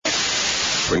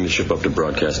Bring the ship up to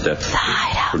broadcast depth. The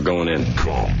Hideout. We're going in.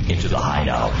 Into the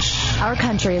Hideout. Our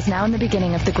country is now in the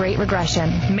beginning of the Great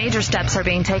Regression. Major steps are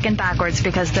being taken backwards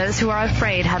because those who are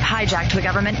afraid have hijacked the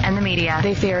government and the media.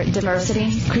 They fear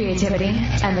diversity, creativity,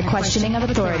 and the questioning of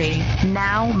authority.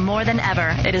 Now, more than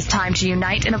ever, it is time to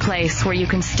unite in a place where you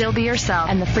can still be yourself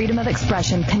and the freedom of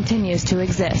expression continues to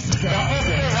exist.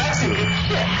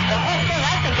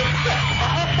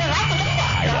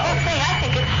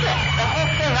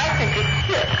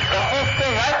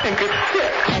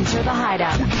 Enter the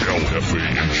Hideout.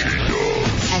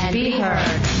 And be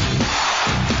heard.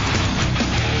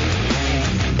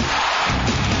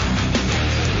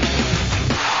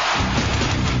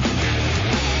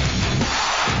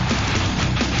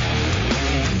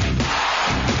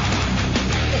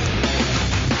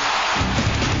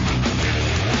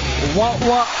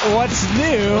 What's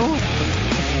new?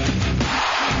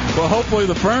 Well, hopefully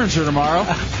the furniture tomorrow.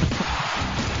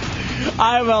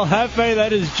 I'm El Jefe,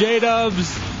 that is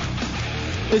J-Dubs.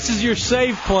 This is your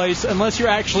safe place, unless you're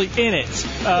actually in it.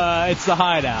 It's the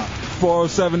Hideout.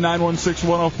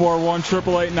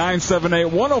 407-916-1041,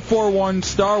 888-978-1041,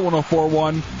 star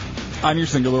 1041 on your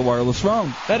singular wireless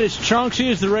phone. That is Chunks. He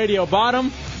is the radio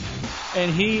bottom,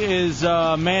 and he is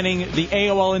manning the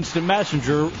AOL Instant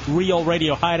Messenger, Real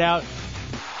Radio Hideout.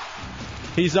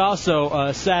 He's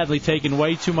also, sadly, taken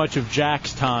way too much of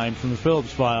Jack's time from the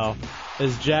Phillips file,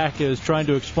 as Jack is trying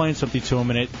to explain something to him,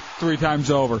 and it 3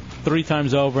 times over. 3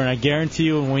 times over, and I guarantee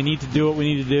you, when we need to do what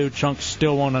we need to do, Chunks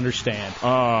still won't understand.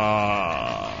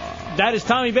 That is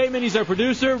Tommy Bateman. He's our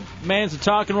producer, mans the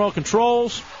talk and roll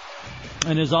controls,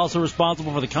 and is also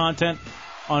responsible for the content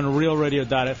on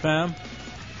realradio.fm.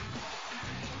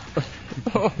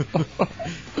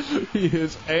 He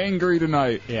is angry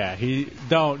tonight. Yeah,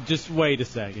 just wait a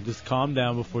second. Just calm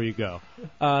down before you go.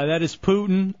 That is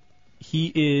Putin.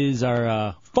 He is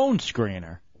our phone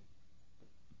screener.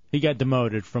 He got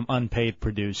demoted from unpaid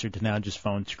producer to now just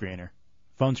phone screener.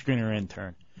 Phone screener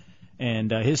intern.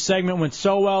 And his segment went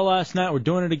so well last night, we're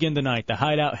doing it again tonight, the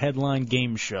Hideout Headline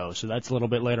Game Show. So that's a little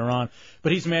bit later on.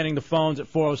 But he's manning the phones at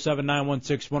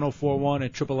 407-916-1041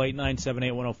 and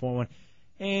 888-978-1041.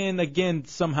 And again,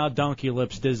 somehow Donkey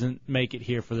Lips doesn't make it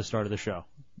here for the start of the show.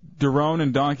 Daron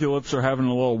and Donkey Lips are having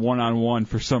a little one-on-one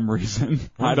for some reason.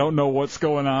 I don't know what's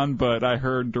going on, but I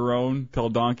heard Daron tell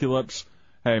Donkey Lips,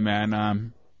 hey,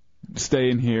 man,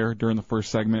 stay in here during the first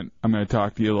segment. I'm going to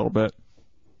talk to you a little bit.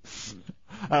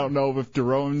 I don't know if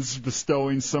Daron's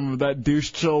bestowing some of that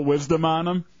douche chill wisdom on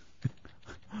him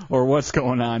or what's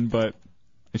going on, but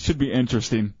it should be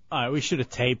interesting. All right, we should have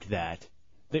taped that.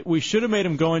 We should have made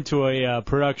him go into a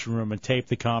production room and tape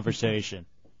the conversation.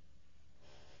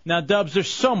 Now, Dubs, there's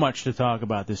so much to talk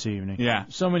about this evening. Yeah.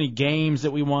 So many games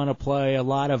that we want to play, a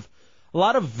lot of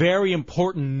very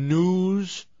important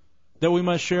news that we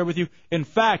must share with you. In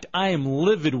fact, I am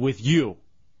livid with you.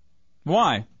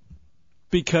 Why?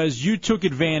 Because you took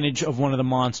advantage of one of the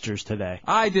monsters today.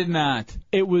 I did not.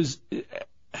 It was...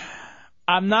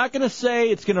 I'm not going to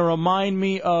say it's going to remind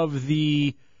me of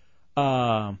the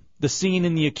scene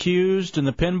in The Accused and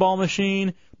the pinball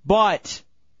machine, but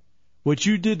what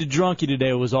you did to Drunky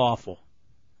today was awful.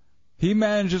 He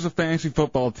manages a fantasy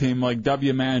football team like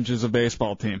W manages a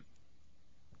baseball team.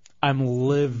 I'm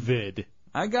livid.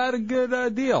 I got a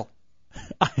good deal.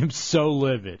 I'm so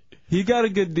livid. He got a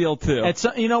good deal, too.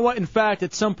 You know what? In fact,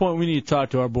 at some point we need to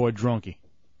talk to our boy Drunky.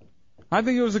 I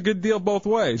think it was a good deal both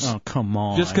ways. Oh, come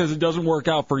on. Just because it doesn't work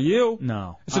out for you.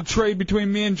 No. It's a trade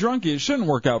between me and Drunky. It shouldn't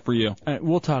work out for you. All right,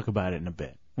 we'll talk about it in a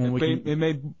bit. It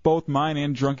made both mine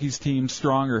and Drunky's teams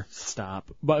stronger. Stop.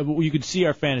 But you can see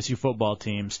our fantasy football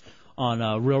teams on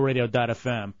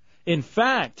realradio.fm. In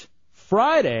fact,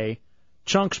 Friday,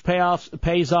 Chunks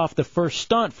pays off the first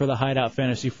stunt for the Hideout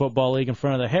Fantasy Football League in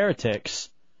front of the Heretics,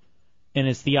 and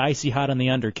it's the Icy Hot on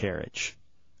the Undercarriage.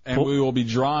 And we will be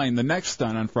drawing the next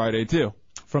stunt on Friday, too.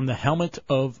 From the Helmet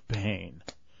of Pain.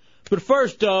 But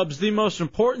first, Dubs, the most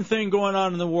important thing going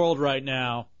on in the world right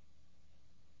now,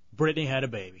 Brittany had a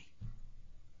baby.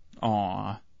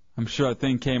 Aw. I'm sure that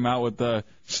thing came out with a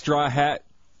straw hat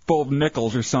full of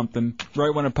nickels or something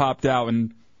right when it popped out,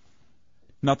 and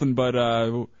nothing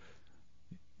but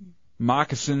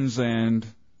moccasins and,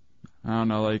 I don't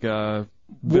know, like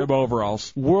bib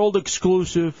overalls. World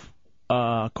exclusive.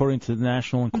 According to the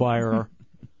National Enquirer.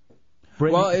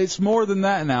 Well, it's more than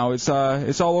that now. It's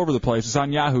all over the place. It's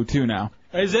on Yahoo, too, now.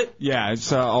 Is it? Yeah,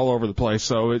 it's all over the place.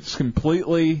 So it's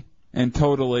completely and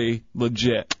totally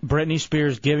legit. Britney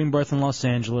Spears giving birth in Los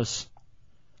Angeles,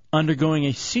 undergoing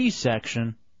a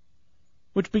C-section,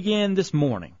 which began this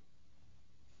morning.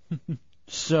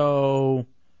 So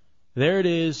there it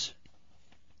is.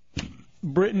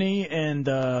 Brittany and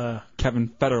Kevin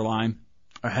Federline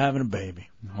are having a baby.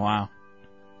 Wow.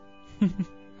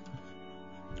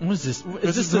 What is this?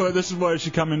 This is what it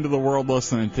should come into the world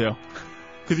listening to.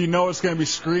 Because you know it's going to be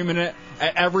screaming it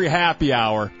at every happy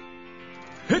hour.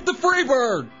 Hit the free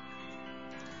bird!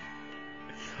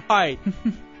 All right,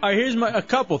 here's a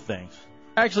couple things.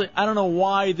 Actually, I don't know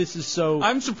why this is so...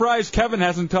 I'm surprised Kevin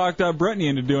hasn't talked Brittany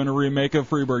into doing a remake of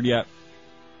Freebird yet.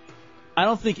 I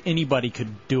don't think anybody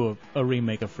could do a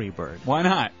remake of Freebird. Why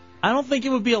not? I don't think it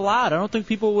would be allowed. I don't think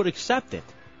people would accept it.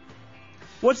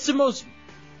 What's the most...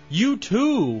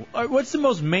 U2, or what's the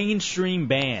most mainstream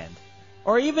band?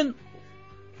 Or even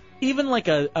like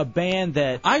a band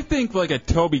that... I think like a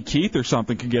Toby Keith or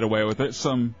something could get away with it.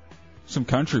 Some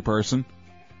country person.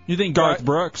 You think Garth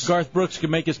Brooks? Garth Brooks could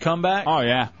make his comeback? Oh,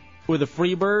 yeah. With a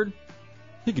Freebird?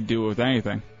 He could do it with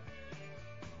anything.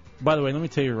 By the way, let me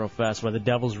tell you real fast why The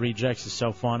Devil's Rejects is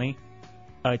so funny.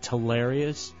 It's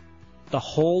hilarious. The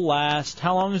whole last...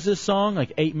 How long is this song?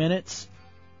 Like 8 minutes?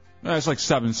 It's like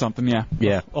 7-something, yeah.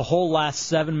 Yeah. The whole last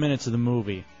 7 minutes of the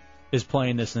movie is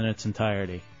playing this in its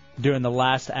entirety during the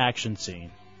last action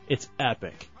scene. It's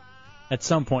epic. At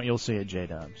some point, you'll see it,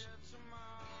 J-Dubs.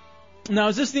 Now,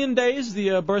 is this the end days,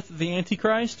 the birth of the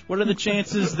Antichrist? What are the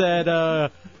chances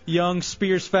that young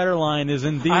Spears Federline is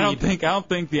indeed... I don't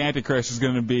think the Antichrist is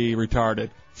going to be retarded.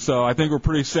 So I think we're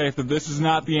pretty safe that this is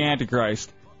not the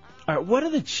Antichrist. All right, what are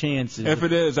the chances? If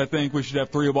it is, I think we should have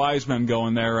 3 wise men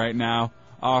going there right now,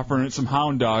 offering it some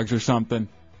hound dogs or something.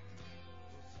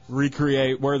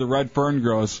 Recreate where the red fern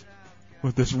grows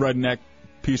with this redneck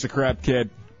piece of crap kid.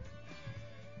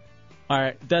 All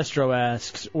right, Destro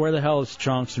asks, where the hell is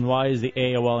Chunks and why is the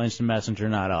AOL Instant Messenger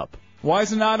not up? Why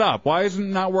is it not up? Why isn't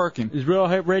it not working? Is Real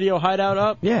Radio Hideout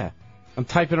up? Yeah, I'm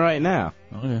typing right now.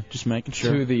 Okay, just making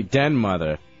sure. To the den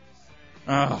mother.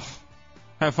 Oh,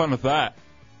 have fun with that.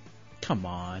 Come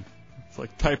on. It's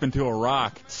like typing to a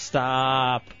rock.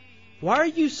 Stop. Why are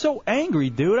you so angry,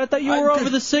 dude? I thought you were over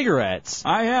the cigarettes.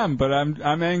 I am, but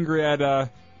I'm angry at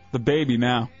the baby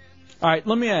now. All right,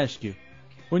 let me ask you.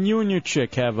 When you and your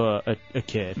chick have a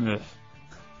kid,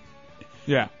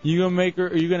 yeah, you gonna make her?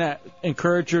 Are you gonna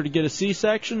encourage her to get a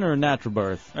C-section or a natural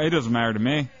birth? It doesn't matter to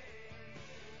me.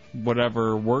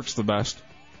 Whatever works the best.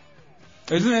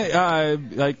 Isn't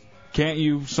it like? Can't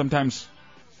you sometimes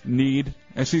need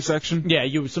a C-section? Yeah,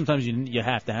 sometimes you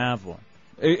have to have one.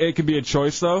 It could be a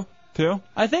choice though, too.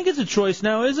 I think it's a choice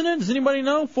now, isn't it? Does anybody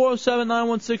know?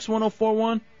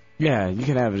 407-916-1041. Yeah, you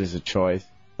can have it as a choice.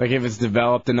 Like if it's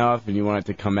developed enough and you want it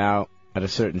to come out at a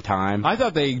certain time. I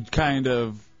thought they kind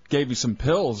of gave you some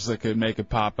pills that could make it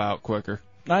pop out quicker.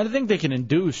 I think they can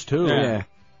induce too. Yeah.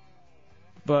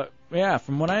 But yeah,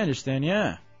 from what I understand,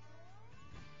 yeah.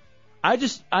 I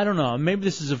don't know. Maybe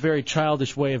this is a very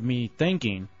childish way of me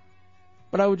thinking,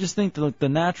 but I would just think that the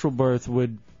natural birth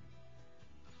would,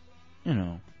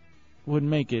 would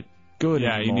make it good.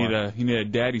 Yeah, anymore. you need a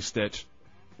daddy stitch.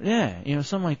 Yeah,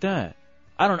 something like that.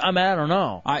 I don't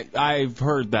know. I've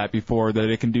heard that before, that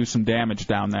it can do some damage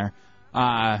down there.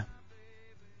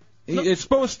 It's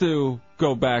supposed to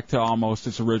go back to almost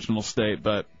its original state,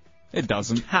 but it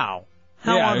doesn't. How?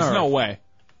 Yeah, on there's earth? no way.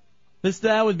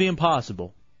 That would be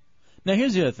impossible. Now,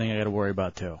 here's the other thing I got to worry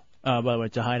about, too. By the way,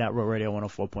 it's a Hideout Road Radio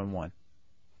 104.1.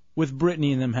 With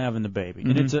Brittany and them having the baby.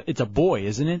 Mm-hmm. And it's a boy,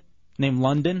 isn't it? Named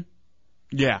London?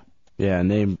 Yeah. Yeah,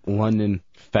 named London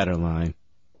Federline.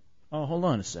 Oh, hold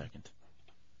on a second.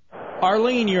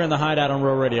 Arlene, you're in the Hideout on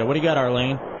Road Radio. What do you got,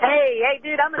 Arlene? Hey,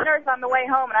 dude, I'm a nurse on the way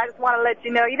home, and I just want to let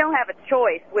you know you don't have a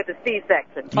choice with a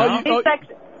C-section. No?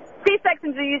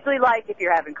 C-sections are usually like if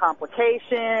you're having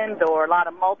complications or a lot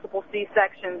of multiple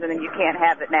C-sections, and then you can't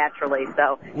have it naturally.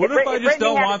 So what if I just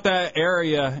don't want that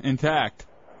area intact?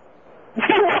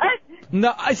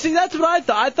 No, I see. That's what I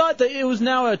thought. I thought that it was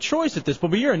now a choice at this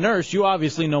point. But you're a nurse. You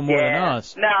obviously know more than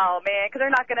us. No, man, because they're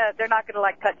not gonna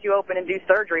like cut you open and do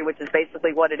surgery, which is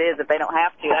basically what it is. If they don't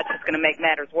have to, that's just gonna make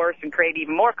matters worse and create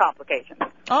even more complications.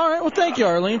 All right. Well, thank you,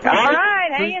 Arlene. All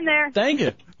right, hang in there. Thank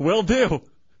you. Will do.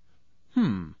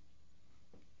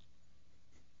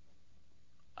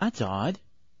 That's odd.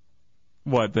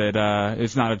 What? That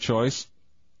it's not a choice?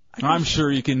 I'm sure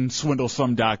you can swindle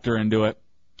some doctor into it.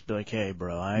 Be like, hey,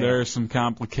 bro, there are some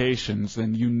complications,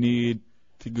 and you need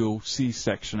to go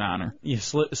C-section on her. You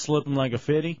slip him like a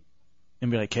fitty, and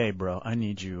be like, hey, bro, I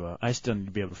need you. I still need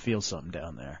to be able to feel something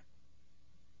down there.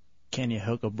 Can you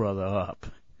hook a brother up?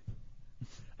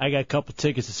 I got a couple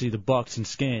tickets to see the Bucks and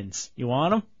Skins. You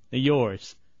want them? They're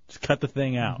yours. Just cut the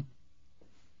thing out.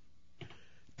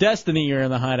 Destiny, you're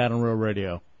in the Hideout on Real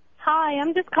Radio. Hi,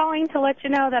 I'm just calling to let you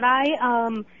know that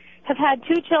I have had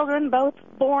 2 children, both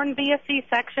born via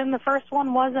C-section. The first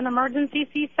one was an emergency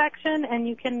C-section, and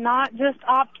you cannot just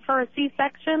opt for a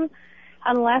C-section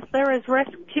unless there is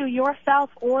risk to yourself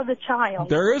or the child.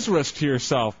 There is risk to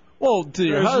yourself. Well,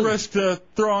 there's risk to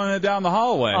throwing it down the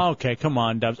hallway. Okay, come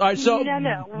on, Dubs. All right, so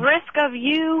No. Risk of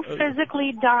you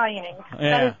physically dying. Yeah.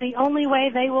 That is the only way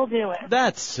they will do it.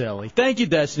 That's silly. Thank you,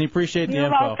 Destiny. Appreciate the You're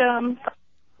info. welcome.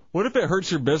 What if it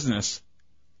hurts your business?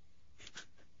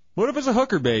 What if it's a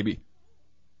hooker baby?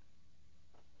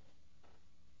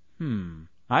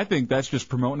 I think that's just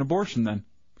promoting abortion then,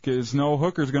 because no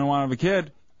hooker's going to want to have a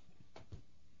kid.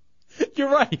 You're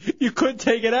right. You could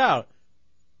take it out.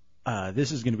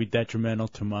 This is going to be detrimental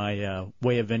to my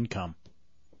way of income.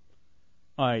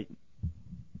 All right.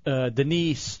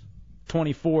 Denise,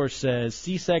 24, says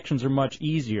C-sections are much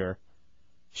easier.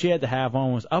 She had to have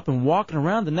one, was up and walking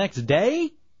around the next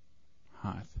day?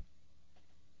 Hot.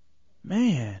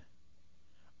 Man.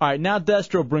 All right, now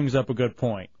Destro brings up a good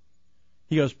point.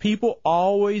 He goes, people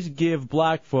always give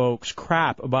black folks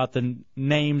crap about the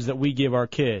names that we give our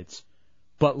kids.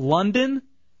 But London,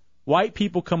 white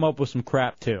people come up with some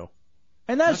crap too.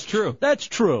 And that's true. That's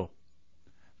true.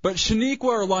 But Shaniqua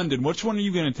or London, which one are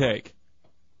you going to take?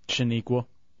 Shaniqua.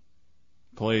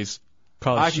 Please.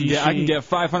 I can get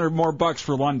 $500 more bucks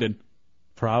for London.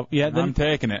 I'm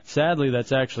taking it. Sadly,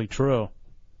 that's actually true.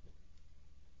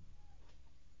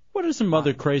 What are some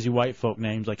other crazy white folk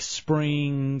names like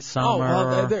Spring,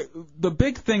 Summer? The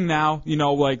big thing now,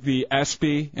 like the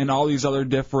ESPY and all these other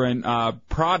different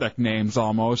product names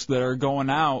almost that are going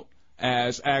out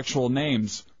as actual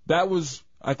names. That was,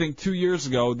 I think, 2 years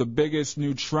ago, the biggest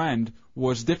new trend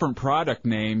was different product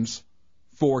names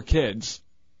for kids.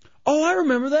 Oh, I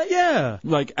remember that, yeah.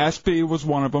 Like ESPY was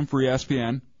one of them for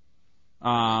ESPN.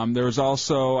 There was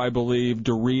also, I believe,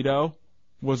 Dorito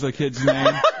was a kid's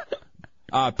name.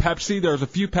 Pepsi, there's a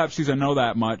few Pepsis, I know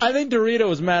that much. I think Dorito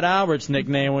was Matt Albert's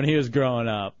nickname when he was growing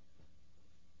up.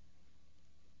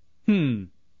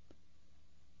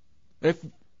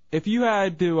 If you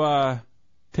had to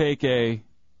take a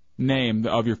name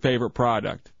of your favorite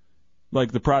product,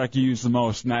 like the product you use the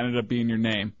most, and that ended up being your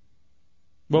name,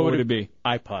 what would it be?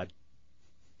 iPod.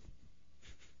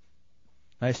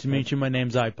 Nice to meet you. My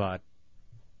name's iPod.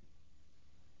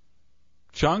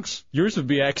 Chunks? Yours would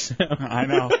be XM. I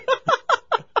know.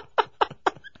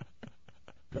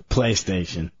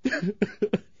 PlayStation.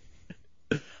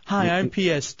 Hi, I'm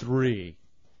PS3.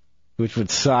 Which would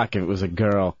suck if it was a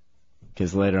girl,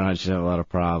 because later on she'd have a lot of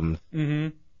problems.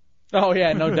 Oh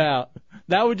yeah, no doubt.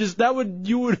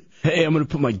 You would. Hey, I'm gonna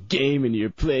put my game into your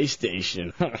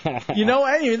PlayStation. You know,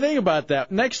 I didn't even think about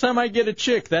that. Next time I get a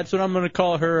chick, that's what I'm gonna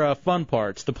call her fun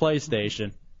parts, the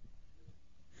PlayStation.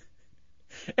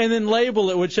 And then label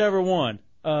it whichever one.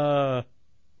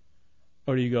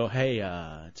 Or do you go, hey,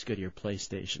 let's go to your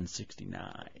PlayStation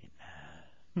 69.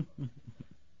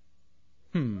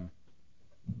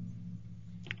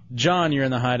 John, you're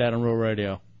in the Hideout on Rural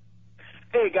Radio.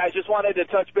 Hey, guys, just wanted to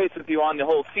touch base with you on the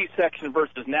whole C-section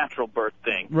versus natural birth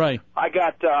thing. Right. I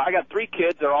got 3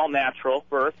 kids. They're all natural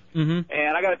birth. And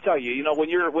I got to tell you, when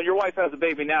your wife has a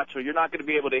baby natural, you're not going to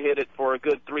be able to hit it for a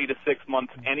good 3 to 6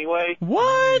 months anyway.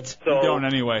 What? So you don't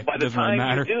anyway. By It the doesn't time really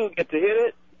matter. you do get to hit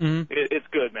it, it's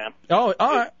good, man. Oh,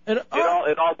 all right. It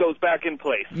all goes back in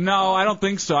place. No, I don't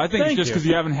think so. I think Thank it's just you. because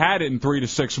you haven't had it in 3 to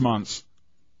 6 months.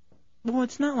 Well,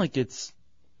 it's not like it's...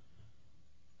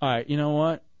 All right, you know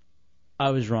what?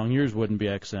 I was wrong. Yours wouldn't be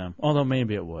XM, although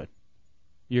maybe it would.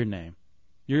 Your name.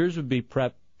 Yours would be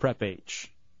Prep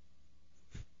H.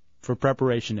 For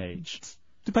preparation age.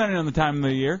 Depending on the time of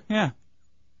the year, yeah.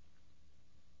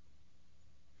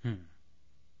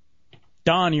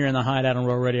 Don, you're in the Hideout on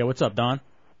Rural Radio. What's up, Don?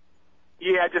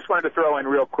 Yeah, I just wanted to throw in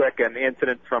real quick an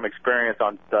incident from experience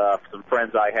on some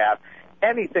friends I have.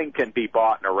 Anything can be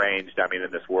bought and arranged,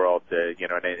 in this world, and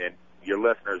your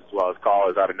listeners as well as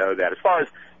callers ought to know that. As far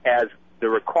as the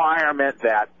requirement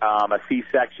that a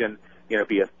C-section,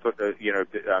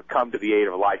 come to the aid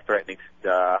of a life-threatening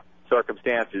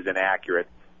circumstance is inaccurate.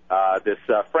 This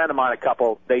friend of mine, a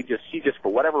couple, she just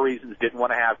for whatever reasons didn't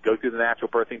want to go through the natural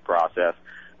birthing process.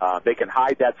 They can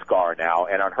hide that scar now,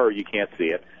 and on her you can't see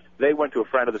it. They went to a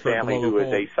friend of the family who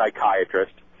is a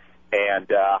psychiatrist, and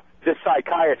this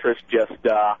psychiatrist just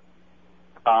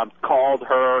called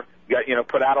her,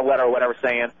 put out a letter or whatever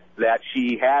saying that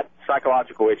she had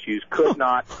psychological issues, could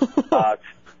not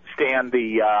stand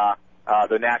the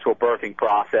natural birthing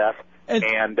process,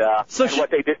 and so what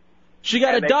they did. She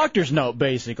got a doctor's note,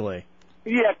 basically.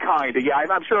 Yeah, kind of. Yeah,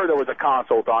 I'm sure there was a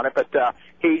consult on it, but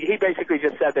he basically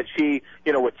just said that she,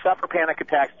 would suffer panic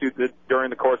attacks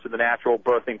during the course of the natural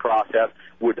birthing process,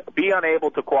 would be unable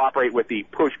to cooperate with the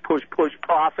push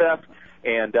process,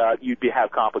 and you'd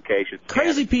have complications.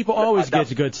 Crazy people always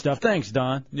get good stuff. Thanks,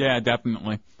 Don. Yeah,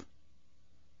 definitely.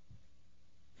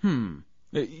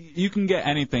 You can get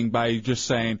anything by just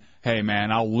saying, hey,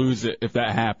 man, I'll lose it if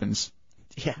that happens.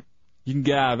 Yeah. You can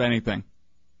get out of anything.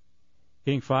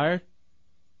 Getting fired?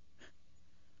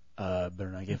 Better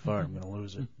not get fired. I'm going to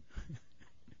lose it.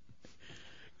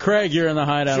 Craig, you're in the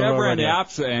Hideout. See, I've ran the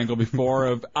opposite angle before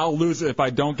of I'll lose it if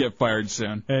I don't get fired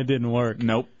soon. It didn't work.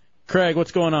 Nope. Craig, what's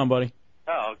going on, buddy?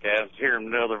 Oh, okay. I was hearing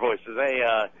the other voices. Hey,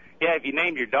 if you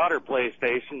named your daughter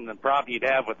PlayStation, the problem you'd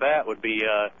have with that would be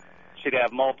she'd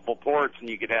have multiple ports and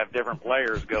you could have different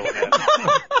players going in.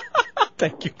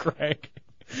 Thank you, Craig.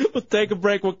 We'll take a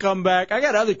break. We'll come back. I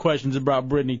got other questions about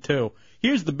Brittany, too.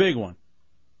 Here's the big one.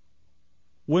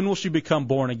 When will she become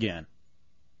born again?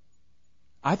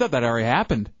 I thought that already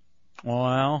happened.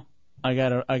 Well, I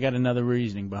got another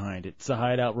reasoning behind it. It's the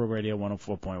Hideout Real Radio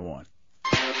 104.1.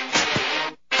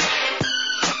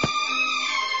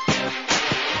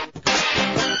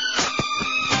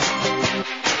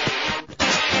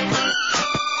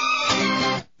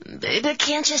 Baby,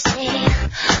 can't you see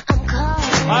I'm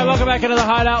calling? All right, welcome back into the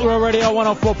Hideout Real Radio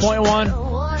 104.1.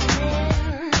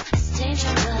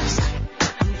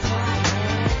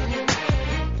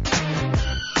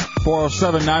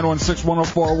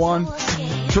 407-916-1041,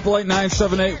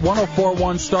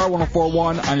 888-978-1041, star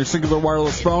 1041 on your singular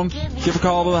wireless phone. Give a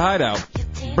call to the Hideout.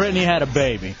 Brittany had a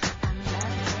baby.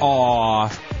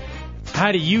 Aw.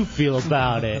 How do you feel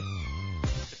about it?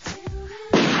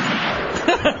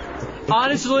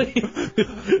 Honestly,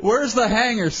 where's the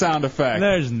hanger sound effect?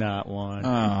 There's not one.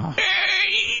 Oh.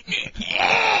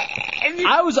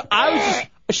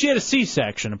 She had a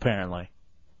C-section apparently,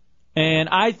 and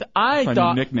I Find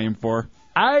thought a nickname for her.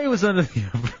 I was under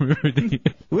the.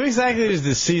 What exactly does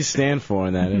the C stand for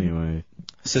in that anyway?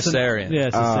 Cesarean. Yeah,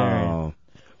 cesarean. Oh.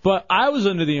 But I was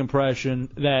under the impression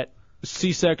that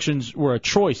C-sections were a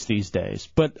choice these days.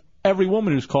 But every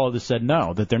woman who's called has said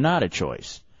no, that they're not a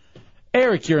choice.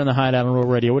 Eric, you're in the Hideout on Real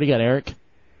Radio. What do you got, Eric?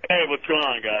 Hey, what's going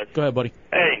on, guys? Go ahead, buddy.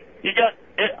 Hey,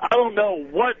 I don't know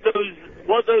what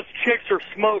those chicks are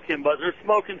smoking, but they're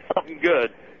smoking something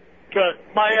good. 'Cause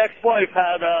my ex-wife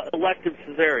had elective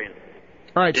cesarean.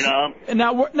 All right. You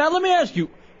know? Now let me ask you: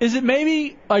 is it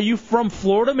maybe? Are you from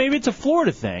Florida? Maybe it's a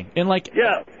Florida thing. And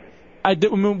yeah.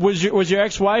 Was your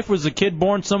ex-wife? Was the kid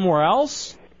born somewhere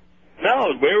else?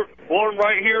 No, we were born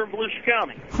right here in Volusia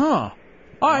County. Huh.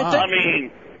 All right. I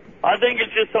mean, I think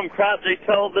it's just some crap they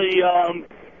tell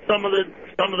some of the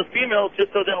females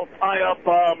just so they'll tie up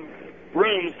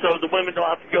rooms so the women don't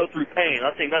have to go through pain.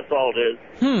 I think that's all it is.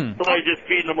 Somebody just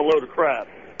feeding them a load of crap.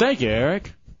 Thank you,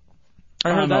 Eric.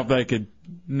 I don't know if they could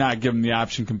not give them the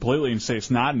option completely and say it's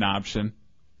not an option.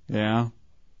 Yeah.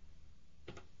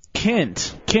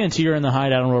 Kent, you're in the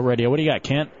Hideout on Real Radio. What do you got,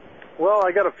 Kent? Well,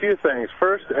 I got a few things.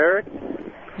 First, Eric,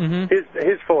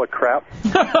 he's full of crap.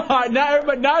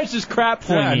 now it's just crap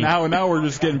flinging. Yeah, now we're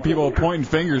just getting people pointing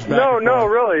fingers back. No,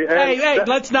 really. And hey,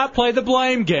 let's not play the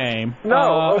blame game.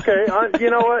 No, okay. You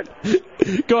know what?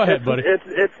 Go ahead, buddy.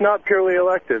 It's not purely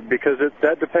elective because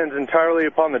that depends entirely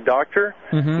upon the doctor.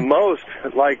 Most,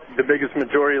 like the biggest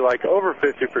majority, like over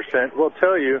 50%, will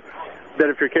tell you that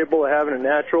if you're capable of having it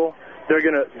natural,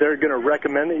 they're gonna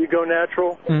recommend that you go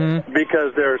natural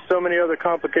because there are so many other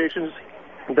complications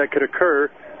that could occur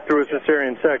through a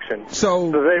cesarean section. So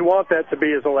they want that to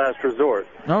be as a last resort.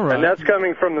 All right. And that's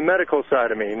coming from the medical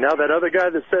side of me. Now that other guy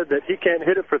that said that he can't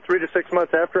hit it for 3 to 6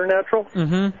 months after a natural.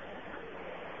 Well,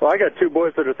 I got 2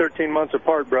 boys that are 13 months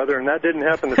apart, brother, and that didn't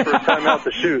happen the first time out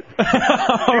the chute.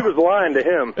 She was lying to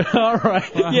him. All right.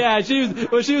 Yeah, she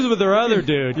was with her other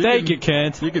dude. Thank you,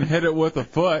 Kent. You can hit it with a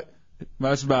foot.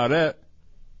 That's about it.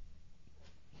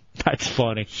 That's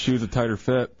funny. Shoes a tighter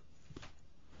fit.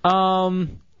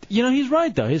 He's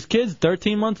right though. His kid's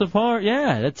 13 months apart.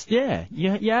 Yeah,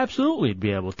 you absolutely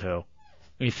be able to.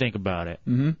 When you think about it.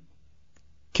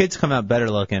 Kids come out better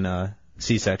looking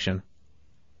C-section.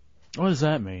 What does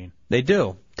that mean? They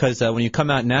do, because when you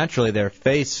come out naturally, their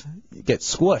face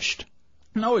gets squished.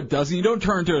 No, it doesn't. You don't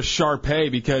turn into a Shar-Pei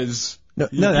because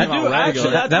that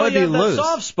would be loose. That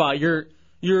soft spot,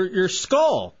 your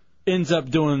skull ends up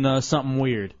doing something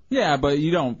weird. Yeah, but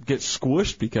you don't get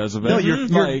squished because of it. No, your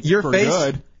face.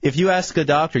 Good. If you ask a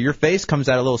doctor, your face comes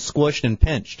out a little squished and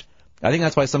pinched. I think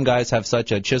that's why some guys have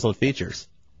such chiseled features.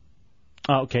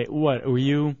 Okay, what were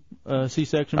you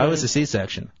C-section? I was a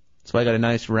C-section, so I got a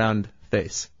nice round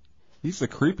face. He's the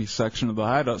creepy section of the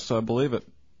Hideout, so I believe it.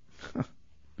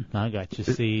 I got you.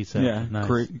 C-section. Yeah, Nice.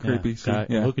 creepy.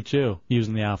 Yeah. Look at you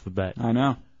using the alphabet. I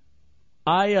know.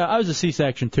 I was a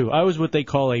C-section too. I was what they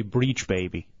call a breech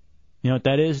baby. You know what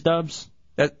that is, Dubs?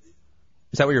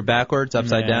 Is that where you're backwards,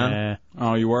 upside down?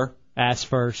 Oh, you were? Ass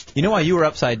first. You know why you were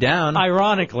upside down?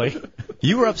 Ironically.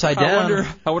 You were upside down.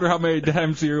 I wonder how many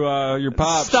times your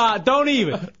pops. Stop. Don't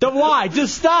even. Why?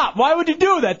 Just stop. Why would you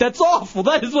do that? That's awful.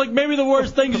 That is like maybe the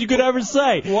worst things you could ever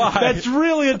say. Why? That's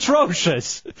really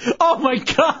atrocious. Oh, my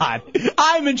God.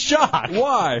 I'm in shock.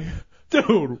 Why?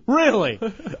 Dude, really?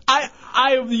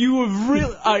 You have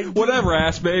really... Whatever,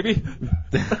 ass baby.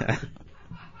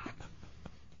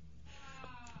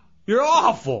 You're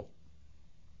awful.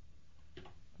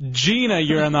 Gina,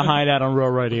 you're in the Hideout on Real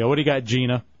Radio. What do you got,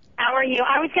 Gina? How are you?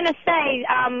 I was going to say,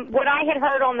 what I had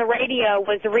heard on the radio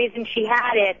was the reason she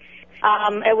had it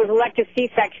was elective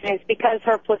C-section, is because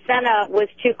her placenta was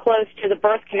too close to the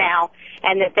birth canal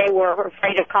and that they were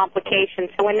afraid of complications.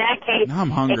 So in that case,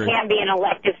 it can be an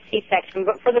elective C-section.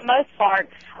 But for the most part,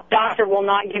 a doctor will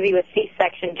not give you a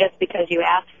C-section just because you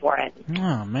asked for it.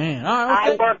 Oh, man.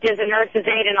 I worked as a nurse's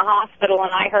aide in a hospital,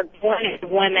 and I heard plenty of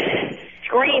women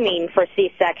screaming for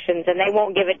C-sections, and they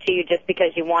won't give it to you just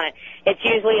because you want it. It's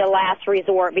usually a last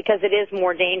resort because it is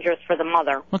more dangerous for the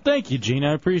mother. Well, thank you,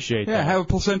 Gina. I appreciate that. Yeah, have a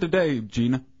placenta day,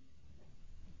 Gina.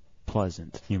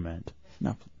 Pleasant, you meant.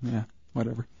 No, yeah,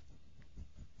 whatever.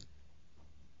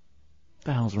 What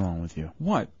the hell's wrong with you?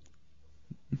 What?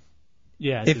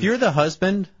 Yeah. If you're the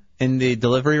husband in the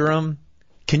delivery room,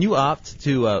 can you opt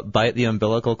to bite the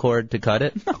umbilical cord to cut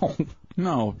it?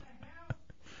 No.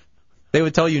 They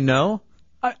would tell you no?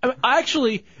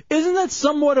 Actually, isn't that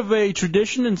somewhat of a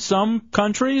tradition in some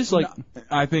countries? Like, No,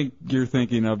 I think you're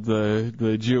thinking of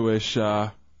the Jewish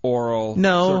oral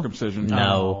circumcision.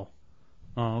 No.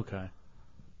 Oh, okay.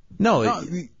 No.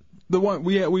 The one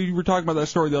we were talking about that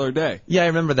story the other day. Yeah, I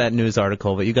remember that news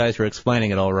article, but you guys were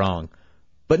explaining it all wrong.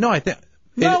 But no, I think...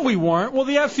 No, we weren't. Well,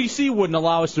 the FCC wouldn't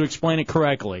allow us to explain it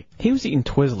correctly. He was eating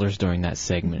Twizzlers during that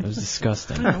segment. It was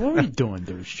disgusting. What were you doing,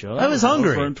 dude? Show? I was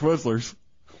hungry. Those Twizzlers.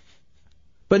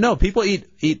 But no, people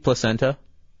eat placenta.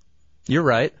 You're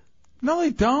right. No, they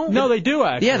don't. No, they do,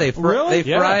 actually. Yeah, they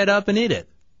fry it up and eat it.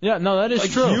 Yeah, no, that is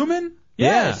like true. Human?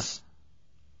 Yes.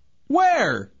 Yeah.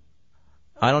 Where?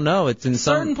 I don't know. It's in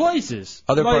certain places.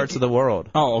 Other Like- parts of the world.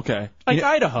 Oh, okay. Like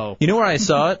Idaho. You know where I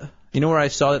saw it? You know where I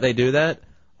saw that they do that?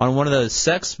 On one of those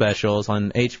sex specials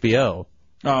on HBO.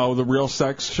 Oh, the real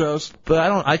sex shows? But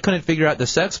I couldn't figure out the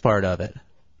sex part of it.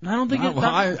 I don't think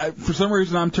for some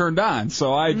reason I'm turned on,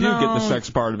 so I do get the sex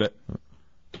part of it.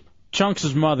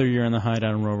 Chunks' mother, you're in the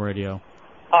Hideout on Real Radio.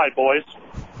 Hi, boys.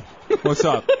 What's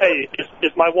up? Hey,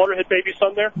 is my waterhead baby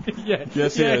son there? Yeah.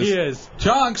 Yes, yeah, he is.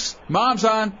 Chunks, mom's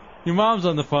on. Your mom's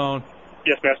on the phone.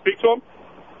 Yes, may I speak to him?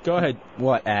 Go ahead.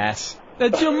 What ass?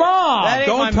 That's your mom. That ain't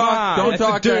Don't my talk- mom. don't That's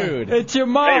talk a to- dude. It's your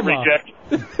Hey, mama. reject.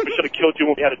 We should have killed you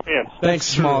when we had a chance. Thanks,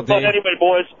 small But D. anyway,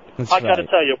 boys, That's I got to right.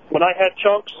 tell you, when I had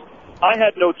Chunks, I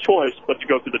had no choice but to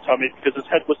go through the tummy because his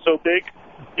head was so big.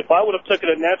 If I would have taken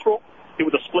it natural, he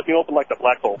would have split me open like the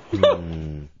black hole.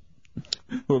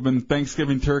 Who have been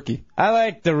Thanksgiving turkey. I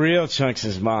like the real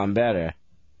Chunks' mom better.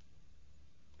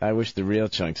 I wish the real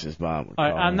Chunks' mom would All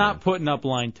right, call I'm in. not putting up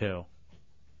line 2.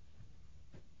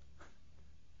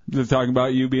 They're talking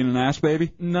about you being an ass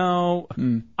baby? No.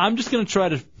 I'm just going to try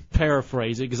to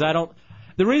paraphrase it because I don't.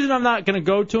 The reason I'm not going to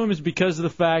go to him is because of the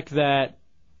fact that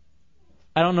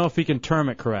I don't know if he can term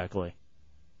it correctly.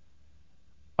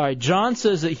 All right, John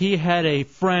says that he had a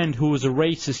friend who was a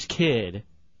racist kid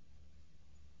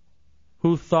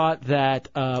who thought that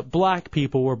black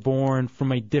people were born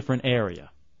from a different area.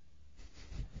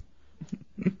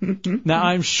 Now,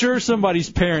 I'm sure somebody's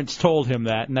parents told him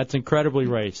that, and that's incredibly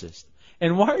racist.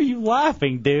 And why are you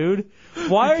laughing, dude?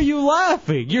 Why are you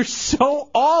laughing? You're so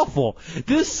awful.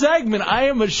 This segment, I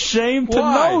am ashamed to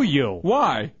know you.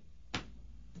 Why?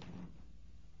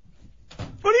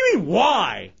 What do you mean,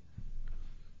 why?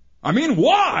 I mean,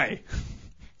 why?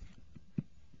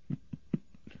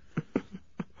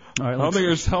 All right, I don't think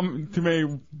there's too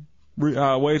many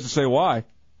ways to say why.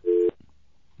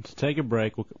 Let's take a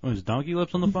break. Is Donkey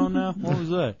Lips on the phone now? What was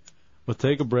that? We'll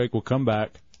take a break. We'll come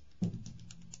back.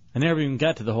 I never even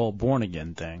got to the whole born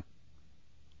again thing.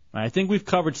 I think we've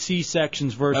covered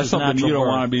C-sections versus That's something natural you don't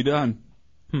birth. want to be done.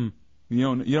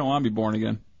 You don't want to be born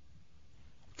again.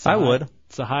 I would.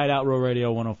 It's a Hideout Row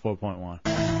Radio 104.1.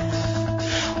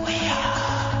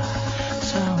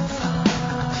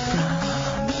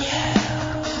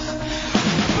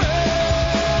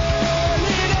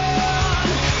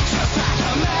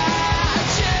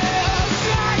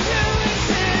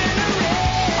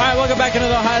 All right, welcome back into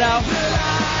the Hideout.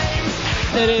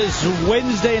 It is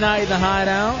Wednesday night in the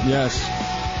Hideout. Yes.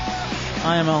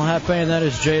 I am El Jefe, and that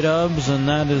is J-Dubs, and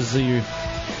that is the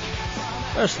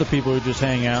rest of the people who just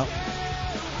hang out.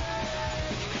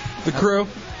 The crew,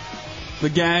 the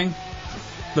gang,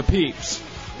 the peeps.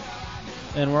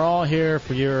 And we're all here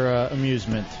for your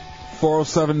amusement.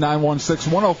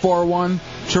 407-916-1041,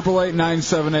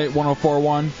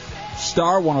 888-978-1041,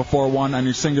 star 1041 on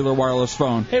your singular wireless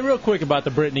phone. Hey, real quick about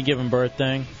the Brittany giving birth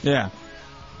thing. Yeah.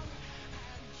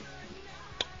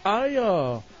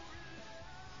 Now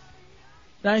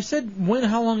I said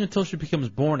how long until she becomes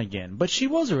born again? But she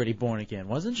was already born again,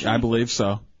 wasn't she? I believe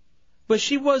so. But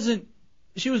she wasn't.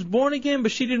 She was born again,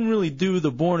 but she didn't really do the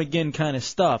born again kind of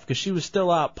stuff because she was still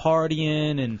out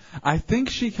partying and. I think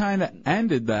she kind of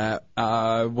ended that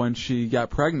when she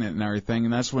got pregnant and everything,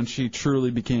 and that's when she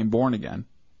truly became born again.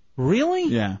 Really?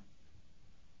 Yeah.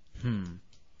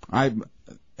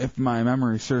 If my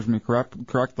memory serves me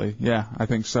correctly, yeah, I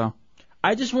think so.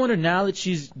 I just wonder now that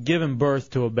she's given birth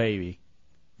to a baby,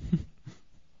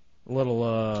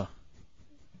 little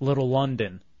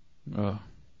London,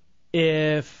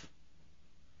 if,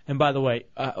 and by the way,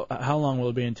 how long will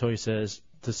it be until he says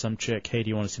to some chick, hey, do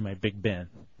you want to see my Big Ben?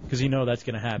 Because you know that's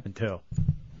going to happen too.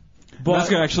 But that's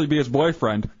going to actually be his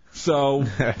boyfriend, so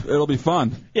it'll be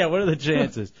fun. Yeah, what are the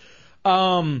chances?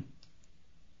 But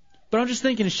I'm just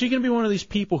thinking, is she going to be one of these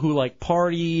people who like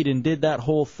partied and did that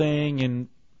whole thing and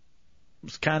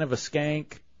was kind of a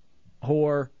skank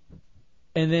whore,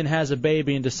 and then has a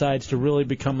baby and decides to really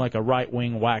become like a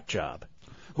right-wing whack job?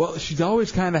 Well, she's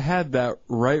always kind of had that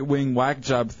right-wing whack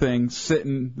job thing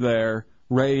sitting there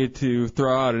ready to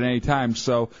throw out at any time.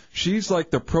 So she's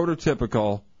like the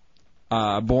prototypical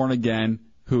born-again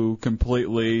who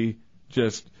completely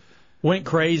just went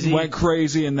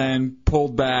crazy and then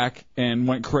pulled back and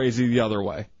went crazy the other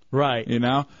way. Right. You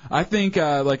know? I think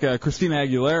Christina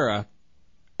Aguilera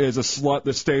is a slut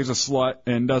that stays a slut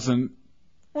and doesn't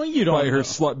play her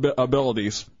slut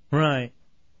abilities. Right.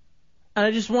 And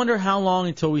I just wonder how long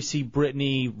until we see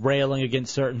Brittany railing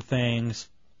against certain things,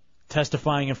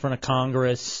 testifying in front of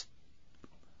Congress.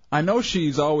 I know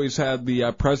she's always had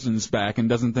the president's back and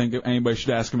doesn't think anybody should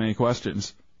ask him any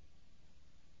questions.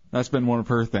 That's been one of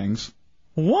her things.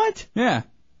 What? Yeah.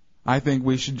 I think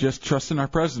we should just trust in our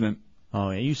president. Oh,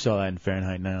 yeah, you saw that in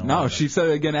Fahrenheit 9/11. No, she said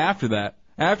it again after that.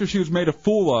 After she was made a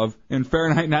fool of in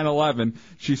Fahrenheit 9/11,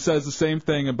 she says the same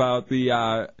thing about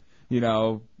the,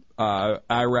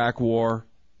 Iraq war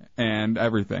and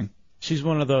everything. She's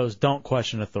one of those don't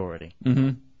question authority.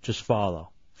 Mm-hmm. Just follow.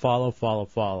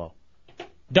 Follow.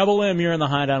 Double M, you're in the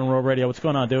Hideout on Road Radio. What's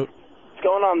going on, dude? What's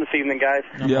going on this evening, guys?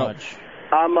 Not much.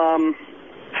 I'm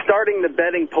starting the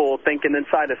betting pool thinking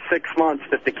inside of 6 months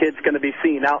that the kid's going to be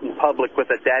seen out in public with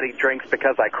a Daddy Drinks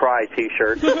Because I Cry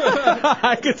t-shirt.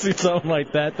 I could see something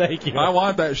like that. Thank you. I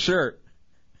want that shirt.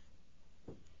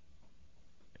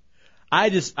 I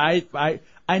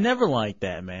never liked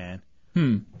that, man.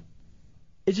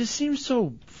 It just seems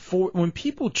so when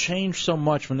people change so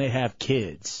much when they have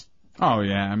kids. Oh,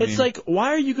 yeah. I mean, it's like,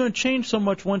 why are you going to change so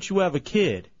much once you have a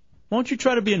kid? Why don't you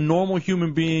try to be a normal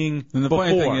human being And the before?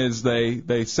 funny thing is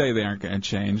they say they aren't going to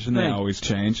change, and they always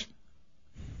change.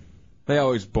 They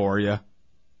always bore you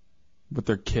with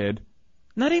their kid.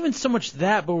 Not even so much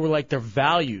that, but like their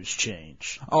values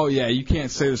change. Oh, yeah, you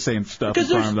can't say the same stuff in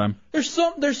front of them.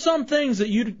 There's some things that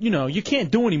you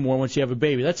can't do anymore once you have a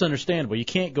baby. That's understandable. You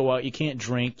can't go out, you can't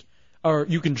drink, or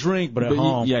you can drink, but at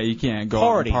home. You can't go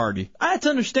out and party. That's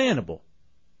understandable.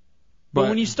 But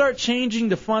when you start changing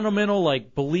the fundamental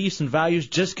like beliefs and values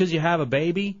just because you have a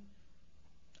baby,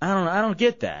 I don't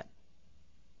get that.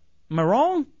 Am I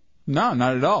wrong? No,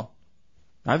 not at all.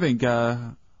 I think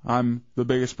I'm the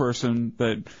biggest person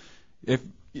that if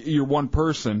you're one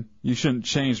person, you shouldn't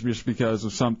change just because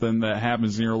of something that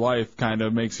happens in your life kind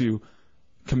of makes you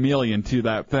chameleon to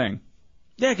that thing.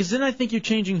 Yeah, because then I think you're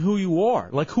changing who you are.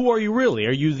 Like, who are you really?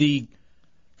 Are you the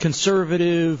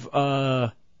conservative,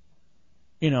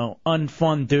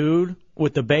 unfun dude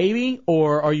with the baby?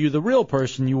 Or are you the real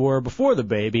person you were before the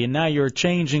baby, and now you're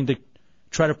changing to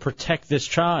try to protect this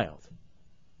child?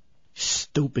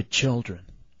 Stupid children.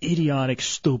 Idiotic,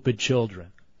 stupid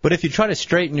children. But if you try to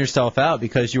straighten yourself out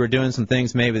because you were doing some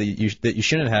things maybe that you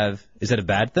shouldn't have, is that a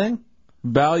bad thing?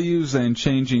 Values and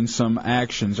changing some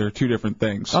actions are two different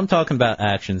things. I'm talking about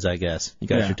actions, I guess. You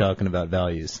guys are talking about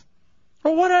values.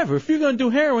 Or whatever. If you're going to do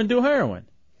heroin, do heroin.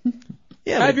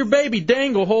 Yeah. Have your baby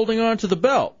dangle holding on to the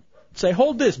belt. Say,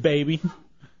 hold this, baby.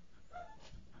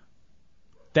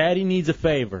 Daddy needs a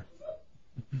favor.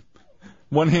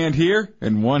 One hand here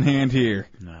and one hand here.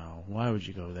 No. Why would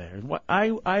you go there? What,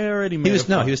 I already made He was it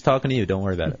funny. he was talking to you. Don't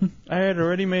worry about it. I had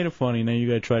already made it funny. Now you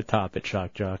got to try to top it,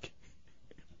 Shock Jock.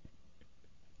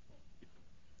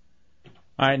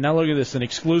 All right, now look at this. An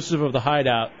exclusive of the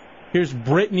Hideout. Here's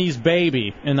Brittany's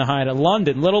baby in the Hideout.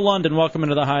 London, Little London, welcome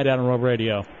into the Hideout on Road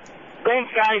Radio.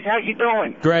 Thanks, guys. How you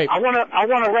doing? Great. I want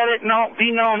to let it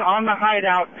be known on the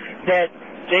Hideout that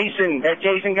Jason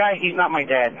guy, he's not my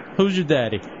dad. Who's your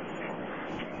daddy?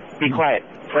 Be quiet.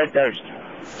 Fred Durst.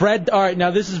 Fred. All right, now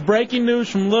this is breaking news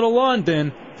from Little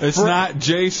London. It's not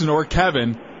Jason or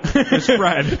Kevin. It's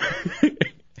Fred.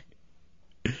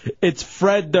 It's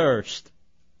Fred Durst.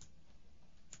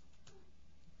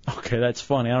 Okay, that's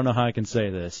funny. I don't know how I can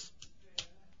say this.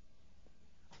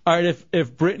 All right,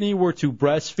 if Brittany were to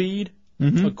breastfeed,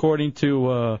 according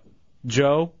to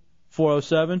Joe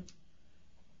 407,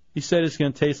 he said it's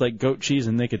going to taste like goat cheese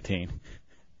and nicotine.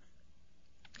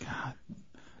 God.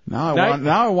 Now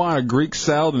I want a Greek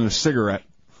salad and a cigarette.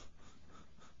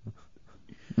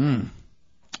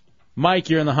 Mike,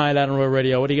 you're in the Hideout on Road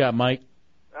Radio. What do you got, Mike?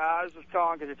 I was just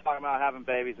calling because you're talking about having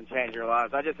babies and changing your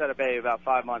lives. I just had a baby about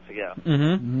 5 months ago.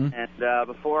 Mm-hmm. And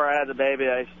before I had the baby,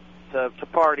 I used to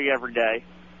party every day.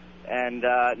 And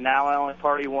now I only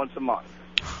party once a month.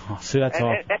 Oh, see, that's and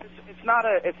all.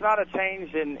 It's not a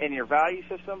change in your value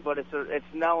system, but it's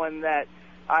knowing that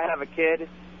I have a kid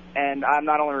and I'm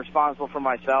not only responsible for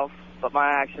myself, but my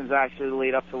actions actually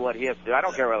lead up to what he has to do. I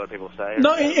don't care what other people say.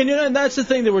 No, and that's the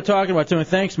thing that we're talking about, too. And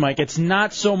thanks, Mike. It's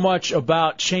not so much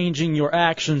about changing your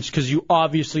actions, because you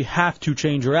obviously have to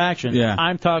change your actions. Yeah.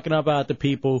 I'm talking about the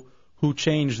people who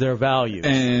change their values.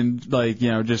 And,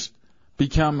 just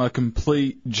become a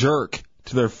complete jerk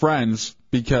to their friends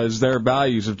because their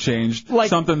values have changed.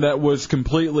 Something that was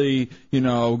completely,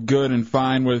 good and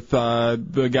fine with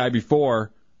the guy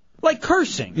before. Like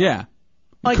cursing. Yeah.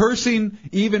 Cursing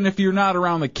even if you're not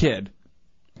around the kid.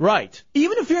 Right.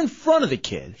 Even if you're in front of the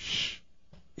kid. Shh.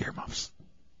 Earmuffs.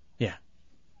 Yeah.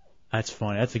 That's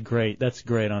funny. That's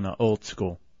great on the old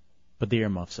school. Put the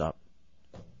earmuffs up.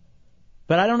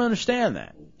 But I don't understand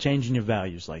that. Changing your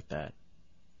values like that.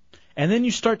 And then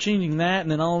you start changing that, and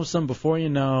then all of a sudden, before you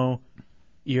know,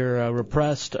 you're a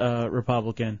repressed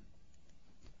Republican,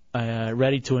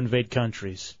 ready to invade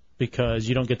countries because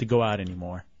you don't get to go out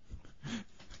anymore.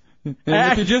 And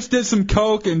if you just did some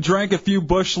coke and drank a few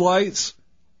Busch Lights,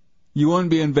 you wouldn't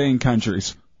be invading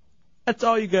countries. That's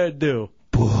all you got to do.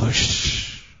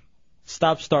 Bush.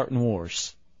 Stop starting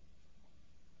wars.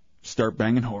 Start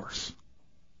banging whores.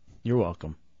 You're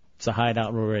welcome. It's a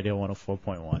Hideout Road Radio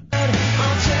 104.1.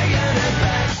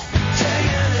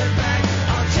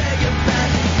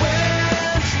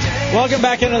 Welcome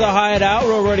back into the Hideout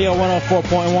Road Radio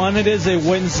 104.1. It is a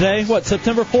Wednesday. What,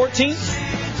 September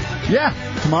 14th? Yeah.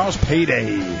 Tomorrow's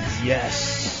payday.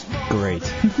 Yes. Great.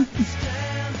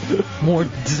 More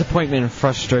disappointment and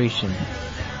frustration. Is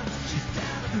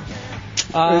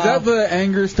that the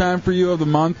angriest time for you of the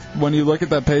month when you look at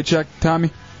that paycheck,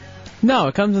 Tommy? No,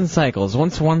 it comes in cycles.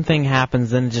 Once one thing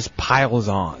happens, then it just piles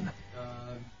on.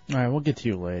 All right, we'll get to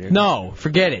you later. No,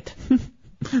 forget it.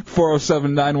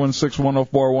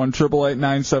 407-916-1041,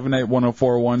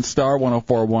 888-978-1041, star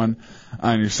 1041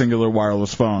 on your singular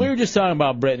wireless phone. We were just talking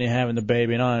about Brittany having the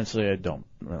baby, and honestly, I don't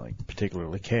really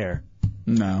particularly care.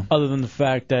 No. Other than the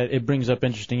fact that it brings up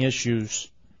interesting issues.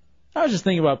 I was just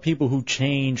thinking about people who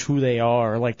change who they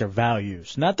are, like their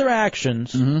values. Not their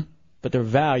actions, but their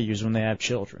values when they have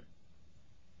children.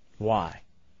 Why?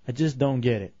 I just don't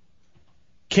get it.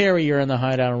 Carrie, you're in the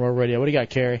Hideout on Road Radio. What do you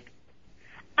got, Carrie?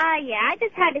 Yeah, I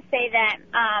just had to say that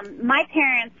my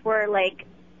parents were like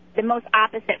the most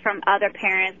opposite from other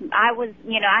parents. I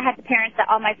had the parents that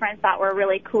all my friends thought were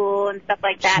really cool and stuff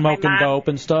like that. Smoking dope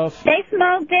and stuff? They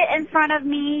smoked it in front of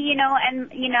me,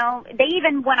 and they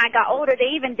even, when I got older,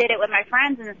 they even did it with my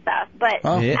friends and stuff. But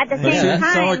at the same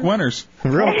time, sound like winners.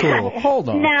 Real cool. Hold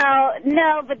on.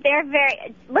 No, but they're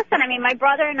very. Listen, I mean, my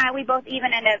brother and I, we both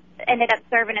even ended up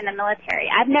serving in the military.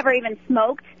 I've never even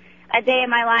smoked a day in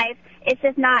my life. It's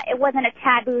just not, it wasn't a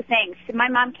taboo thing. My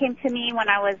mom came to me when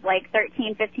I was like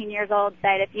 13, 15 years old,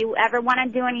 said, if you ever want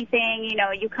to do anything,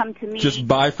 you come to me. Just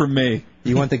buy from me.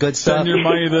 You want the good stuff? Send your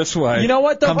money this way. You know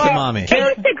what, though? Come to mommy. They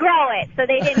used to grow it, so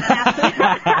they didn't have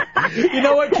to. You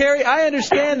know what, Carrie? I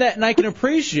understand that, and I can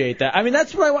appreciate that. I mean,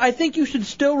 that's why I think you should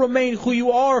still remain who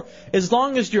you are as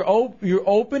long as you're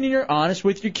open and you're honest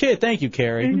with your kid. Thank you,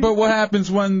 Carrie. But what happens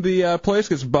when the place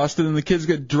gets busted and the kids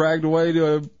get dragged away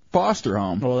to a foster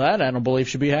home? Well, that I don't believe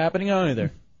should be happening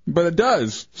either. But it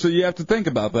does, so you have to think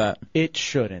about that. It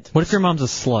shouldn't. What if your mom's a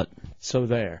slut? So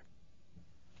there.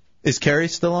 Is Carrie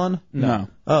still on? No.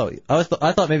 Oh, I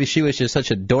thought maybe she was just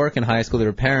such a dork in high school that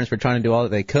her parents were trying to do all that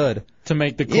they could. To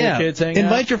make the cool kids hang out?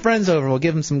 Invite your friends over. We'll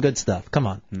give them some good stuff. Come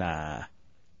on. Nah.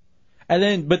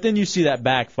 But then you see that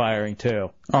backfiring,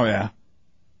 too. Oh, yeah.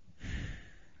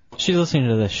 She's listening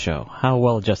to this show. How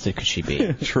well adjusted could she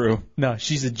be? True. No,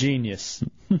 she's a genius.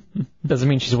 Doesn't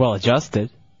mean she's well adjusted.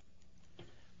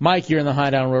 Mike, you're in the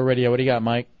Hideout on Road Radio. What do you got,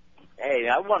 Mike? Hey,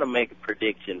 I want to make a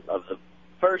prediction of the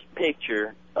first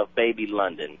picture of baby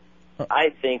London. I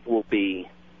think will be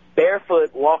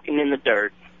barefoot walking in the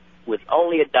dirt with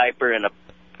only a diaper and a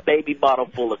baby bottle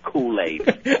full of Kool-Aid.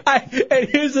 And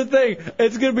here's the thing.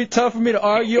 It's going to be tough for me to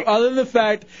argue other than the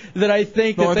fact that I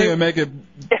think The that only thing that make it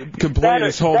complete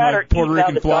is holding a Puerto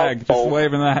Rican flag. Just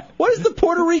waving that. What does the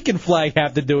Puerto Rican flag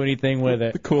have to do anything with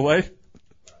it? The Kool-Aid.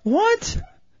 What?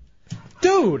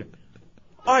 Dude.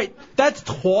 All right, that's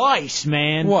twice,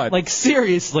 man. What? Like,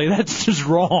 seriously, that's just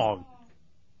wrong.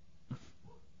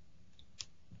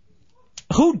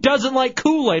 Who doesn't like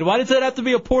Kool-Aid? Why does that have to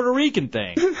be a Puerto Rican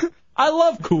thing? I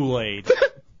love Kool-Aid.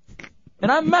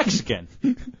 And I'm Mexican.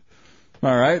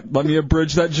 All right, let me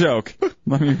abridge that joke.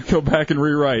 Let me go back and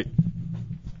rewrite.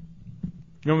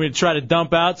 You want me to try to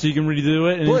dump out so you can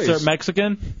redo it and Please. insert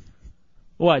Mexican?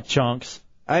 What, Chunks?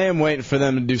 I am waiting for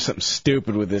them to do something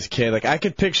stupid with this kid. Like, I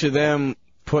could picture them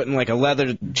putting, like, a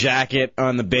leather jacket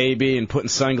on the baby and putting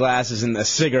sunglasses and a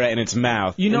cigarette in its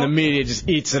mouth. You know- and the media just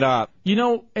eats it up. You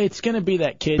know, it's going to be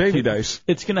that kid. Baby dice.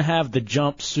 It's going to have the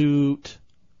jumpsuit.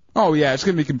 Oh, yeah, it's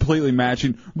going to be completely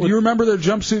matching. Do you remember their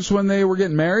jumpsuits when they were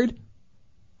getting married?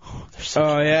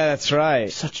 Oh, yeah, that's right.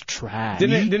 Such trash.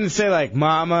 Didn't it say, like,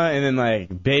 mama and then,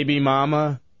 like, baby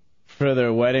mama for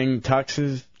their wedding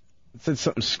tuxes? It said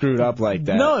something screwed up like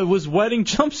that. No, it was wedding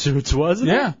jumpsuits,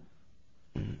 wasn't it? Yeah.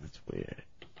 That's weird.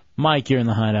 Mike, you're in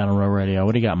the Hideout on Row Radio.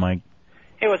 What do you got, Mike?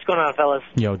 Hey, what's going on, fellas?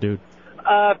 Yo, dude.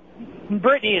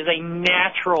 Brittany is a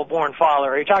natural-born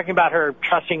follower. You're talking about her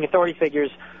trusting authority figures.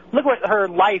 Look what her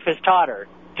life has taught her.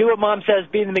 Do what Mom says,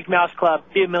 be in the McMouse Club,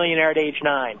 be a millionaire at age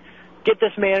 9. Get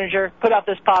this manager, put out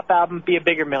this pop album, be a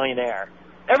bigger millionaire.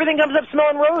 Everything comes up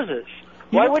smelling roses.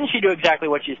 Why wouldn't she do exactly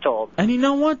what she's told? And you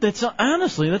know what? That's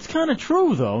honestly, that's kind of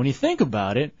true, though, when you think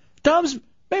about it. Dubs,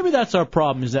 maybe that's our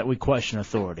problem, is that we question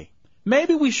authority.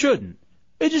 Maybe we shouldn't.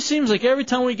 It just seems like every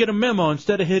time we get a memo,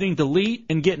 instead of hitting delete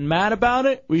and getting mad about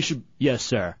it, we should, yes,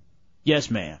 sir. Yes,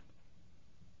 ma'am.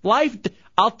 Life,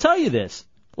 I'll tell you this.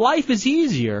 Life is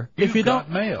easier if you don't.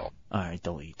 Mail. All right,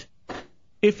 delete.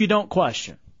 If you don't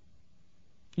question.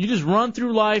 You just run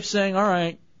through life saying, all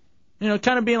right, you know,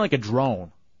 kind of being like a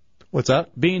drone. What's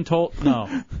up? Being told,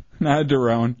 no. Not a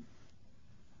drone.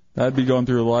 That'd be going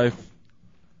through life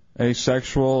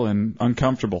asexual and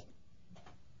uncomfortable.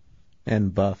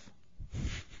 And buff.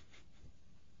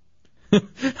 All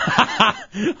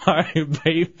right,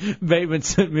 Bateman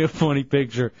sent me a funny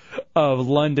picture of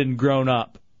London grown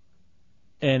up.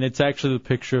 And it's actually the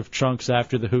picture of Trunks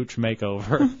after the hooch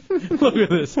makeover. Look at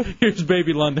this. Here's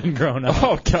baby London grown up.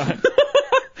 Oh, God.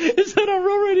 Is that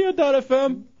on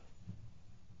RealRadio.fm?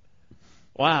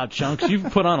 Wow, Chunks,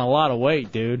 you've put on a lot of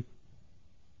weight, dude.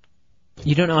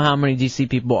 You don't know how many DC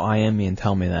people IM me and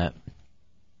tell me that.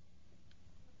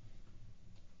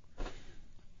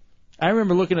 I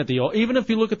remember looking at the old, even if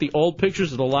you look at the old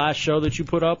pictures of the last show that you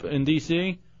put up in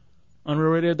DC on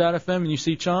RealRadio.fm and you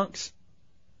see Chunks,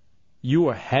 you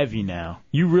are heavy now.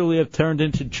 You really have turned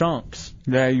into Chunks.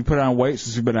 Yeah, you put on weight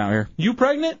since you've been out here. You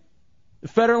pregnant?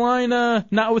 Federline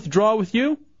not withdraw with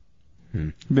you?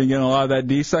 Been getting a lot of that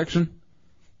D section?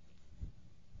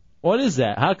 What is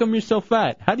that? How come you're so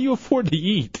fat? How do you afford to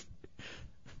eat?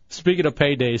 Speaking of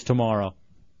paydays tomorrow.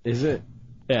 Is it?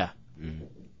 Yeah.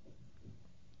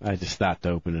 I just stopped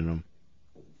opening them.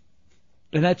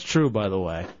 And that's true, by the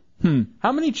way.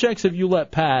 How many checks have you let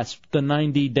pass the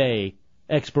 90-day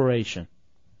expiration?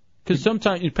 Because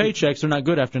sometimes your paychecks are not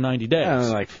good after 90 days.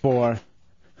 Like 4.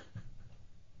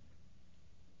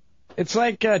 It's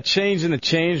like change in the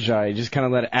change jar. You just kind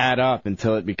of let it add up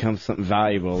until it becomes something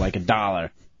valuable, like $1.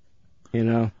 You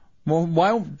know? Well,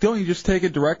 why don't you just take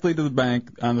it directly to the bank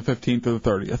on the 15th or the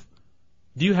 30th?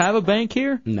 Do you have a bank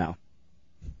here? No.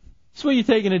 So are you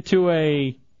taking it to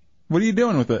a... What are you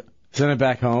doing with it? Send it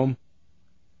back home.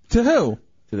 To who?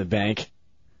 To the bank.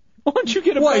 Why don't you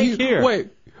get a bank here? Wait,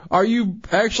 are you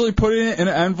actually putting it in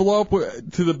an envelope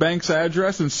to the bank's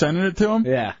address and sending it to them?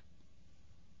 Yeah.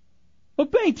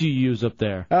 What bank do you use up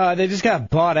there? They just got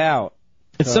bought out.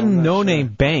 It's some no-name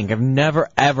bank. I've never,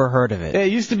 ever heard of it. Yeah,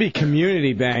 it used to be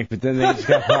Community Bank, but then they just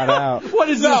got bought out. What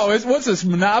is this? What's this,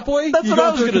 Monopoly? That's you what go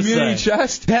I was to a gonna community say.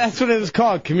 chest? That's what it was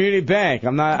called, Community Bank.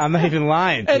 I'm not even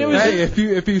lying. And it was Hey,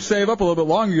 if you save up a little bit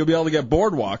longer, you'll be able to get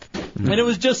Boardwalk. And it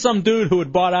was just some dude who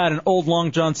had bought out an old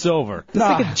Long John Silver. It's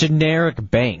like a generic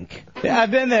bank. Yeah,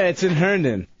 I've been there. It's in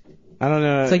Herndon. I don't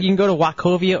know. It's like you can go to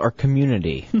Wachovia or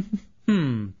Community.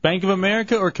 Bank of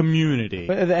America or Community?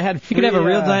 But they had You could have a free,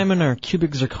 real diamond or a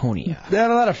cubic zirconia. They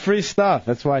had a lot of free stuff.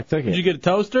 That's why I took it. Did you get a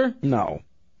toaster? No.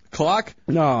 Clock?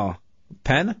 No.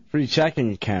 Pen? Free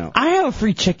checking account. I have a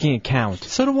free checking account.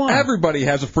 So do I. Everybody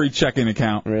has a free checking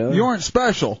account. Really? You aren't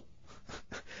special.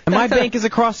 And my bank is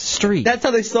across the street. That's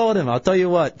how they sold him. I'll tell you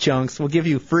what, Chunks. We'll give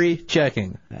you free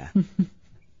checking.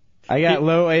 I got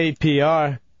low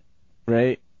APR,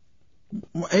 right?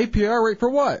 APR rate for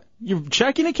what? Your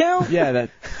checking account? Yeah, that.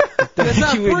 That's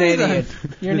not You're an free idiot.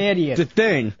 then. You're an idiot. The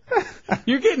thing.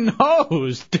 You're getting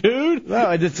hosed, dude.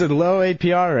 No, it's a low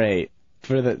APR rate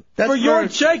for the. That's For your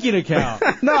checking account.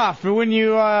 No, for when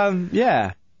you,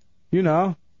 yeah, you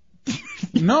know.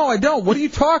 No, I don't. What are you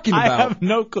talking I about? have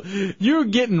no clue. You're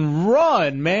getting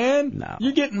run, man. No.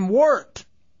 You're getting worked.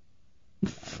 I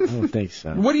don't think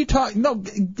so. What are you talking? No,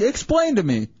 explain to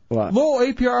me. What? Low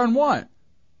APR on what?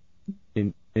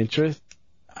 Interest?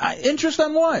 Interest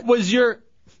on what? Is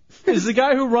the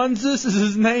guy who runs this, is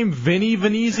his name Vinny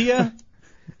Venezia?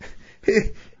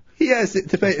 He has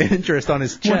to pay interest on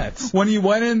his checks. When you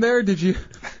went in there, did you?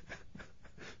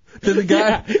 Did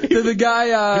the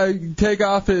guy take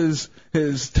off his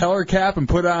teller cap and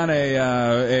put on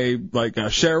a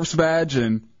sheriff's badge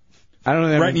and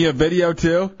rent you a video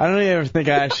too? I don't ever think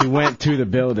I actually went to the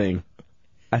building.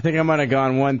 I think I might have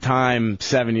gone one time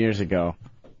 7 years ago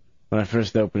when I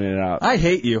first opened it up. I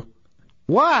hate you.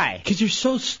 Why? Because you're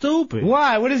so stupid.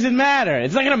 Why? What does it matter?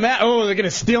 It's not gonna matter. Oh, they're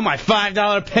gonna steal my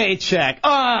 $5 paycheck.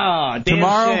 Oh,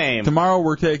 damn shame. Tomorrow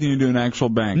we're taking you to an actual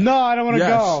bank. No, I don't want to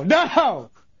Yes. go. No.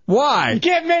 Why? You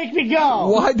can't make me go.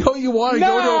 Why don't you want to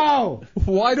No.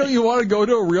 Why don't you want to go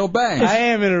to a real bank? I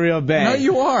am in a real bank. No,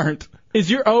 you aren't. Is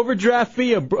your overdraft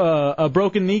fee a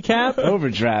broken kneecap?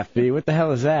 Overdraft fee? What the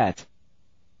hell is that?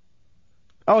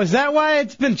 Oh, is that why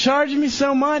it's been charging me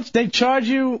so much? They charge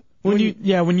you when you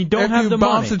don't have the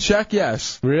money. If you bounce a check,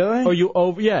 yes. Really? Or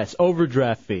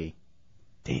overdraft fee.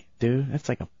 Damn, dude, that's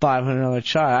like a $500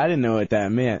 charge. I didn't know what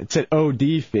that meant. It said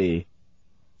OD fee.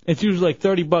 It's usually like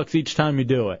 $30 each time you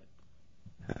do it.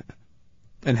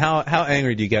 And how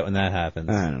angry do you get when that happens?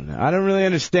 I don't know. I don't really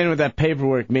understand what that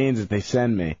paperwork means that they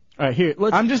send me. All right, here.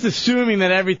 I'm just assuming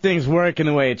that everything's working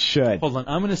the way it should. Hold on.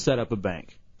 I'm going to set up a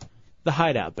bank. The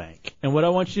Hideout Bank. And what I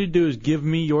want you to do is give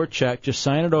me your check. Just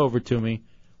sign it over to me.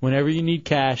 Whenever you need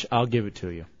cash, I'll give it to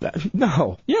you.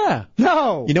 No. Yeah.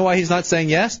 No. You know why he's not saying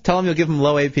yes? Tell him you'll give him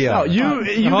low APR. Oh,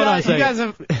 Hold on a second. you guys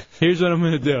have... Here's what I'm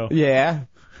going to do. Yeah.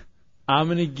 I'm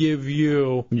going to give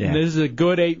you, Yeah. and this is a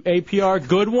good APR.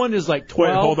 Good one is like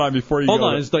 12. Wait, hold on before you Hold go.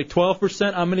 on, it's like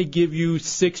 12%. I'm going to give you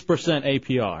 6%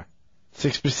 APR. 6%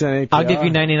 APR? I'll give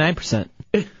you 99%.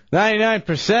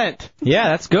 99%? Yeah,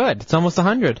 that's good. It's almost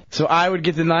 100. So I would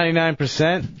get the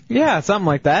 99%? Yeah, something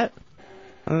like that.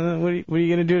 What are you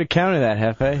going to do to counter that,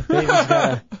 Hefe? David's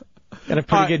got a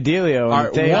pretty good dealio on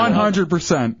the table.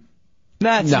 100%.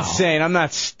 That's No. insane. I'm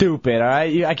not stupid, all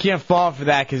right? I can't fall for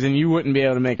that because then you wouldn't be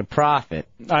able to make a profit.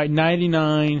 All right,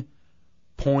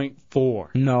 99.4.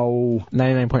 No.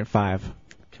 99.5.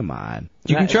 Come on.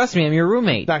 You can trust me. I'm your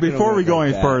roommate. Before we go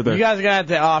any further. You guys are going to have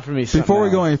to offer me something. Before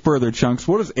we go else. any further, Chunks,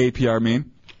 what does APR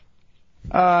mean?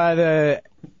 The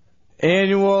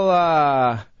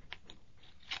annual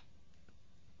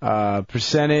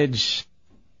percentage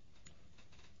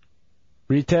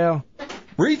retail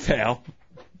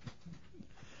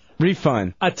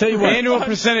refund. I tell you what. Annual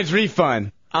percentage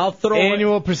refund. I'll throw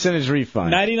Annual percentage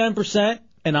refund. 99%,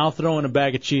 and I'll throw in a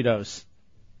bag of Cheetos.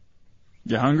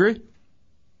 You hungry?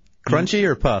 Crunchy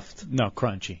or puffed? No,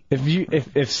 crunchy.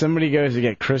 If somebody goes to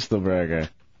get Crystal Burger,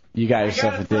 you got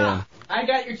yourself a deal. I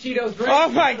got your Cheetos ready. Oh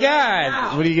my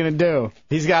God! What are you gonna do?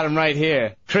 He's got them right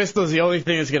here. Crystal's the only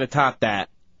thing that's gonna top that,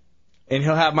 and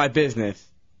he'll have my business.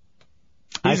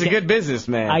 He's a good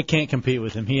businessman. I can't compete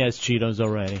with him. He has Cheetos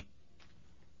already.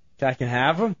 I can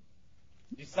have them.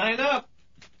 You sign up.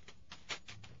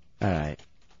 All right.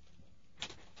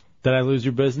 Did I lose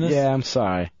your business? Yeah, I'm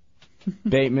sorry.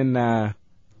 Bateman. The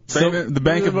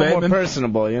Bank of a little Bateman? more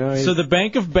personable, you know. So the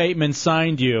Bank of Bateman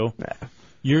signed you.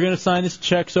 You're going to sign his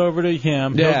checks over to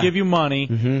him. Yeah. He'll give you money.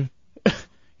 Mm-hmm.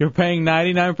 You're paying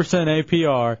 99%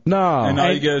 APR. No. And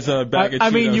all you get is a bag of Cheetos. I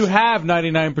mean, you have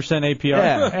 99% APR,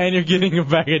 Yeah. and you're getting a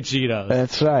bag of Cheetos.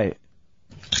 That's right.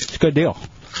 It's a good deal.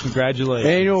 Congratulations.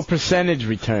 Annual percentage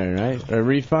return, right? Or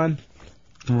refund?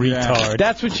 Retard.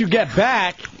 That's what you get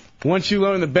back once you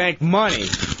loan the bank money.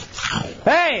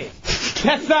 Hey!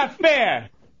 That's not fair!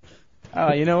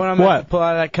 Oh, you know what? I'm going to pull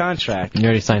out of that contract. You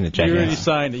already signed it, Jack. You already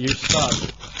signed it. You're stuck.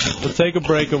 We'll take a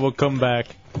break and we'll come back.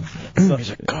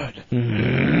 These are good.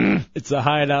 It's a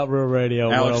Hideout Real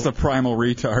Radio. Alex the primal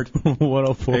retard.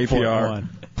 104.1. APR.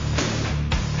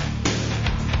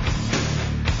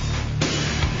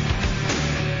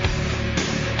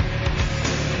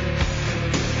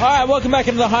 All right, welcome back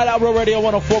into the Hideout Real Radio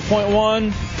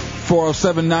 104.1.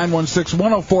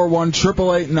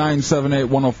 407-916-1041,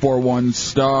 888-978-1041,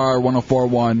 star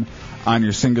 1041 on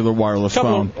your singular wireless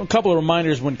phone. A couple of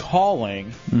reminders when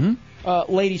calling.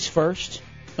 Mm-hmm. Ladies first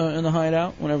in the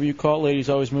Hideout. Whenever you call, ladies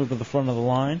always move to the front of the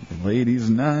line. Ladies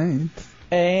night.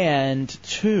 And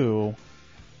two,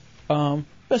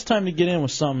 best time to get in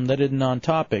with something that isn't on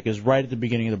topic is right at the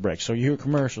beginning of the break. So you hear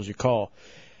commercials, you call.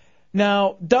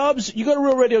 Now, Dubs, you go to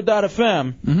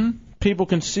realradio.fm. Mm-hmm. People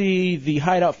can see the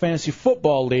Hideout Fantasy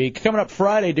Football League. Coming up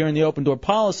Friday during the open door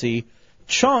policy,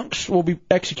 Chunks will be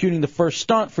executing the first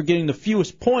stunt for getting the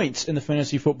fewest points in the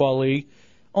Fantasy Football League.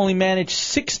 Only managed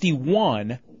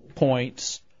 61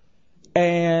 points.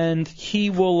 And he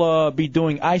will be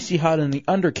doing Icy Hot in the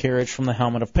Undercarriage from the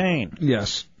Helmet of Pain.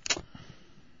 Yes.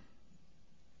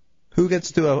 Who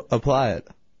gets to apply it?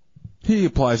 He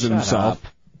applies it himself.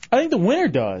 I think the winner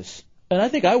does. And I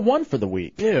think I won for the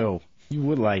week. Ew. You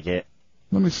would like it.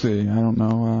 Let me see. I don't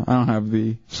know. I don't have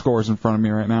the scores in front of me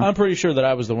right now. I'm pretty sure that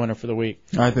I was the winner for the week.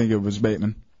 I think it was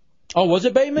Bateman. Oh, was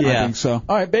it Bateman? I think so.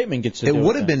 All right, Bateman gets to It do it.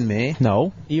 would have been me.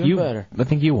 No. Even better. I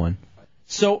think you won.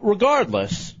 So,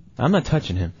 regardless, I'm not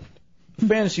touching him.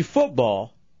 fantasy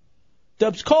football,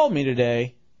 Dubs called me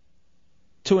today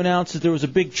to announce that there was a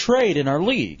big trade in our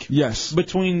league. Yes.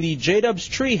 Between the J-Dubs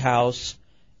Treehouse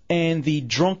and the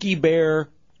Drunky Bear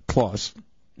Claus.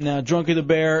 Now, Drunky the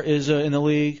Bear is in the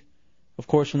league, of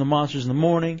course, from the Monsters in the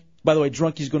Morning. By the way,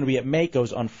 Drunky's going to be at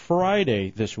Mako's on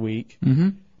Friday this week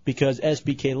because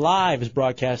SBK Live is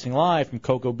broadcasting live from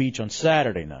Cocoa Beach on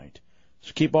Saturday night.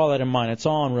 So keep all that in mind. It's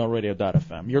all on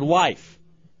RealRadio.fm. Your life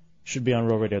should be on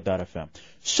RealRadio.fm.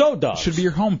 So, Dubs. Should be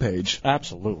your homepage.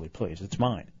 Absolutely, please. It's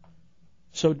mine.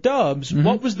 So, Dubs,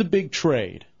 what was the big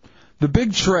trade? The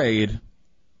big trade,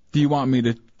 do you want me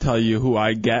to tell you who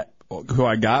I got, or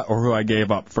who I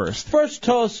gave up first? First,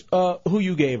 tell us who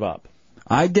you gave up.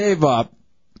 I gave up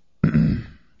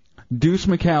Deuce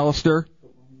McAllister,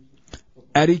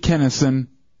 Eddie Kennison,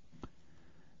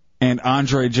 and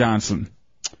Andre Johnson.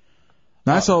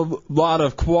 That's a lot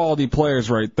of quality players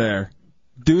right there.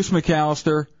 Deuce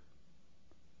McAllister,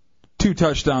 2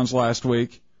 touchdowns last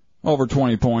week, over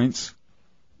 20 points.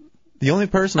 The only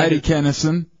person Eddie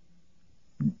Kennison.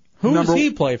 Who does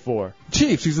he play for?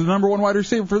 Chiefs. He's the number 1 wide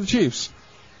receiver for the Chiefs.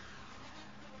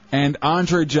 And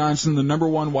Andre Johnson, the number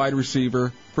 1 wide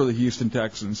receiver for the Houston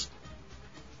Texans.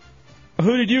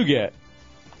 Who did you get?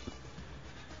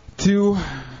 To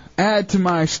add to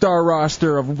my star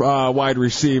roster of wide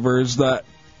receivers that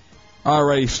are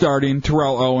already starting,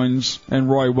 Terrell Owens and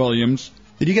Roy Williams.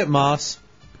 Did you get Moss?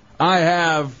 I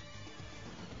have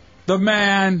the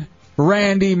man,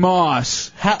 Randy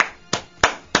Moss.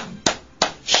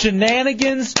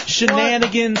 Shenanigans.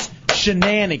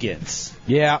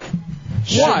 Yeah.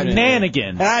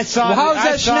 Shenanigans. And I saw Well, how is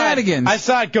that shenanigans? I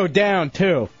saw it go down,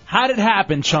 too. How did it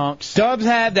happen, Chunks? Dubs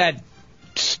had that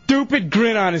stupid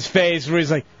grin on his face where he's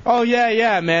like, oh,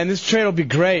 yeah, man, this trade will be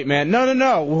great, man.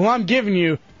 No. Who I'm giving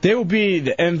you, they will be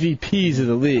the MVPs of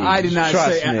the league. I did not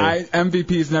Trust say me.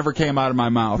 MVPs never came out of my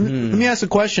mouth. Let me ask a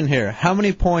question here. How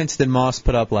many points did Moss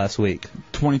put up last week?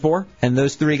 24. And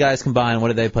those 3 guys combined, what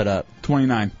did they put up?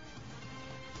 29.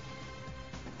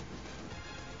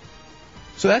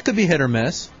 So that could be hit or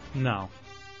miss. No.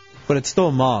 But it's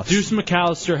still Moss. Deuce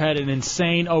McAllister had an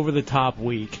insane over-the-top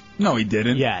week. No, he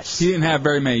didn't. Yes. He didn't have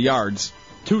very many yards.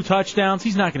 2 touchdowns?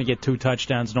 He's not going to get 2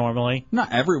 touchdowns normally.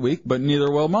 Not every week, but neither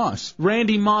will Moss.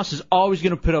 Randy Moss is always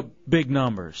going to put up big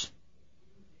numbers.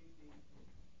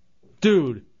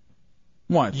 Dude.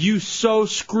 What? You so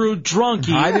screwed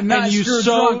Drunky. I did not screw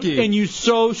Drunky. And you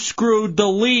so screwed the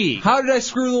league. How did I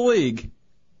screw the league?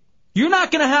 You're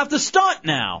not going to have to stunt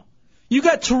now. You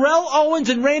got Terrell Owens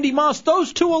and Randy Moss.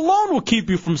 Those 2 alone will keep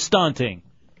you from stunting.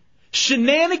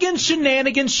 Shenanigans.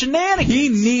 He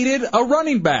needed a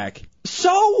running back.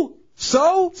 So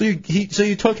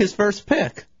you took his first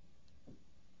pick.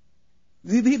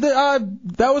 That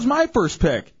was my first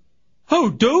pick.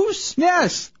 Who, Deuce?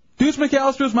 Yes. Deuce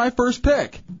McAllister was my first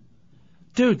pick.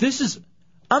 Dude,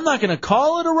 I'm not going to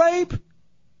call it a rape,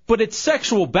 but it's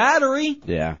sexual battery.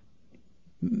 Yeah.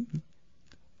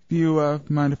 Do you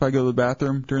mind if I go to the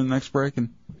bathroom during the next break?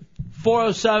 And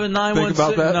 407-916. Think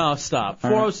about that? No, stop.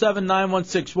 All right.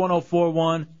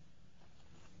 407-916-1041.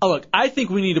 Oh, look, I think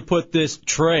we need to put this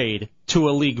trade to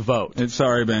a league vote. It's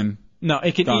already been. No,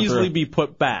 it can gone easily through. be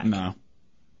put back. No.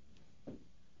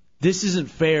 This isn't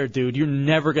fair, dude. You're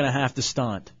never going to have to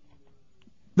stunt.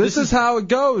 This is how it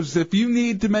goes. If you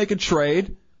need to make a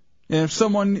trade, and if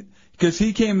someone, because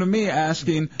he came to me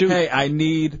asking, hey, I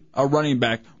need a running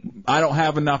back. I don't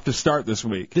have enough to start this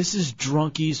week. This is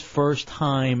Drunky's first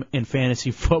time in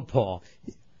fantasy football.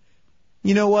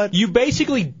 You know what? You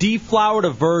basically deflowered a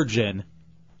virgin,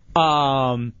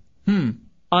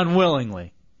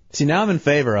 unwillingly. See, now I'm in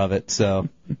favor of it, so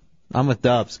I'm with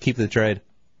Dubs. Keep the trade.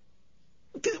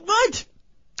 What?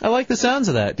 I like the sounds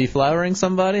of that. Deflowering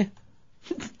somebody?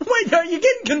 Wait, you're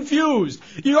getting confused.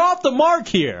 You're off the mark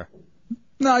here.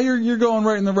 No, you're going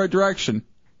right in the right direction.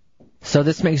 So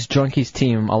this makes Drunky's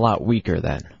team a lot weaker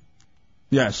then.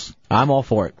 Yes. I'm all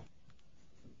for it.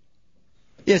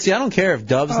 Yeah, see, I don't care if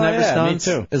Dubs never stunts,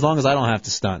 me too. as long as I don't have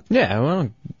to stunt. Yeah, I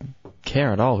don't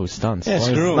care at all who stunts. Yeah, as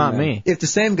long as it's not me. If the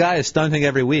same guy is stunting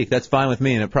every week, that's fine with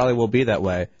me, and it probably will be that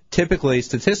way. Typically,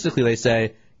 statistically, they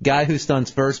say guy who stunts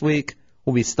first week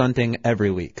will be stunting every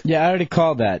week. Yeah, I already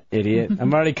called that, idiot.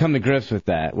 I'm already come to grips with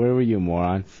that. Where were you,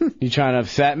 moron? You trying to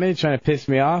upset me? Trying to piss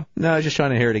me off? No, I was just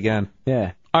trying to hear it again.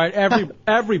 Yeah. All right,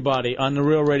 everybody on the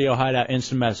Real Radio Hideout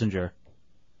Instant Messenger,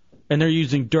 and they're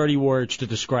using dirty words to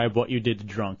describe what you did to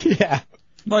Drunk. Yeah.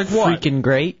 Like what? Freaking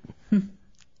great.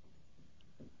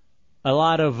 A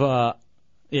lot of,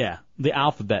 the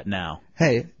alphabet now.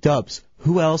 Hey, Dubs,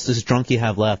 who else does Drunky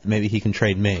have left? Maybe he can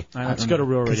trade me. All right, let's go to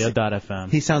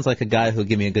RealRadio.fm. He sounds like a guy who'll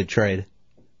give me a good trade.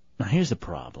 Now, here's the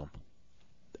problem.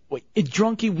 Wait,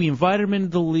 Drunky, we invited him into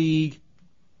the league.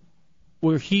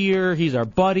 We're here. He's our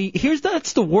buddy.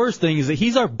 That's the worst thing is that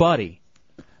he's our buddy.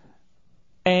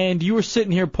 And you were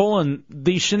sitting here pulling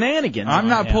these shenanigans. I'm on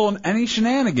not him. pulling any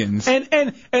shenanigans.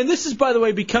 And this is, by the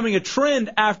way, becoming a trend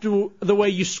after the way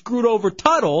you screwed over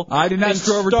Tuttle. I did not and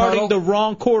screw over starting Tuttle. the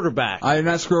wrong quarterback. I did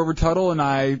not screw over Tuttle, and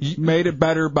I made it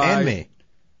better by And me.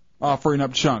 offering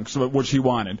up chunks, which he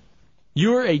wanted.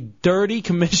 You're a dirty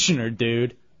commissioner,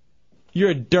 dude. You're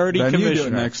a dirty Then commissioner. you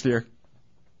do it next year.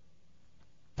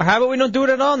 How about we don't do it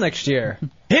at all next year?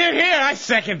 Here, I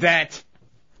second that.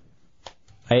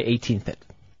 I 18th it.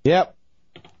 Yep.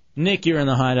 Nick, you're in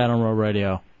the Hideout on Road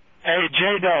Radio. Hey,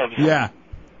 J-Dubs. Yeah.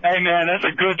 Hey, man, that's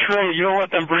a good trade. You don't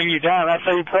let them bring you down. That's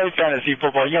how you play fantasy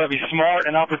football. You got to be smart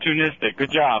and opportunistic.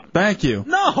 Good job. Thank you.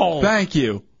 No. Thank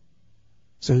you.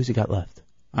 So who's he got left?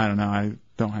 I don't know. I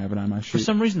don't have it on my For sheet.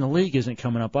 some reason, the league isn't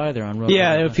coming up either on Road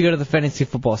Yeah, Radio. if you go to the fantasy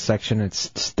football section,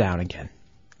 it's down again.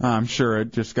 I'm sure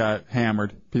it just got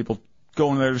hammered. People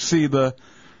going there to see the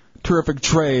terrific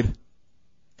trade.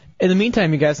 In the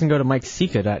meantime, you guys can go to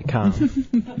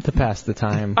MikeSika.com to pass the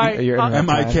time. Your internet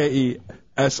time.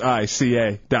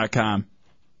 MikeSica.com.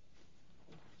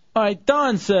 All right,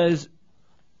 Don says,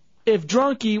 if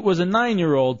Drunky was a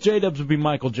 9-year-old, J-Dubs would be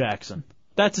Michael Jackson.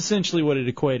 That's essentially what it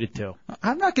equated to.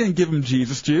 I'm not going to give him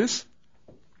Jesus juice.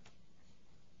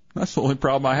 That's the only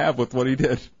problem I have with what he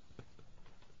did.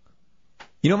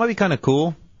 You know what might be kind of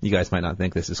cool? You guys might not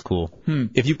think this is cool.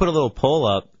 If you put a little poll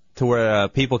up to where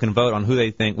people can vote on who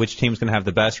they think, which team's going to have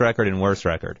the best record and worst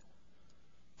record.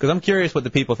 Because I'm curious what the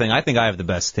people think. I think I have the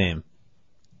best team,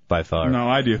 by far. No,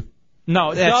 I do.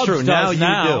 No, That's Dubs true. does Now you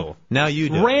now. do. Now you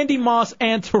do. Randy Moss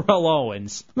and Terrell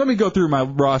Owens. Let me go through my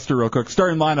roster real quick.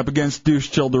 Starting lineup against Deuce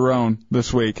Childerone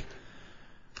this week.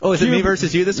 Oh, is it me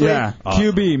versus you this week? Yeah.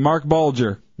 QB, Mark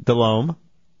Bulger. Delome.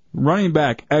 Running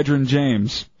back, Edrin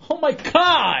James. Oh, my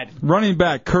God. Running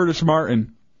back, Curtis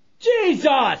Martin.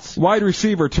 Jesus. Wide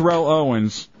receiver, Terrell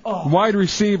Owens. Oh. Wide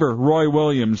receiver, Roy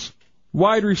Williams.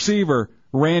 Wide receiver,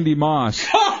 Randy Moss.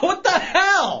 Oh, what the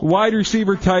hell? Wide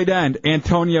receiver, tight end,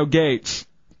 Antonio Gates.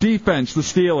 Defense, the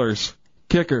Steelers.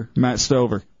 Kicker, Matt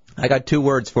Stover. I got 2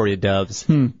 words for you, Dubs.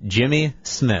 Jimmy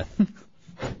Smith.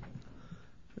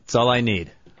 That's all I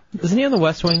need. Isn't he on the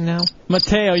West Wing now?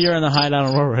 Mateo, you're in the Hideout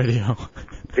on Road Radio.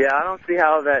 Yeah, I don't see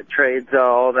how that trade's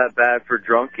all that bad for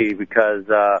Drunky because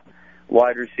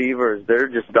wide receivers, they're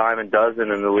just dime a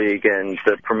dozen in the league, and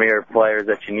the premier players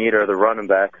that you need are the running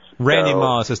backs. Randy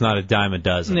Moss is not a dime a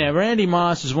dozen. Yeah, Randy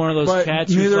Moss is one of those But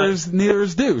cats who's like... neither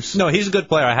is Deuce. No, he's a good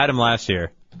player. I had him last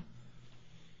year.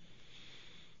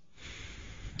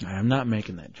 I'm not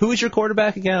making that. Who is your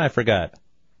quarterback again? I forgot.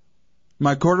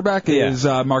 My quarterback is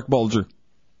Mark Bulger.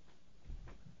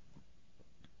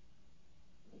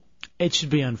 It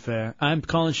should be unfair. I'm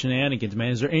calling shenanigans,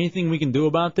 man. Is there anything we can do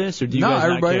about this, or do you guys not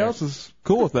everybody care? else is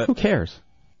cool with it. Who cares?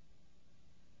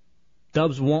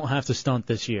 Dubs won't have to stunt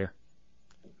this year.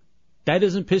 That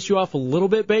doesn't piss you off a little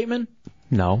bit, Bateman?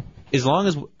 No. As long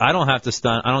as I don't have to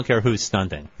stunt, I don't care who's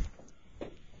stunting.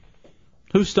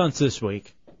 Who stunts this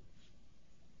week?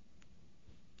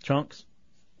 Trunks?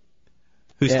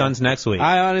 Who stuns next week?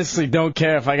 I honestly don't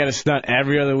care if I got to stunt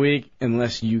every other week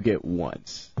unless you get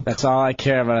once. That's all I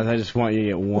care about. Is I just want you to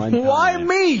get one. Why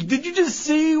me? Did you just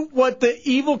see what the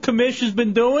evil commish has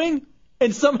been doing?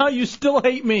 And somehow you still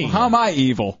hate me. How am I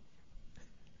evil?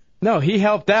 No, he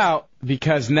helped out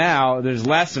because now there's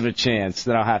less of a chance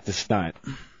that I'll have to stunt.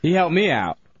 He helped me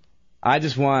out. I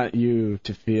just want you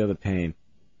to feel the pain.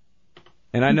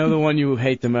 And I know the one you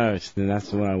hate the most, and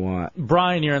that's what I want.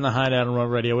 Brian, you're in the Hideout on Road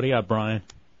Radio. What do you got, Brian?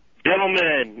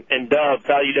 Gentlemen and Dubs,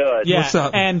 how you doing? Yeah, what's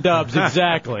up? And Dubs,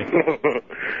 exactly. Hey,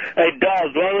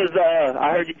 Dubs, what was,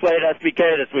 I heard you played SBK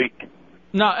this week.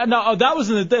 No, that was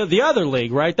in the other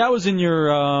league, right? That was in your,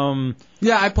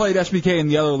 Yeah, I played SBK in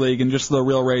the other league and just the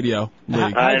Real Radio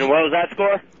league. And what was that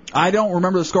score? I don't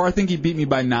remember the score. I think he beat me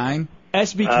by 9.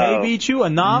 SBK beat you? A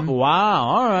knob? Wow,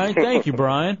 all right. Thank you,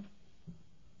 Brian.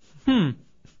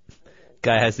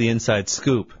 Guy has the inside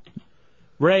scoop.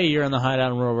 Ray, you're on the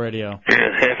Hideout on Real Radio.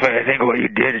 I think what you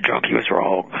did, Drunky, was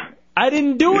wrong. I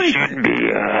didn't do anything. You shouldn't be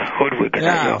hoodwinking.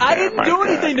 I didn't do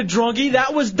anything to Drunky.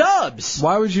 That was Dubs.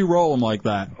 Why would you roll him like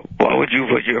that? Why would you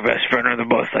put your best friend on the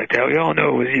bus like that? We all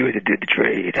know it was you that did the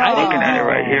trade. I'm looking at it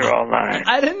right here online.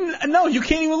 I didn't. No, you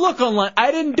can't even look online.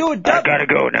 I didn't do it. I gotta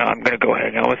go now. I'm gonna go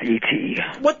hang out with E.T.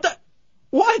 What the?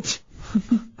 What?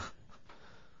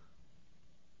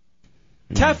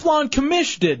 Teflon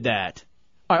Commish did that.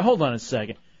 All right, hold on a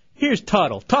second. Here's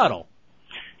Tuttle. Tuttle.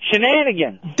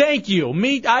 Shenanigans. Thank you. I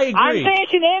agree. I'm saying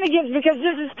shenanigans because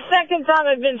this is the second time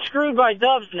I've been screwed by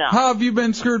Dubs now. How have you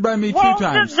been screwed by me 2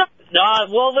 times?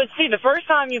 Well, let's see. The first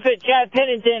time you put Chad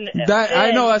Pennington.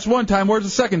 I know that's one time. Where's the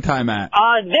second time at?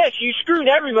 You screwed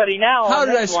everybody now. How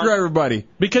did I screw everybody?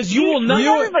 Because you will not.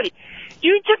 Everybody.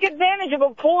 You took advantage of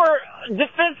a poor,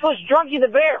 defenseless Drunky the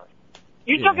Bear.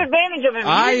 You took advantage of him.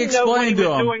 I You didn't know what he explained to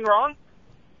was him. doing wrong.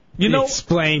 You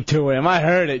explained to him. I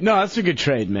heard it. No, that's a good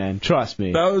trade, man. Trust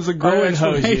me. That was a great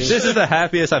This is the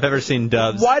happiest I've ever seen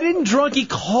Dubs. Why didn't Drunky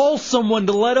call someone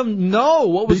to let him know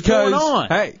what was going on?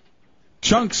 Hey,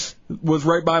 Chunks was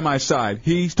right by my side.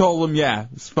 He told him, yeah,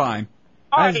 it's fine.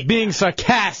 I was being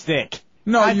sarcastic.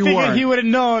 No, you I figured weren't. he would have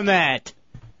known that.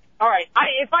 All right,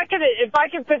 if I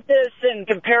could put this and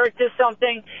compare it to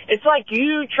something, it's like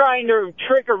you trying to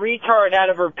trick a retard out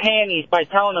of her panties by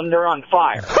telling them they're on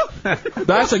fire.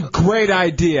 That's a great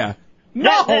idea.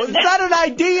 No, it's not an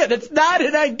idea. That's not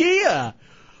an idea.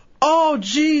 Oh,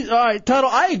 geez. All right, Tuttle,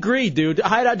 I agree, dude.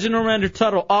 Hideout General Manager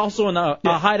Tuttle, also in a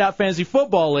Hideout Fantasy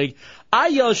Football League. I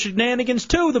yell shenanigans,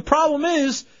 too. The problem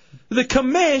is the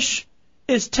commish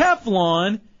is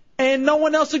Teflon, and no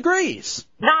one else agrees.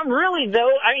 Not really, though.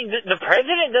 I mean, the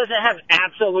president doesn't have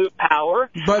absolute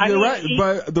power. But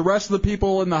the rest of the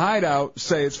people in the Hideout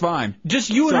say it's fine.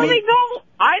 Just you and No, me. they don't.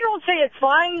 I don't say it's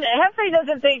fine. Hefe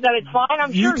doesn't think that it's fine.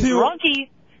 I'm You sure two-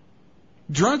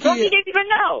 Drunky didn't even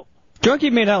know.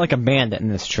 Drunky made out like a bandit in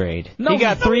this trade. No, he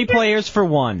got no, 3 he didn't. players for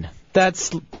 1.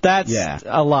 That's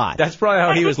a lot. That's probably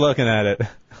how he was looking at it.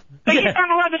 But you're not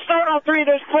allowed to start all 3 of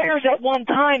those players at one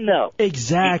time, though.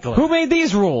 Exactly. Who made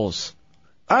these rules?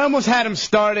 I almost had him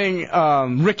starting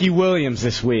Ricky Williams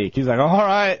this week. He's like, all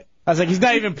right. I was like, he's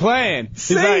not even playing.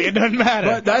 He's like, it doesn't matter.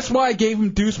 But that's why I gave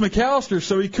him Deuce McAllister,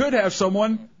 so he could have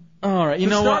someone. All right, you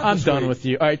know what? I'm done with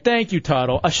you. All right, thank you,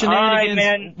 Tuttle. Shenanigans. All right,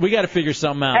 man. We got to figure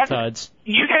something out, Tuds.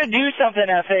 You gotta do something,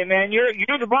 F.A., man.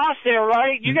 You're the boss there,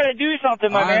 right? You gotta do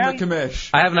something, my man. I'm the commish.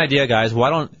 I have an idea, guys.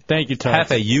 Why don't Thank you, Tuds.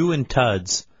 Hefe, you and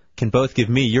Tuds can both give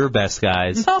me your best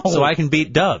guys No. so I can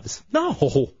beat Dubs? No.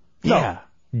 Yeah.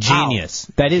 Genius.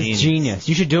 Wow. That is genius.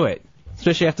 You should do it.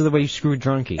 Especially after the way you screwed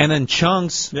Drunky. And then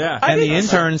Chunks Yeah. and the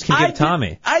interns can give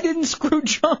Tommy. I didn't screw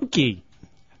Chunky.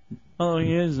 Oh,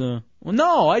 he is a... Well,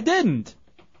 no, I didn't.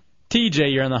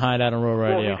 TJ, you're on the Hideout on Real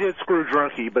Radio. Well, he did screw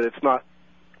Drunky, but it's not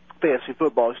fantasy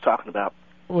football he's talking about.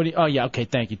 What do you, oh, yeah, okay,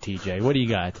 thank you, TJ. What do you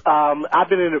got? I've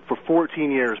been in it for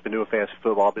 14 years, been doing fantasy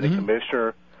football. I've been a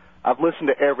commissioner. I've listened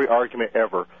to every argument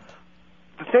ever.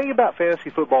 The thing about fantasy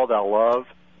football that I love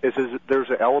is that there's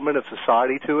an element of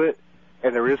society to it,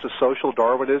 and there is a social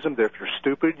Darwinism that if you're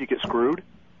stupid, you get screwed.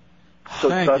 So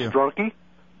Thank that's you. Drunky.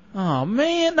 Oh,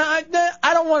 man, I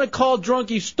don't want to call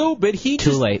Drunky stupid.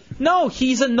 Too late. No,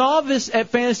 he's a novice at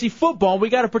fantasy football. We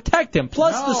got to protect him.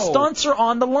 Plus, the stunts are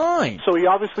on the line. So he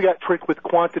obviously got tricked with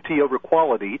quantity over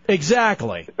quality.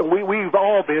 Exactly. We've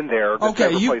all been there that's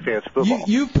Okay, never played fantasy football.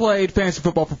 You've played fantasy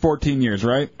football for 14 years,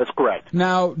 right? That's correct.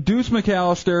 Now, Deuce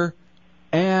McAllister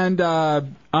and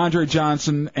Andre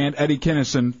Johnson and Eddie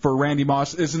Kinnison for Randy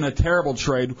Moss isn't a terrible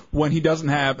trade when he doesn't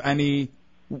have any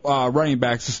running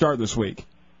backs to start this week.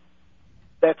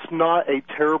 That's not a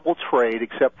terrible trade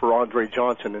except for Andre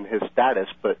Johnson and his status,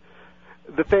 but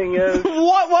The thing is,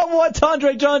 what's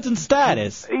Andre Johnson's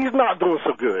status? he's not doing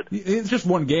so good. It's just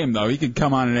one game, though. He could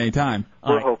come on at any time.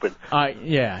 We're hoping.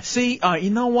 Yeah. See, you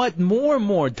know what? More and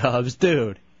more, Dubs,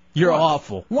 dude. You're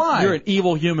awful. Why? You're an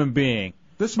evil human being.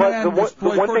 This But man the one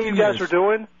played thing 14 you guys years. are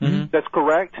doing that's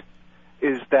correct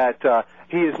is that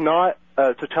he is not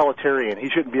totalitarian. He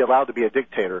shouldn't be allowed to be a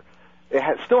dictator. It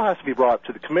still has to be brought up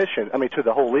to the commission. I mean, to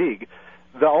the whole league.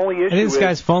 The only issue I think this is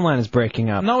guy's phone line is breaking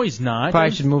up. No, he's not.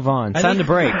 Probably should move on. It's time to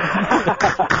break. All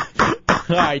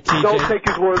right, TJ. Don't take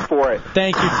his word for it.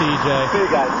 Thank you, TJ. See you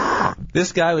guys.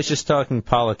 This guy was just talking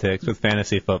politics with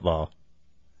fantasy football.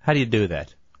 How do you do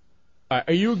that? All right,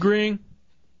 are you agreeing,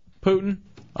 Putin?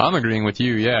 I'm agreeing with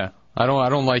you. Yeah, I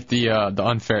don't like the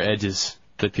unfair edges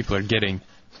that people are getting.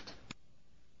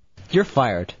 You're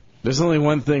fired. There's only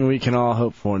one thing we can all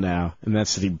hope for now, and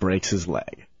that's that he breaks his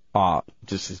leg. Oh,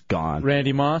 just is gone.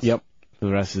 Randy Moss? Yep, for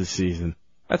the rest of the season.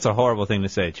 That's a horrible thing to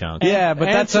say, Chunk. Yeah, but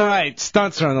that's all right.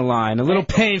 Stunts are on the line. A little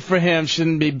pain for him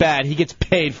shouldn't be bad. He gets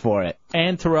paid for it.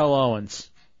 And Terrell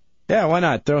Owens. Yeah, why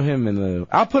not? Throw him in the...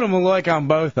 I'll put a Maloik on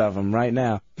both of them right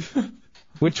now.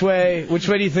 Which way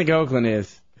do you think Oakland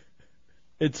is?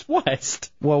 It's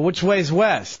west. Well, which way's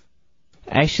west?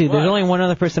 Actually, there's only one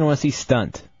other person I want to see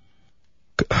stunt.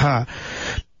 Yeah,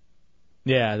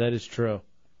 that is true.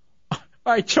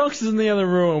 All right, Chunks is in the other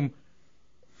room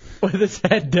with his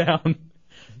head down,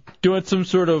 doing some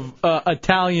sort of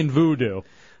Italian voodoo.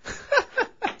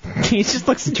 He just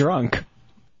looks drunk.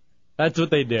 That's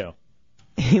what they do.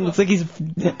 He looks like he's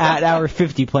at hour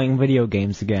 50 playing video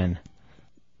games again.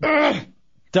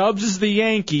 Dubs is the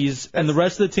Yankees, and the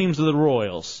rest of the teams are the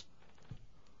Royals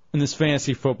in this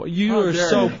fantasy football. You are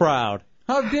so proud.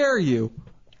 How dare you?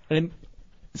 And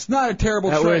it's not a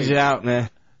terrible that trade. wears you out, man.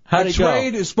 How'd a it go?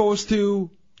 trade is supposed to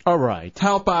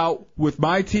help out with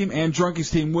my team and Drunkie's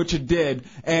team, which it did,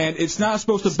 and it's not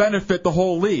supposed to benefit the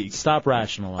whole league. Stop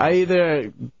rationalizing. I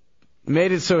either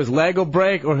made it so his leg will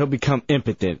break or he'll become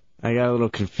impotent. I got a little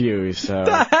confused. So.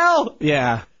 The hell?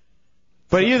 Yeah.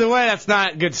 But either way, that's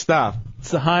not good stuff.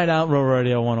 It's the Hideout Row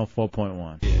Radio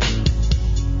 104.1.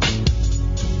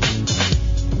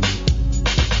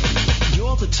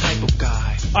 You're the type of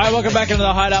guy. All right, welcome back into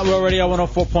the Hideout Row Radio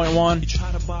 104.1.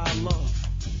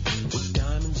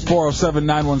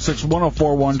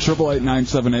 407-916-1041,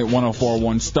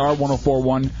 888-978-1041, star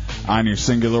 1041 on your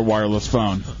singular wireless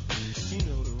phone.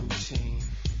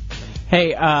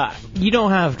 Hey, you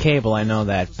don't have cable, I know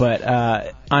that, but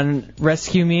on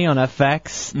Rescue Me on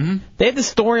FX, they had the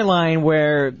storyline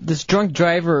where this drunk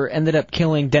driver ended up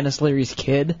killing Dennis Leary's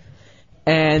kid,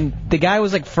 and the guy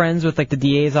was like friends with like the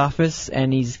DA's office,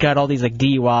 and he's got all these like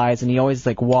DUIs, and he always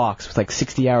like walks with like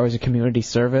 60 hours of community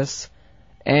service,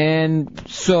 and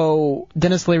so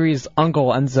Dennis Leary's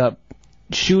uncle ends up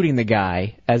shooting the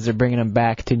guy as they're bringing him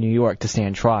back to New York to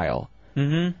stand trial.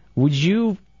 Mm-hmm. Would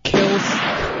you kill?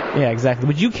 Yeah, exactly.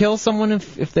 Would you kill someone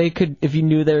if you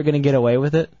knew they were going to get away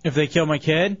with it? If they kill my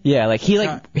kid? Yeah, like he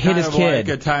hit his kid.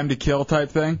 Like a Time to Kill type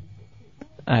thing.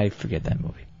 I forget that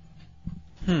movie.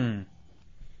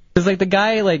 Because like the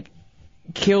guy like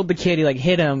killed the kid, he like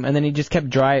hit him, and then he just kept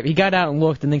driving. He got out and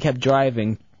looked, and then kept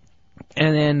driving,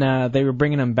 and then they were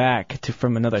bringing him back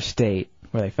from another state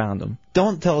where they found him.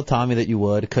 Don't tell Tommy that you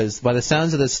would, because by the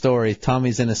sounds of this story,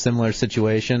 Tommy's in a similar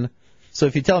situation. So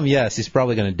if you tell him yes, he's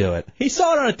probably going to do it. He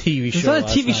saw it on a TV show. It's on a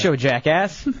TV show,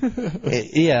 jackass.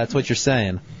 Yeah, that's what you're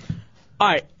saying. All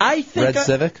right, I think Red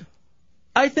Civic?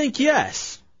 I think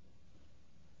yes.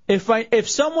 If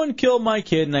someone killed my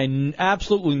kid and I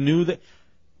absolutely knew that,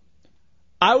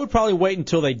 I would probably wait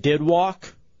until they did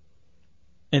walk,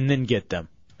 and then get them.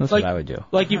 That's what I would do.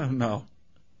 Like you, I don't know.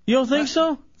 You don't think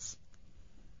so?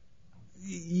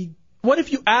 What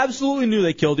if you absolutely knew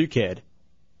they killed your kid?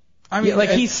 I mean, yeah, like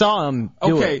he saw him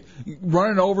do it.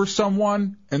 Running over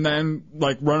someone and then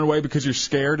like run away because you're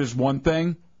scared is one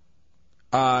thing.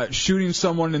 Shooting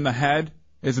someone in the head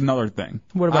is another thing.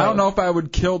 What about? I don't know if I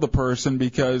would kill the person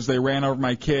because they ran over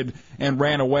my kid and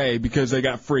ran away because they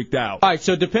got freaked out. All right,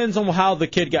 so it depends on how the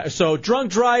kid got. So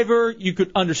drunk driver, you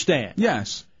could understand.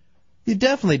 Yes. You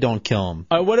definitely don't kill him.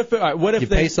 What if you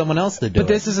pay someone else to do it? But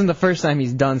this isn't the first time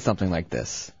he's done something like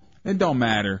this. It don't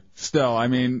matter. Still, I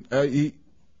mean, it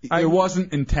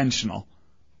wasn't intentional.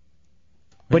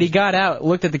 But he got out,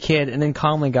 looked at the kid, and then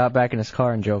calmly got back in his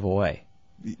car and drove away.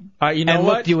 You know and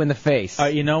what? looked you in the face.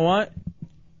 You know what?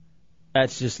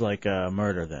 That's just like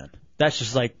murder then. That's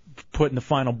just like putting the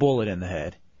final bullet in the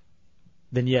head.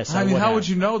 Then yes, I mean, how would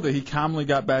you know that he calmly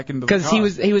got back into the car?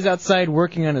 Because he was outside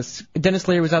working on his... Dennis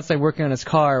Leary was outside working on his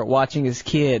car, watching his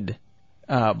kid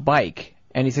bike.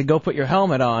 And he said, go put your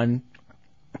helmet on.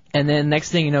 And then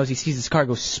next thing he knows, he sees his car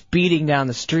go speeding down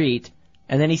the street,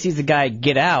 And then he sees the guy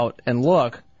get out and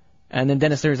look, and then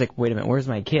Dennis Leary's like, wait a minute, where's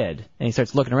my kid? And he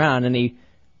starts looking around, and he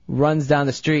runs down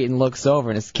the street and looks over,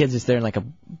 and his kid's just there in like a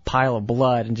pile of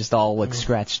blood and just all like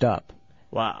scratched up.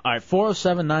 Wow. All right,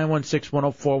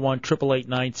 407-916-1041,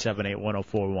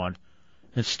 888-978-1041,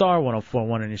 and star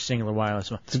 1041 on your singular wireless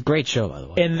phone. It's a great show, by the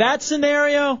way. In that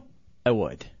scenario, I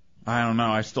would. I don't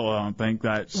know. I still don't think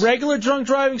that's... Regular drunk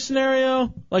driving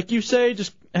scenario, like you say,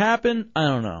 just happen, I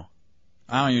don't know.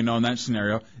 I don't even know in that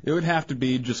scenario. It would have to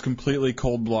be just completely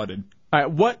cold-blooded. All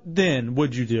right, what then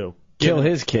would you do? Kill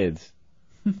his kids.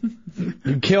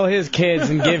 You kill his kids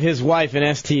and give his wife an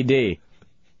STD.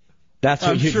 That's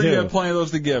what I'm you sure do. you have plenty of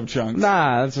those to give, Chunks.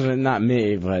 Nah, that's not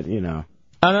me, but, you know.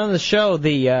 And on the show,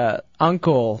 the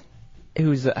uncle,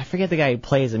 who's, I forget the guy who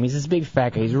plays him, he's this big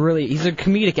fat guy. He's a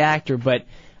comedic actor, but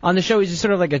on the show he's just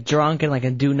sort of like a drunk and like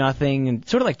a do-nothing, and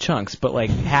sort of like Chunks, but like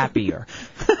happier.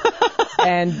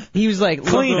 And he was like...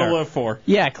 Cleaner. To live for.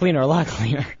 Yeah, cleaner, a lot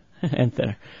cleaner. And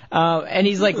thinner. And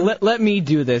he's like, let me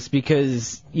do this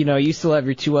because, you know, you still have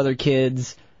your 2 other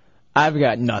kids. I've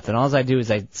got nothing. All I do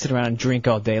is I sit around and drink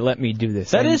all day. Let me do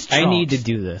this. That is Chunks. I need to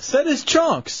do this. That is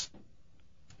Chunks.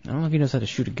 I don't know if he knows how to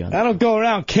shoot a gun. I don't go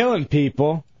around killing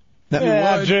people.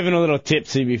 I've driven a little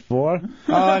tipsy before.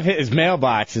 All I've hit is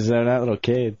mailboxes. They're not little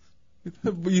kids.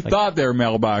 You thought they were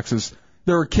mailboxes.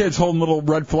 There were kids holding little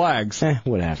red flags.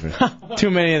 Whatever.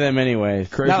 Too many of them anyways.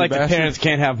 Crazy Not like bastard. the parents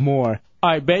can't have more. All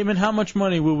right, Bateman, how much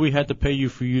money would we have to pay you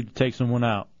for you to take someone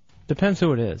out? Depends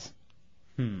who it is.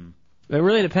 It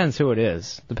really depends who it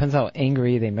is. Depends how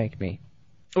angry they make me.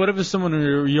 What if it's someone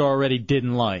who you already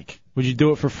didn't like? Would you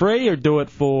do it for free or do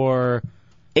it for...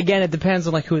 Again, it depends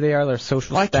on like who they are, their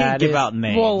social I status. can't give out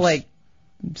names. Well, like,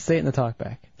 say it in the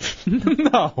talkback.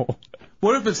 No.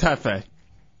 What if it's Hefe?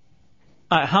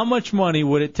 How much money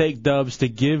would it take Dubs to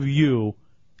give you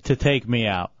to take me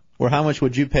out? Or how much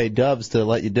would you pay Dubs to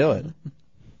let you do it?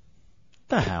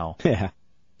 The hell? Yeah.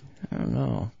 I don't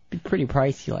know. It'd be pretty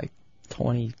pricey, like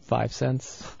 25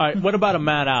 cents. All right, what about a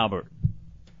Matt Albert?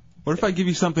 What if I give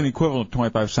you something equivalent to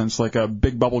 25 cents, like a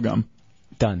big bubble gum?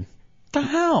 Done. The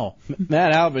hell?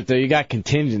 Matt Albert, though, you got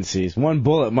contingencies. One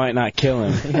bullet might not kill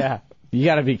him. Yeah. You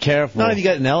got to be careful. Not if you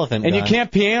got an elephant And gun. you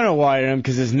can't piano wire him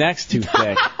because his neck's too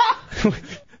thick.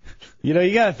 You know,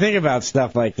 you got to think about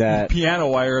stuff like that. Piano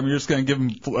wire him, you're just going to give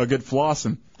him a good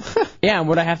flossing. Yeah, and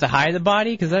would I have to hide the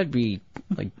body? Because that'd be,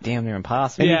 like, damn near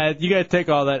impossible. Yeah, you got to take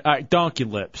all that. All right, donkey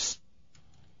lips.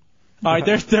 All right,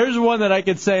 there's one that I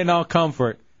could say in all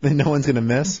comfort. Then no one's going to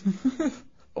miss?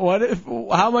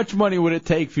 How much money would it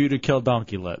take for you to kill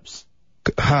donkey lips?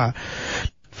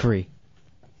 Free.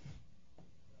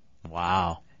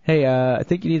 Wow. Hey, I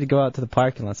think you need to go out to the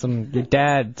parking lot. Your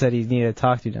dad said he needed to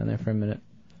talk to you down there for a minute.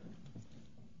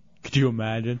 Could you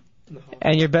imagine?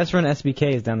 And your best friend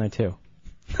SBK is down there too.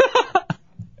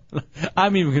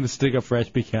 I'm even going to stick up for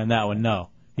SBK on that one. No,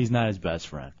 he's not his best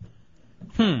friend.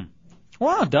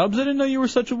 Wow, Dubs, I didn't know you were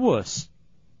such a wuss.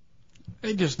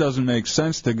 It just doesn't make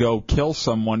sense to go kill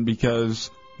someone because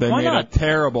they Why made not? a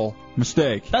terrible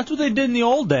mistake. That's what they did in the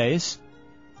old days.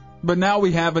 But now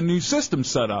we have a new system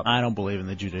set up. I don't believe in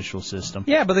the judicial system.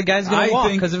 Yeah, but the guy's going I to walk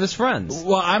think- because of his friends.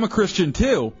 Well, I'm a Christian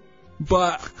too,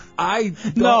 but I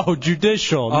No,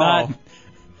 judicial, Oh.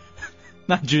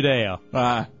 not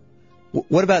Judeo.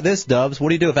 What about this, Dubs? What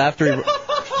do you do if after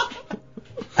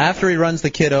he runs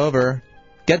the kid over,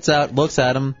 gets out, looks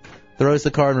at him, throws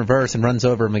the car in reverse, and runs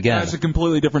over him again? That's a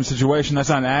completely different situation. That's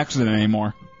not an accident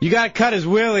anymore. You got to cut his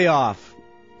wheelie off.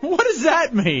 What does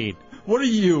that mean? What are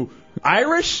you,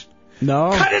 Irish?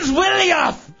 No. Cut his willy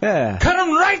off! Yeah. Cut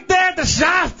him right there at the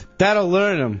shaft! That'll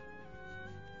learn him.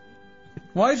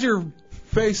 Why is your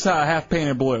face half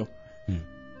painted blue?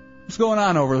 What's going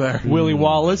on over there? Willie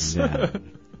Wallace? Yeah.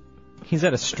 He's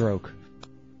had a stroke.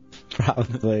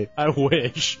 Probably. I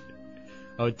wish.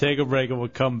 I would take a break and we'll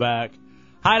come back.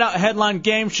 Hideout Headline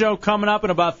Game Show coming up in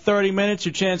about 30 minutes.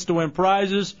 Your chance to win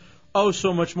prizes. Oh,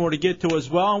 so much more to get to as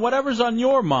well. And whatever's on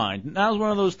your mind. Now's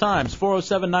one of those times.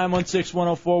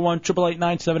 407-916-1041,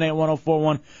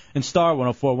 888-978-1041, and star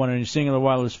 1041 on your singular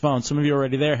wireless phone. Some of you are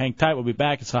already there. Hang tight. We'll be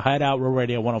back. It's a Hideout Real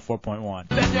Radio 104.1.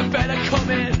 Then you better come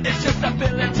in. It's just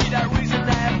ability that reason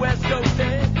that West Coast All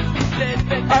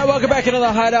right, welcome back into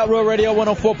the Hideout Real Radio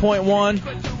 104.1.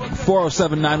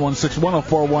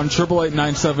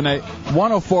 407-916-1041,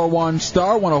 888-978-1041,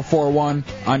 star 1041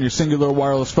 on your singular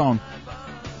wireless phone.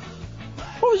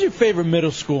 What was your favorite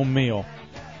middle school meal?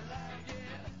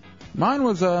 Mine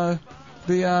was the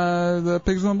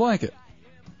pigs in a blanket.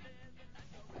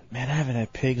 Man, I haven't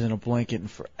had pigs in a blanket in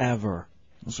forever.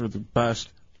 Those are the best.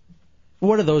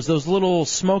 What are those? Those little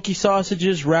smoky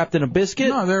sausages wrapped in a biscuit?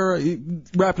 No, they're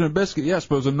wrapped in a biscuit, yes,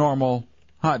 but it was a normal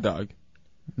hot dog,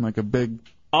 like a big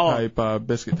type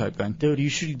biscuit type thing. Dude, you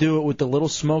should do it with the little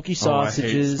smoky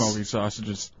sausages. Oh, I hate smoky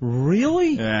sausages.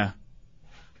 Really? Yeah.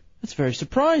 That's very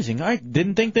surprising. I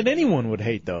didn't think that anyone would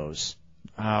hate those.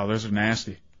 Oh, those are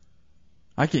nasty.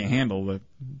 I can't handle it.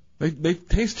 They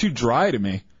taste too dry to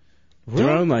me. Really?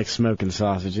 Jerome likes smoking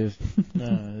sausages.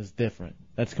 No, it's different.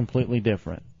 That's completely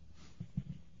different.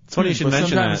 It's funny you should mention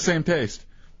sometimes that. the same taste.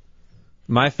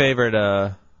 My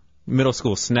favorite middle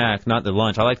school snack, not the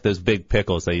lunch. I like those big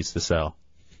pickles they used to sell.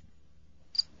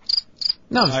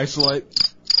 No, Isolate.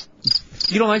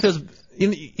 You don't like those? You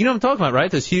know what I'm talking about, right?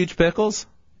 Those huge pickles.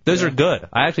 Those are good.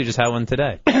 I actually just had one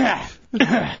today.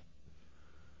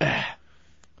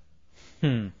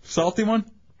 Salty one?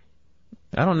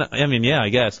 I don't know. I mean, yeah, I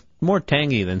guess more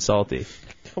tangy than salty.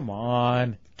 Come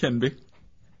on. Can be.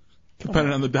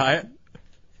 Depending on the diet.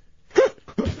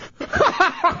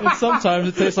 And sometimes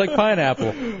it tastes like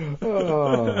pineapple.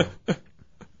 Oh.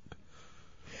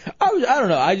 I don't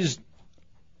know.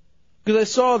 Because I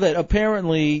saw that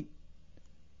apparently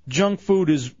junk food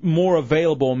is more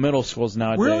available in middle schools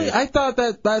nowadays. Really? I thought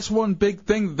that's one big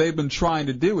thing that they've been trying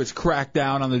to do is crack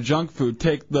down on the junk food,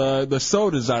 take the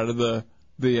sodas out of the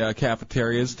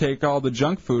cafeterias, take all the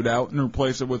junk food out and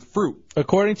replace it with fruit.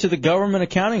 According to the Government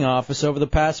Accounting Office, over the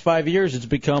past 5 years, it's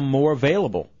become more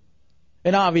available.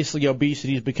 And obviously,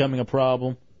 obesity is becoming a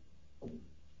problem,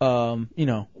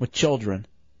 with children.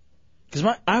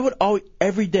 Because I would always,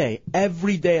 every day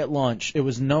at lunch, it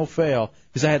was no fail.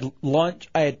 Because I had lunch,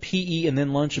 I had PE and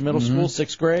then lunch in middle school,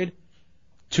 6th grade,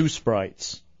 2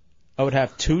 Sprites. I would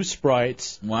have 2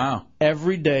 Sprites. Wow.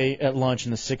 Every day at lunch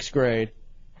in the 6th grade.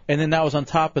 And then that was on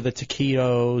top of the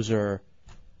taquitos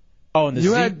and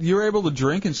the you were able to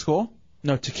drink in school?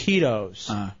 No,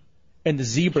 taquitos. And the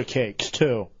zebra cakes,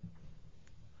 too.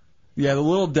 Yeah, the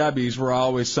Little Debbies were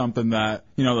always something that,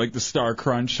 like the Star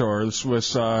Crunch or the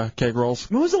Swiss cake rolls.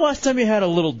 When was the last time you had a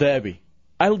Little Debbie?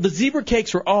 The zebra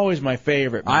cakes were always my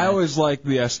favorite, man. I always liked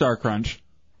the Star Crunch.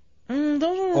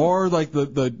 Or like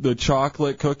the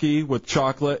chocolate cookie with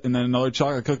chocolate and then another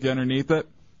chocolate cookie underneath it.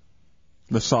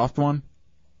 The soft one.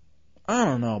 I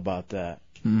don't know about that.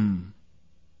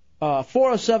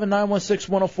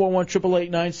 407-916-1041,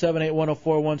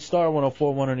 888-978-1041, star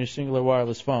 1041 on your singular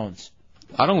wireless phones.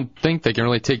 I don't think they can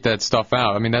really take that stuff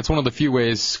out. I mean, that's one of the few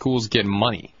ways schools get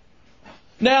money.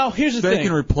 Now, here's the thing. They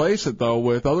can replace it, though,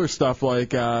 with other stuff like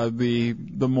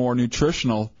the more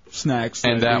nutritional snacks.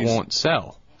 And that won't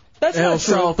sell. That's It'll not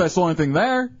true. sell if that's the only thing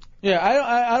there. Yeah,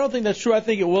 I don't think that's true. I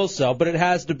think it will sell, but it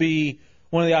has to be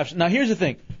one of the options. Now, here's the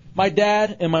thing. My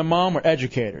dad and my mom are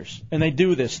educators, and they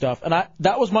do this stuff. And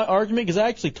that was my argument, because I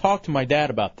actually talked to my dad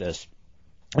about this.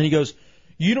 And he goes,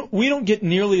 we don't get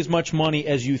nearly as much money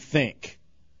as you think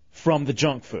from the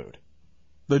junk food.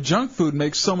 The junk food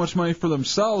makes so much money for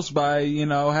themselves by,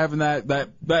 having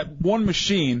that one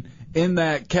machine in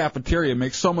that cafeteria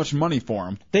makes so much money for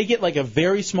them. They get like a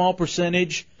very small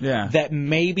percentage that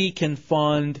maybe can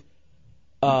fund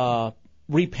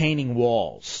repainting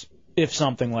walls, if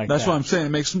something like that. That's what I'm saying. It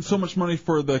makes so much money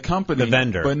for the company, the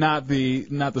vendor, but not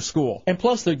the school. And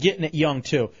plus, they're getting it young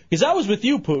too. Because I was with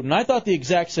you, Putin. I thought the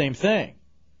exact same thing.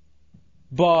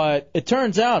 But it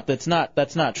turns out that's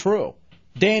not true.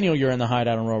 Daniel, you're in the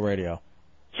Hideout on Row Radio.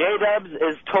 J-Dubs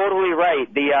is totally right.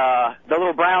 The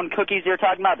little brown cookies you're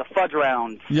talking about, the fudge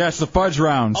rounds. Yes, the fudge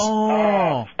rounds.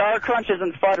 Oh. Star Crunches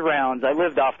and fudge rounds. I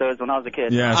lived off those when I was a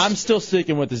kid. Yes. I'm still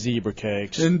sticking with the zebra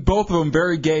cakes. And both of them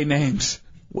very gay names.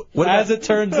 As it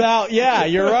turns out, yeah,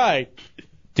 you're right.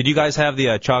 Did you guys have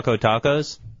the Choco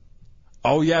Tacos?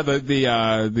 Oh yeah,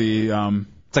 the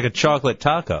it's like a chocolate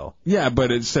taco. Yeah, but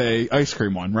it's a ice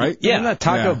cream one, right? Yeah. Isn't that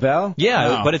Taco Bell? Yeah,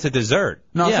 No. but it's a dessert.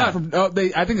 No, yeah. it's not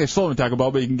from. I think they sold them at Taco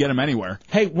Bell, but you can get them anywhere.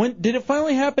 Hey, did it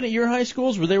finally happen at your high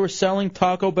schools where they were selling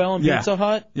Taco Bell and Pizza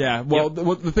Hut? Yeah. Well,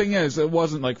 the thing is, it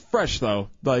wasn't like fresh though.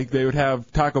 Like they would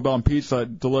have Taco Bell and Pizza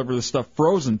Hut deliver the stuff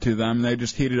frozen to them, and they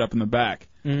just heat it up in the back.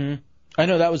 Mm-hmm. I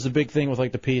know that was the big thing with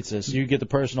like the pizzas. You get the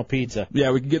personal pizza.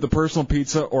 Yeah, we could get the personal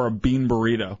pizza or a bean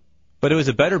burrito. But it was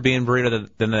a better bean burrito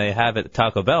than they have at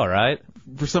Taco Bell, right?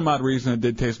 For some odd reason, it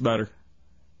did taste better.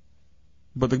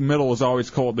 But the middle was always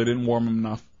cold. They didn't warm them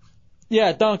enough.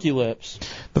 Yeah, donkey lips.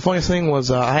 The funniest thing was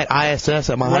I had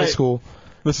ISS at my high school.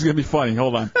 This is going to be funny.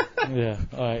 Hold on. Yeah,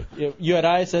 all right. You had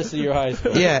ISS at your high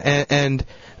school. Yeah, and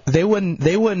they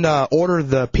wouldn't order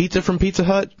the pizza from Pizza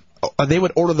Hut. They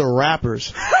would order the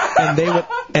wrappers,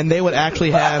 and they would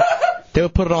actually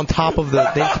put it on top of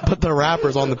they put the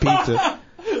wrappers on the pizza.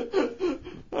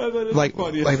 That Like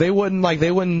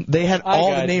they had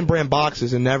all the name brand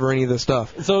boxes and never any of the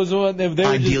stuff. So if they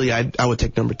were Ideally, I would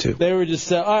take number 2. They were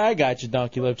just I got you,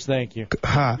 Donkey Lips. Thank you.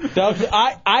 Dubs,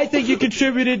 I think you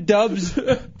contributed. Dubs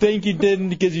think you didn't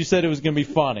because you said it was going to be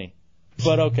funny.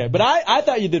 But okay. But I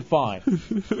thought you did fine.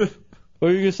 What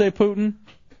were you going to say, Putin?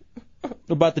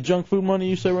 About the junk food money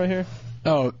you say right here?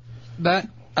 Oh,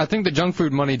 I think the junk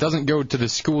food money doesn't go to the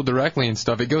school directly and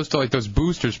stuff. It goes to, like, those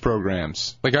boosters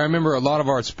programs. Like, I remember a lot of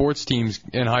our sports teams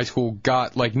in high school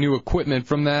got, like, new equipment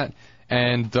from that,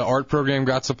 and the art program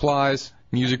got supplies.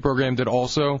 Music program did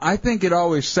also. I think it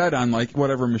always said on, like,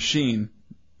 whatever machine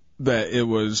that it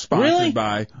was sponsored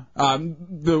by.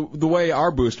 The way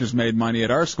our boosters made money at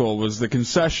our school was the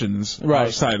concessions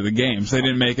outside of the games. They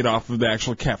didn't make it off of the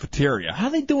actual cafeteria. How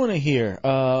they doing it here?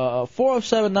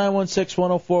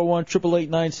 407-916-1041,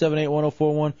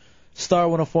 888-978-1041, star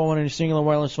 1041 on your singular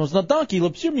wireless phones. Now, Donkey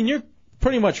Lips, you're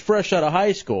pretty much fresh out of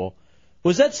high school.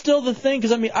 Was that still the thing?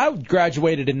 Because, I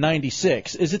graduated in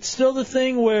 96. Is it still the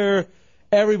thing where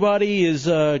everybody is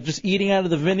just eating out of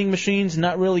the vending machines,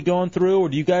 not really going through, or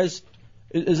do you guys,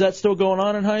 is that still going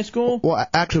on in high school? Well,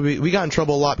 actually, we got in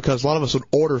trouble a lot because a lot of us would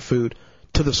order food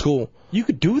to the school. You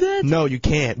could do that? No, you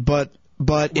can't. But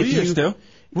if you used to.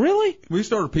 Really? We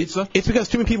used to order pizza. It's because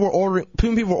too many people were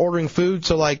ordering food,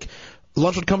 so like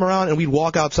lunch would come around and we'd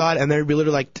walk outside and there'd be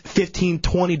literally like 15,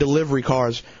 20 delivery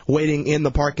cars waiting in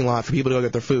the parking lot for people to go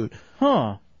get their food.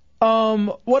 Huh.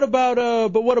 What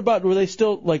about, were they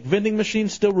still, like, vending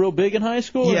machines still real big in high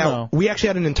school? Yeah, or no? we actually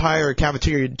had an entire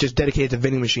cafeteria just dedicated to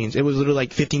vending machines. It was literally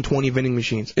like 15, 20 vending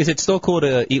machines. Is it still cool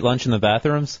to eat lunch in the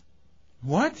bathrooms?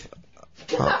 What?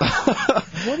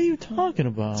 What are you talking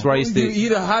about? That's where I used to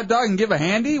eat a hot dog and give a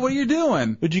handy? What are you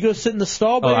doing? Would you go sit in the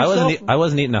stall by yourself? I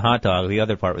wasn't eating a hot dog. The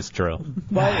other part was true.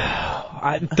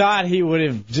 I thought he would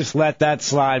have just let that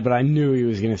slide, but I knew he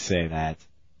was going to say that.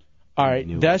 All right,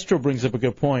 Destro brings up a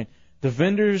good point. The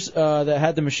vendors that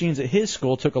had the machines at his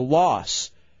school took a loss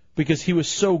because he was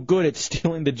so good at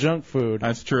stealing the junk food.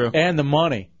 That's true. And the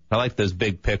money. I like those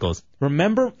big pickles.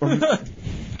 Remember,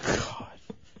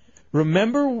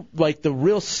 like, the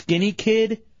real skinny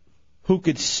kid who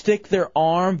could stick their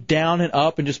arm down and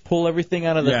up and just pull everything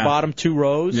out of the bottom 2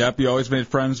 rows? Yep, you always made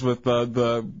friends with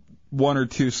the 1 or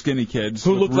 2 skinny kids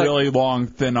who with really long,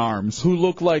 thin arms. Who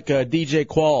looked like DJ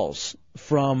Qualls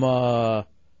from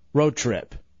Road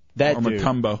Trip. That or dude.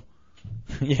 Macumbo.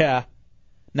 Yeah.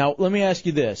 Now, let me ask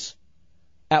you this.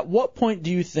 At what point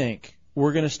do you think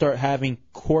we're going to start having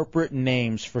corporate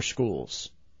names for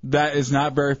schools? That is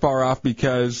not very far off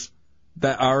because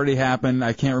that already happened.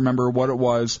 I can't remember what it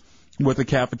was with the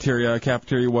cafeteria. A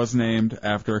cafeteria was named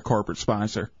after a corporate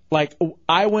sponsor. Like,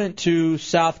 I went to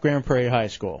South Grand Prairie High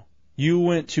School. You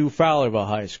went to Fowlerville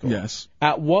High School. Yes.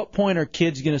 At what point are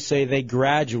kids going to say they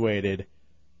graduated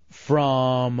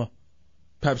from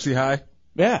Pepsi High?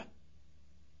 Yeah.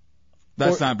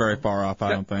 That's not very far off,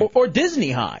 I don't think. Or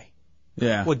Disney High.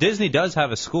 Yeah. Well, Disney does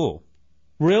have a school.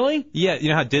 Really? Yeah, you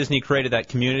know how Disney created that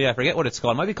community? I forget what it's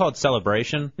called. It might be called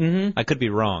Celebration. Mm-hmm. I could be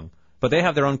wrong. But they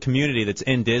have their own community that's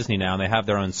in Disney now, and they have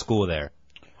their own school there.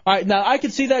 All right, now I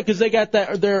can see that because they got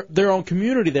their own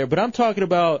community there, but I'm talking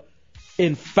about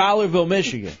in Fowlerville,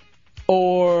 Michigan,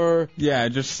 or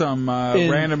just some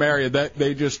random area that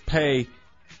they just pay.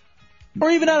 Or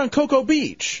even out on Cocoa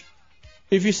Beach.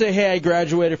 If you say, hey, I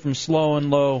graduated from Slow and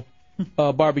Low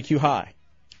Barbecue High.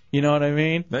 You know what I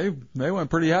mean? They went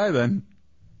pretty high then.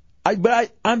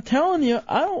 I'm telling you,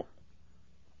 I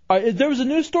don't. There was a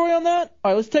news story on that?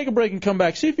 All right, let's take a break and come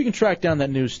back. See if you can track down that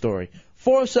news story.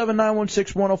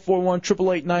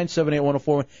 407-916-1041,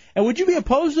 888-978-1041. And would you be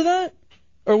opposed to that?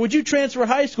 Or would you transfer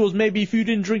high schools maybe if you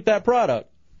didn't drink that product?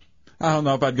 I don't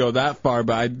know if I'd go that far,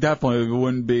 but I definitely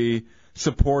wouldn't be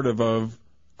supportive of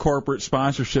corporate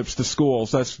sponsorships to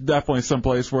schools. That's definitely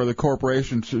someplace where the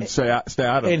corporation should stay out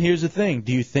of. And here's the thing.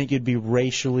 Do you think it'd be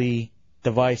racially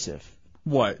divisive?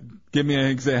 What? Give me an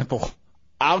example.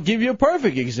 I'll give you a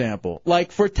perfect example.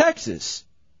 Like for Texas.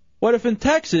 What if in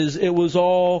Texas it was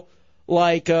all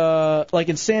like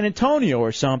in San Antonio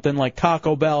or something, like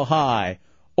Taco Bell High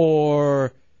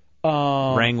or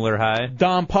Wrangler High,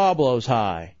 Don Pablo's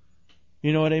High.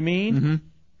 You know what I mean? Mm-hmm.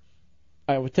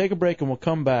 All right, we'll take a break and we'll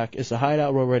come back. It's the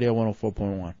Hideout Road Radio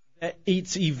 104.1.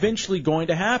 It's eventually going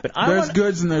to happen. There's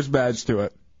goods and there's bads to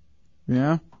it.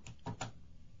 Yeah?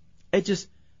 It just,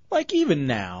 like even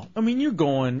now, I mean,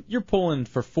 you're pulling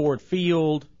for Ford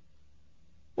Field.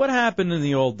 What happened in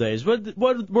the old days? Where'd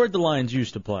the Lions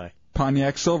used to play?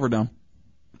 Pontiac Silverdome.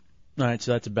 All right,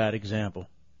 so that's a bad example.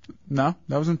 No,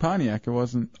 that was in Pontiac. It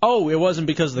wasn't. Oh, it wasn't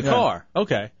because of the car.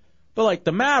 Okay. But like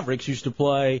the Mavericks used to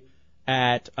play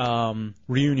at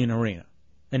Reunion Arena.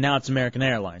 and now it's American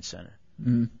Airlines Center.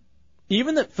 Mm.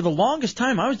 Even for the longest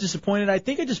time, I was disappointed. I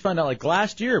think I just found out like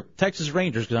last year, Texas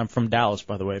Rangers, because I'm from Dallas,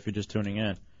 by the way, if you're just tuning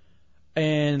in,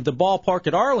 and the ballpark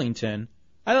at Arlington,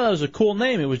 I thought that was a cool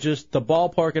name. It was just the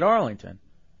ballpark at Arlington.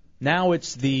 Now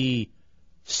it's the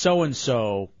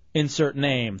so-and-so insert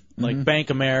name, like Bank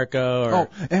America or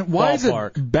and why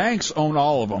ballpark. is it banks own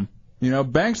all of them? You know,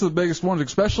 banks are the biggest ones,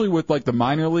 especially with like the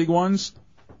minor league ones.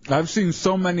 I've seen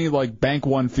so many like Bank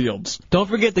One fields. Don't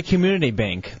forget the Community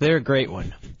Bank. They're a great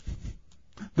one.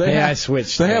 I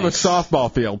switched. They have a banks.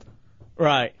 softball field.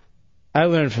 Right. I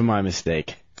learned from my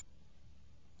mistake.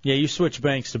 Yeah, you switch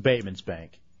banks to Bateman's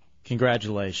Bank.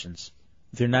 Congratulations.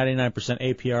 With your 99%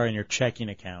 APR in your checking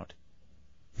account.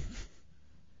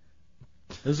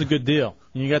 This is a good deal.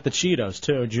 And you got the Cheetos,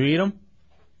 too. Did you eat them?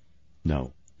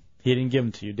 No. He didn't give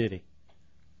them to you, did he?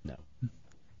 No.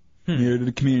 Near to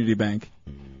the community bank.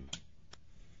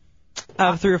 I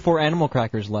have 3 or 4 animal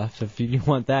crackers left if you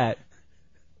want that.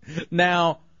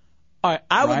 Now, all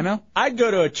right, I'd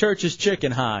go to a Church's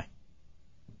Chicken High.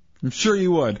 I'm sure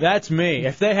you would. That's me.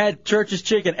 If they had Church's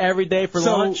Chicken every day for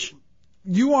lunch.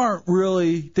 You aren't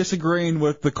really disagreeing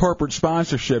with the corporate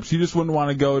sponsorships. You just wouldn't want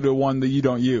to go to one that you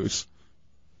don't use.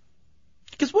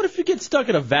 Because what if you get stuck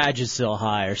at a Vagisil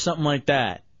High or something like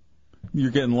that?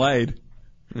 You're getting laid.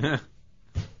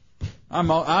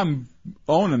 I'm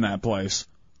owning that place.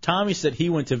 Tommy said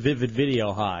he went to Vivid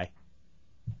Video High.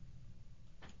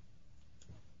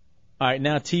 All right,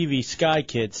 now TV Sky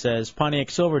Kid says Pontiac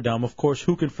Silverdome. Of course,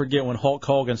 who can forget when Hulk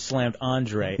Hogan slammed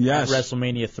Andre at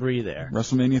WrestleMania 3 there?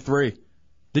 WrestleMania 3.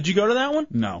 Did you go to that one?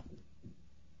 No.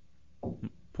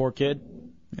 Poor kid.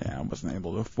 Yeah, I wasn't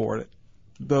able to afford it.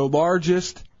 The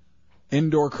largest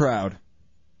indoor crowd.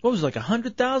 What was it, like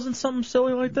 100,000, something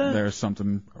silly like that? There's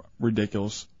something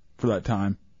ridiculous for that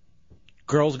time.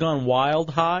 Girls Gone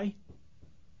Wild High?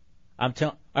 I'm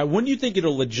telling. When do you think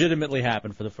it'll legitimately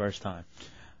happen for the first time?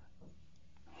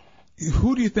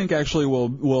 Who do you think actually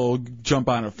will jump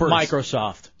on it first?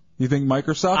 Microsoft. You think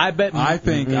Microsoft? I bet. I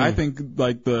think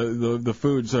like the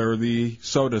foods or the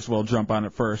sodas will jump on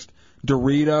it first.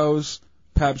 Doritos,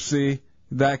 Pepsi,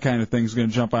 that kind of thing's going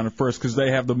to jump on it first because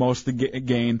they have the most to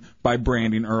gain by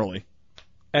branding early.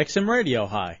 XM Radio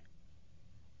High.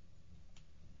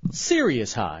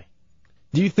 Sirius High.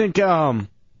 Do you think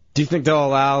they'll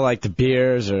allow like the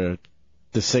beers or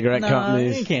the cigarette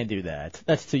companies? No, you can't do that.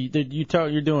 That's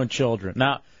you're doing children.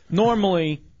 Now,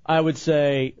 normally I would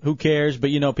say who cares,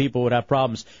 but people would have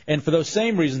problems. And for those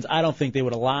same reasons, I don't think they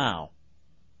would allow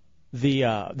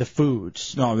the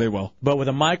foods. No, they will. But with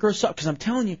a Microsoft, because I'm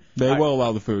telling you, they will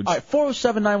allow the foods. All right,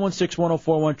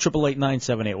 407-916-1041,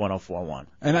 888-978-1041.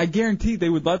 And I guarantee they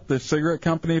would let the cigarette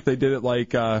company if they did it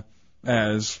like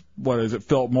as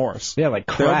Philip Morris. Yeah, like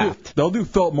Kraft. They'll do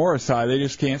Philip Morris High. They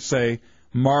just can't say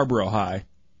Marlboro High.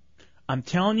 I'm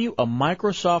telling you, a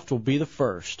Microsoft will be the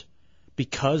first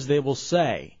because they will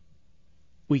say,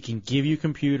 we can give you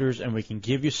computers and we can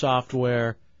give you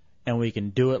software and we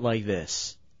can do it like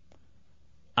this.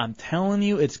 I'm telling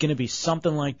you, it's going to be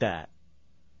something like that.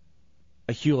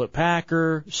 A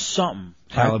Hewlett-Packard, something.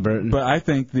 Halliburton. But I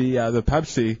think the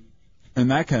Pepsi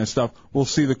and that kind of stuff will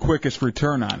see the quickest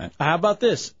return on it. How about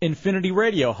this? Infinity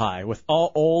Radio High with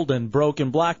all old and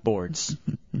broken blackboards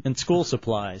and school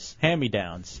supplies,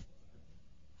 hand-me-downs.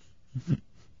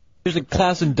 There's a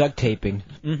class in duct taping.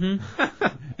 Mm-hmm.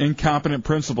 Incompetent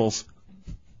principals.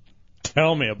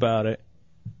 Tell me about it.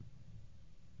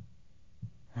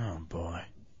 Oh, boy.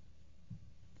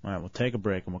 All right, we'll take a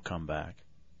break and we'll come back.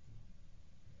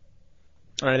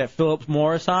 All right, at Phillips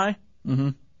Morris High,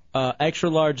 extra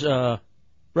large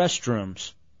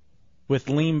restrooms with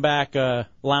lean-back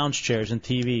lounge chairs and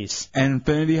TVs. And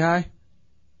Infinity High,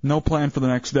 no plan for the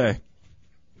next day.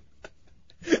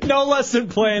 No lesson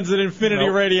plans at Infinity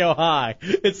Radio High.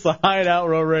 It's the Hideout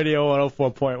Row Radio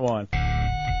 104.1.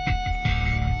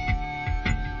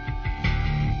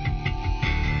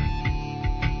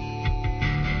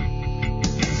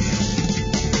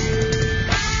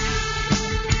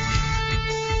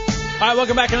 All right,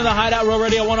 welcome back into the Hideout Row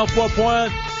Radio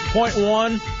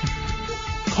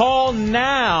 104.1. Call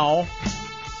now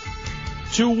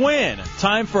to win.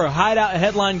 Time for a Hideout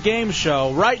Headline Game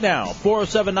Show right now.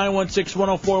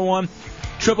 407-916-1041,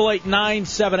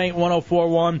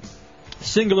 888-978-1041.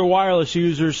 Singular Wireless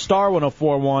users, star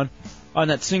 1041 on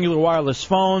that Singular Wireless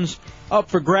phones. Up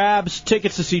for grabs,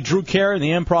 tickets to see Drew Carey and the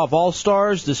Improv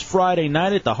All-Stars this Friday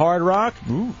night at the Hard Rock.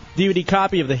 Ooh. DVD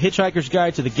copy of The Hitchhiker's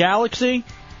Guide to the Galaxy.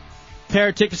 Pair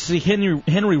of tickets to see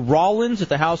Henry Rollins at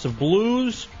the House of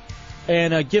Blues.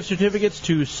 And gift certificates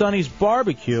to Sonny's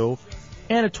Barbecue.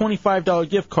 And a $25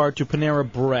 gift card to Panera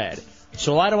Bread.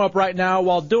 So light them up right now.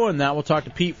 While doing that, we'll talk to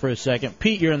Pete for a second.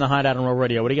 Pete, you're in the Hideout on Roll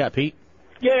Radio. What do you got, Pete?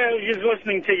 Yeah, I was just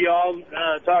listening to y'all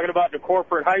talking about the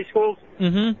corporate high schools.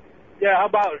 Mm-hmm. Yeah, how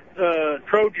about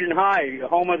Trojan High,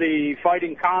 home of the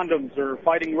fighting condoms or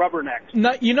fighting rubbernecks?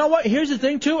 Now, you know what? Here's the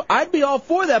thing, too. I'd be all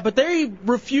for that, but they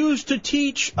refuse to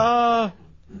teach even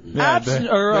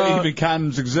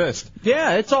condoms exist.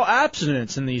 Yeah, it's all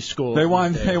abstinence in these schools. They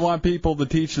want people to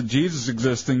teach that Jesus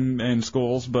exists in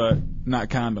schools, but not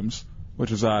condoms,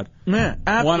 which is odd. Man,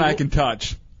 one I can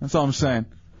touch. That's all I'm saying.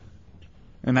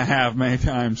 And I have many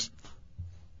times.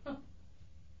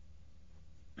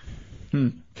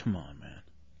 Come on, man.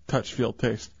 Touch, feel,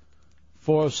 taste.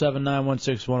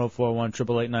 407-916-1041,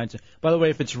 888-9. By the way,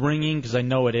 if it's ringing, because I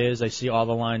know it is, I see all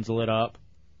the lines lit up.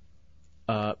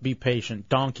 Be patient.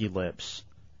 Donkey Lips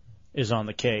is on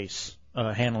the case,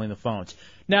 handling the phones.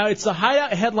 Now, it's the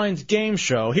Hideout Headlines game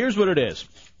show. Here's what it is.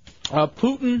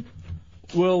 Putin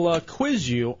will quiz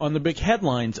you on the big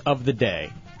headlines of the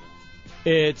day.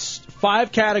 It's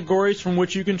 5 categories from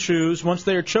which you can choose. Once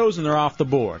they are chosen, they're off the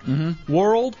board. Mm-hmm.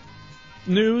 World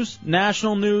news,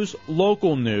 national news,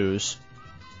 local news,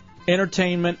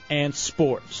 entertainment, and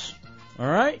sports. All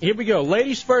right, here we go.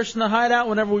 Ladies first in the Hideout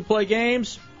whenever we play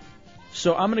games.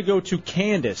 So I'm going to go to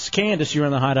Candace. Candace, you're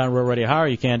in the Hideout on Real Radio. How are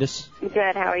you, Candace?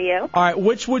 Good. How are you? All right,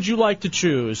 which would you like to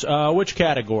choose? Which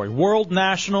category? World,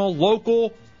 national,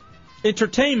 local,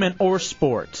 entertainment, or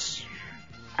sports?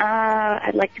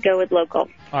 I'd like to go with local.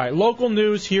 All right, local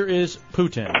news. Here is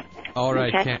Putin. All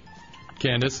right, Okay.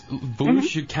 Candace.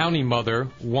 Volusia County mother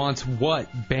wants what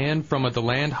banned from a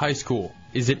DeLand high school?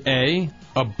 Is it A,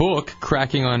 a book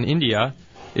cracking on India?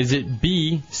 Is it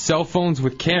B, cell phones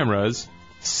with cameras?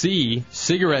 C,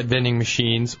 cigarette vending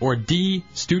machines? Or D,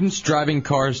 students driving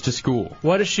cars to school?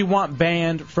 What does she want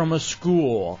banned from a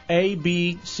school? A,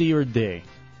 B, C, or D?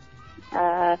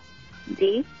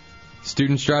 D.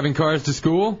 Students driving cars to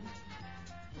school?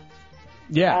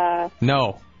 Yeah.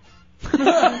 No.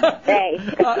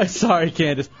 A. Sorry,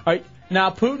 Candace. All right,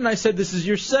 now, Putin, I said this is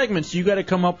your segment, so you got to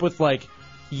come up with, like,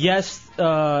 yes,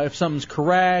 if something's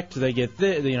correct, they get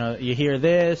this, you hear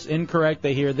this. Incorrect,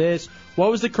 they hear this. What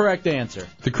was the correct answer?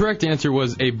 The correct answer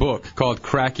was a book called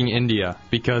Cracking India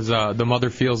because the mother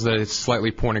feels that it's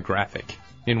slightly pornographic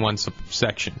in one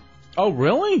section. Oh,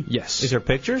 really? Yes. Is there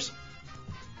pictures?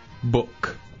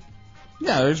 Book.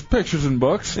 Yeah, there's pictures in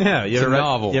books. Yeah, It's a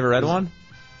novel. You ever read one?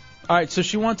 All right, so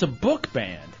she wants a book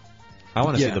banned. I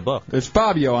want to see the book. It's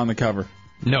Fabio on the cover.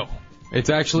 No. It's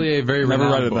actually a very Never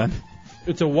renowned read it book. then.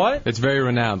 It's a what? It's very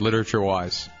renowned,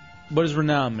 literature-wise. What does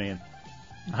renowned mean?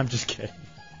 I'm just kidding.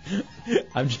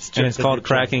 I'm just And it's called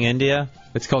Cracking India?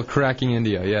 It's called Cracking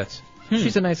India, yes.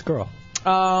 She's a nice girl.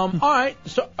 All right,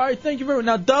 thank you very much.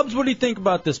 Now, Dubs, what do you think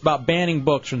about this, about banning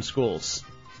books from schools?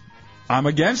 I'm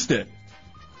against it.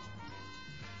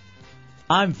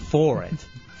 I'm for it.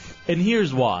 And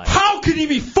here's why. How could you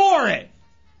be for it?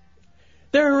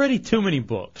 There are already too many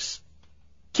books.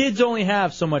 Kids only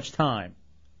have so much time.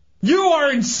 You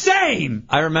are insane!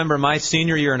 I remember my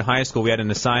senior year in high school, we had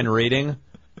an assigned reading,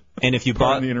 and if you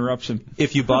bought the interruption,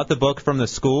 if you bought the book from the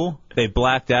school, they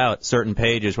blacked out certain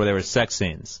pages where there were sex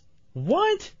scenes.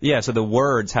 What? Yeah, so the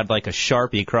words had like a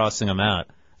Sharpie crossing them out.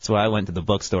 So I went to the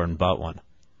bookstore and bought one.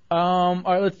 All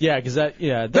right, because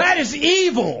that is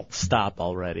evil. Stop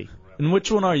already. And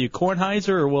which one are you, Kornheiser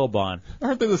or Wilbon?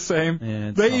 Aren't they the same?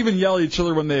 Yeah, they even yell at each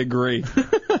other when they agree.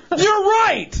 You're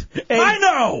right! I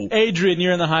know! Adrian,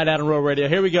 you're in the Hideout on Row Radio.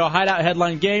 Here we go, Hideout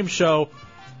Headline Game Show.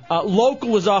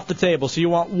 Local is off the table, so you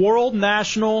want world,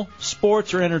 national,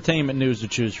 sports, or entertainment news to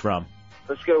choose from?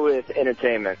 Let's go with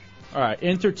entertainment. All right,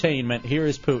 entertainment. Here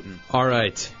is Putin. All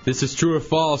right, this is true or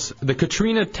false. The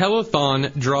Katrina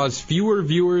Telethon draws fewer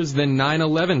viewers than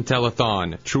 9/11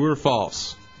 Telethon. True or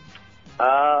false?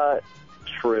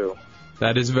 True.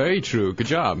 That is very true. Good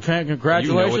job. Congratulations.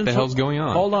 You know what the hell's going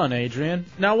on. Hold on, Adrian.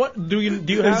 Now, what do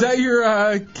you have? Is that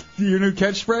your new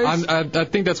catchphrase? I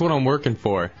think that's what I'm working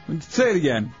for. Say it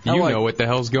again. You know what the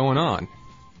hell's going on.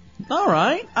 All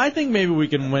right. I think maybe we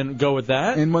can go with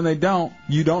that. And when they don't,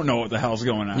 you don't know what the hell's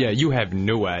going on. Yeah, you have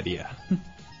no idea.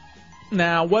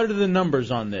 Now, what are the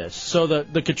numbers on this? So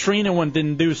the Katrina one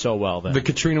didn't do so well then. The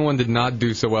Katrina one did not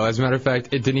do so well. As a matter of fact,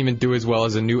 it didn't even do as well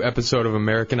as a new episode of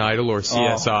American Idol or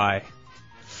CSI.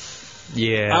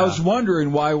 Yeah. I was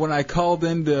wondering why when I called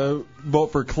in to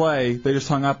vote for Clay, they just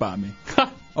hung up on me.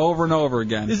 Over and over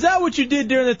again. Is that what you did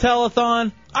during the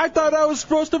telethon? I thought I was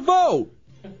supposed to vote.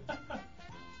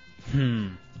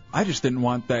 I just didn't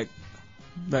want that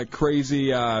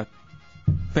crazy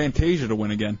Fantasia to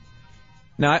win again.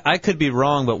 Now, I could be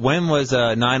wrong, but when was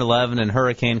 9/11 and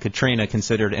Hurricane Katrina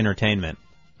considered entertainment?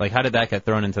 Like, how did that get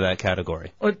thrown into that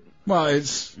category? Well,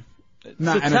 it's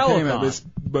not a entertainment, telethon.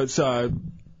 but it's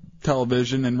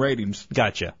television and ratings.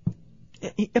 Gotcha.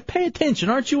 Pay attention.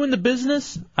 Aren't you in the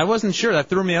business? I wasn't sure. That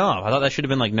threw me off. I thought that should have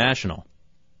been like national.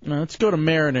 No, let's go to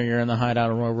Mariner. You're in the Hideout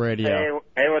on Roll Radio.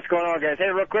 Hey, what's going on, guys? Hey,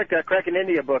 real quick, that Cracking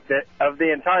India book, of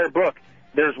the entire book,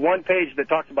 there's one page that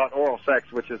talks about oral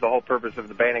sex, which is the whole purpose of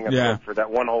the banning of the book for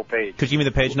that one whole page. Could you give me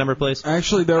the page number, please?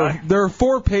 Actually, there are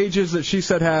 4 pages that she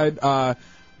said had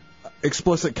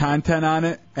explicit content on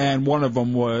it, and one of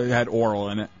them had oral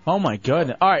in it. Oh my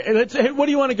goodness! All right, what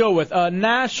do you want to go with?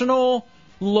 National.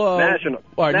 National.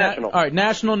 All right, National. All right,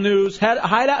 national news.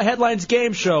 Hideout Headlines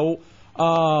Game Show.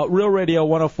 Real Radio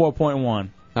 104.1.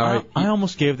 All right. I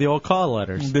almost gave the old call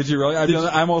letters. Did you really?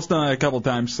 I've almost done it a couple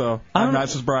times, so I'm not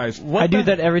surprised. I do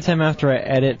that every time after I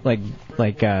edit like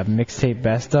mixtape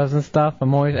best ofs and stuff.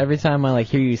 I'm always every time I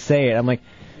hear you say it, I'm like,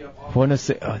 what is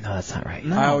it? Oh no, that's not right.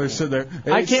 I always sit there.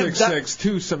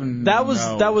 866-279.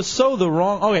 That was so the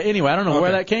wrong. Okay, anyway, I don't know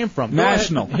where that came from. Go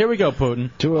National. ahead. Here we go, Putin.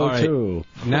 202.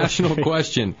 Right. National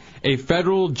question. A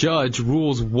federal judge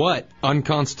rules what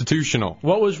unconstitutional?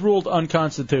 What was ruled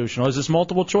unconstitutional? Is this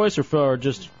multiple choice or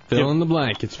just fill in the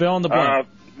blank? It's fill in the blank.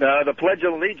 The Pledge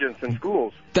of Allegiance in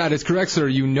schools. That is correct, sir.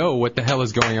 You know what the hell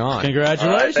is going on.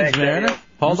 Congratulations, thanks, Mariner. Daniel.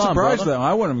 Hold I'm on, surprised brother. though.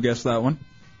 I wouldn't have guessed that one.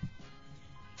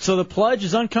 So the pledge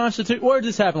is unconstitutional. Where did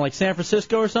this happen? Like San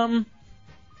Francisco or something?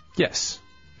 Yes.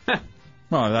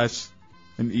 Well, that's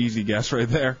an easy guess right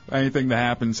there. Anything that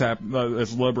happens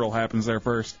that's liberal happens there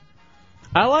first.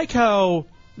 I like how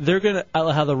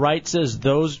how the right says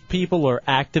those people are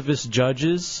activist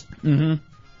judges. Mm-hmm.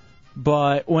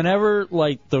 But whenever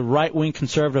the right-wing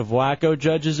conservative wacko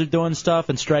judges are doing stuff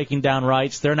and striking down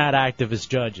rights, they're not activist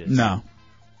judges. No.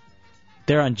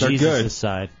 They're on They're Jesus' good.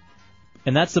 side.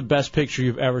 And that's the best picture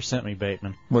you've ever sent me,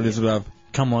 Bateman. What is it of?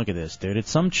 Come look at this, dude. It's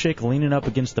some chick leaning up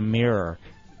against the mirror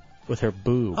with her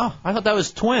boob. Oh, I thought that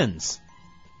was twins.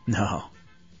 No.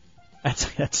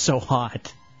 That's so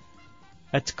hot.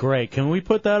 That's great. Can we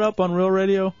put that up on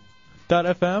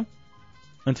RealRadio.fm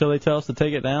until they tell us to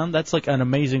take it down? That's like an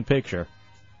amazing picture.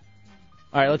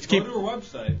 All right, let's keep... Go to her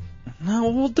website.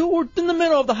 No, we're in the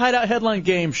middle of the Hideout Headline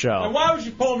Game Show. And why would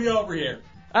you pull me over here?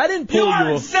 I didn't pull you.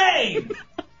 You're insane!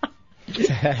 What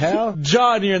the hell?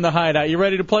 John, you're in the Hideout. You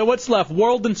ready to play? What's left?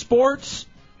 World and sports?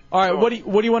 All right, what do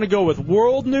you want to go with?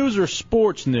 World news or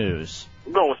sports news?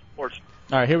 We'll go with sports.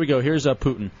 All right, here we go. Here's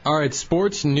Putin. All right,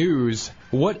 sports news.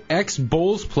 What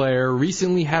ex-Bulls player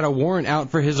recently had a warrant out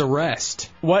for his arrest?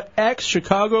 What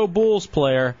ex-Chicago Bulls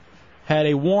player had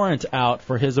a warrant out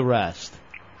for his arrest?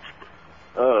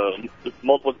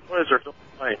 Multiple choice or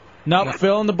something. Nope,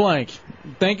 fill in the blank.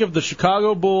 Think of the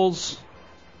Chicago Bulls.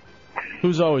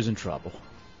 Who's always in trouble?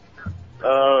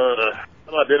 How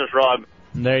about Dennis Rodman?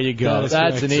 There you go.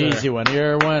 That's an easy one.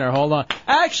 You're a winner. Hold on.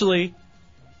 Actually,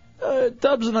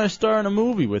 Dubs and I star in a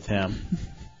movie with him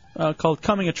called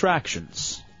Coming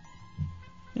Attractions.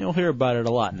 You'll hear about it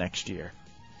a lot next year.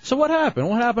 So what happened?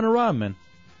 What happened to Rodman?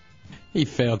 He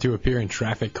failed to appear in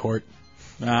traffic court.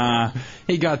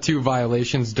 He got 2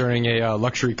 violations during a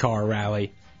luxury car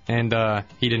rally, and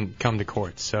he didn't come to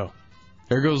court. So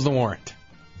there goes the warrant.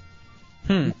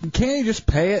 Can't he just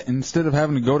pay it instead of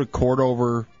having to go to court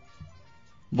over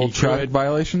traffic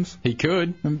violations? He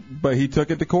could. But he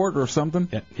took it to court or something?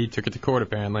 Yeah, he took it to court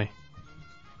apparently.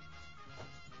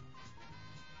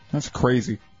 That's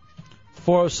crazy.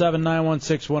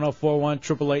 407-916-1041,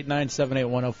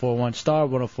 888-978-1041, star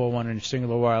 1041 on your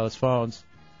singular wireless phones.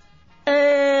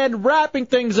 And wrapping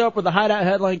things up with the Hideout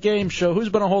Headline Game Show. Who's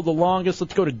going to hold the longest?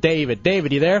 Let's go to David.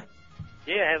 David, you there?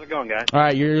 Yeah, how's it going, guys? All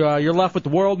right, you're left with the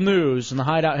world news and the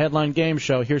Hideout Headline Game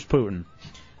Show. Here's Putin.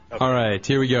 Okay. All right,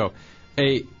 here we go.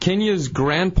 Kenya's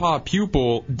grandpa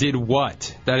pupil did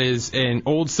what? That is, an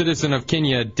old citizen of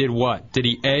Kenya did what? Did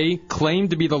he A, claim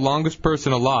to be the longest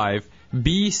person alive,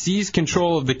 B, seize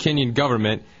control of the Kenyan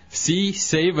government, C,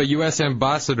 save a U.S.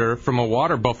 ambassador from a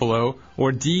water buffalo,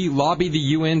 or D, lobby the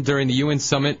UN during the UN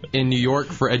summit in New York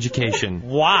for education?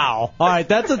 Wow. All right,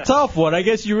 that's a tough one. I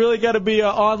guess you really got to be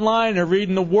online or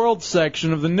reading the world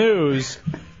section of the news.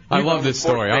 I love this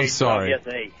story. I'm sorry. Yes,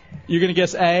 A. You're going to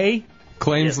guess A?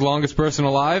 Claims the longest person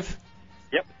alive?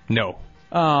 Yep. No.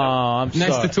 Oh, I'm sorry.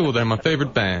 Next to Tool, they're my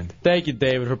favorite band. Thank you,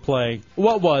 David, for playing.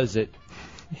 What was it?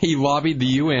 He lobbied the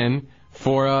UN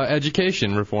for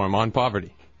education reform on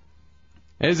poverty.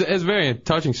 It's a very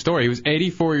touching story. He was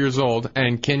 84 years old,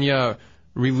 and Kenya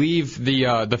relieved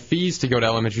the fees to go to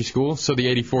elementary school, so the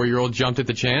 84-year-old jumped at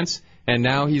the chance, and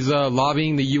now he's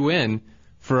lobbying the UN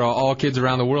for all kids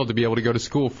around the world to be able to go to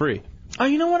school free. Oh,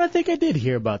 you know what? I think I did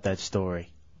hear about that story.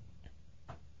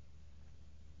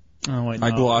 Oh, wait, I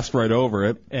no. glossed right over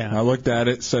it. Yeah. I looked at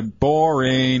it, said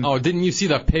boring. Oh, didn't you see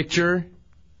the picture?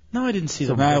 No, I didn't see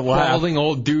the I laughed. Balding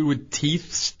old dude with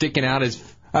teeth sticking out his...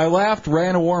 I laughed,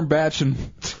 ran a warm batch, and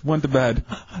went to bed.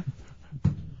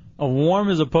 A warm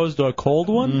as opposed to a cold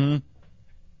one? Mm-hmm.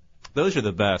 Those are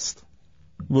the best.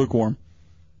 Lukewarm.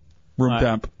 Room All right.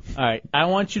 temp. All right, I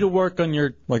want you to work on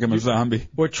your... Like I'm a zombie.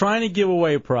 We're trying to give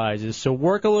away prizes, so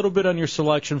work a little bit on your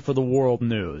selection for the world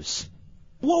news.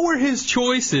 What were his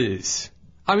choices?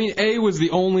 I mean, A was the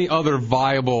only other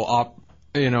viable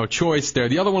choice there.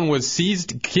 The other one was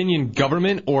seized Kenyan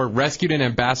government or rescued an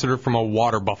ambassador from a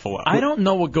water buffalo. I don't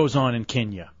know what goes on in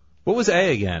Kenya. What was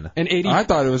A again? An 80 I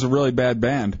thought it was a really bad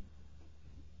band.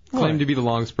 claimed to be the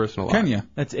longest person alive. Kenya.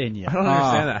 That's Inya. I don't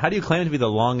understand that. How do you claim to be the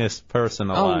longest person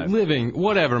alive? Oh, living.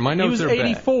 Whatever. My He notes was are bad.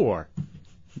 84.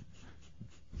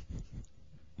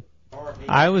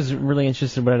 I was really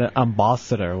interested in what an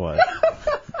ambassador was.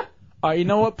 You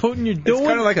know what, Putin, you're doing? It's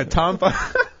kind of like a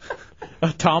tampon. A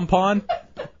tampon?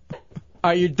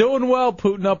 You're doing well,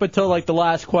 Putin, up until like the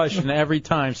last question every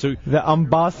time. So The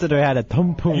ambassador had a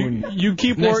tampon. you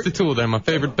keep Next working. to Tool, they're my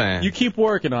favorite band. You keep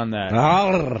working on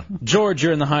that. George,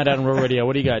 you're in the Hideout on Real Radio.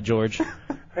 What do you got, George? Hey,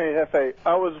 Hefe,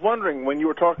 I was wondering when you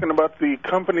were talking about the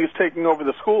companies taking over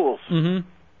the schools, Mm-hmm.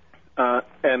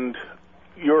 and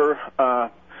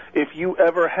if you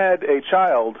ever had a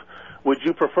child, would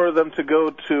you prefer them to go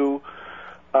to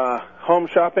Home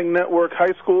Shopping Network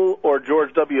High School or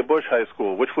George W. Bush High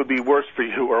School? Which would be worse for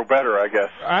you or better, I guess?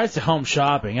 I'd say home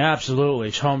shopping. Absolutely.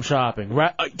 It's home shopping.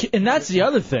 And that's the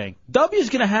other thing. W's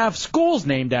going to have schools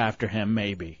named after him,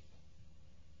 maybe.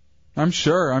 I'm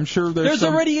sure there's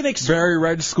some already an very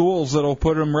red schools that'll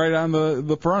put them right on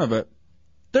the front of it.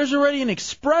 There's already an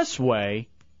expressway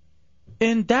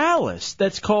in Dallas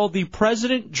that's called the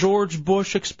President George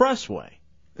Bush Expressway.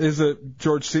 Is it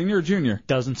George Sr. or Jr.?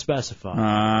 Doesn't specify.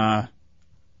 How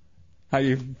do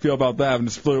you feel about that? Having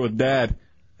to split it with Dad.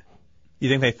 You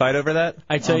think they fight over that?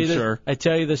 I tell sure.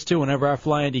 you this too. Whenever I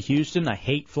fly into Houston, I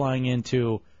hate flying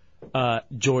into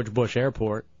George Bush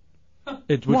Airport,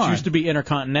 which Why? used to be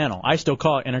Intercontinental. I still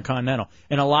call it Intercontinental.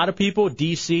 And a lot of people,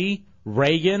 D.C.,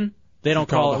 Reagan, they don't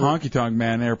call the it Honky Tonk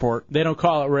Man Airport. They don't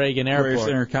call it Reagan Greatest Airport.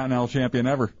 Intercontinental champion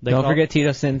ever. Don't forget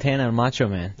Tito Santana and Macho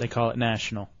Man. They call it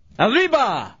National.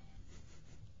 Arriba!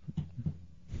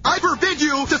 I forbid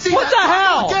you to see What that the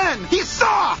hell? again! He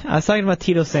saw! I was talking about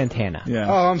Tito Santana. Yeah.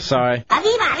 Oh, I'm sorry.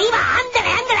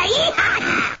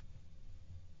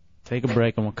 Take a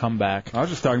break and we'll come back. I was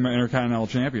just talking about Intercontinental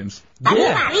champions.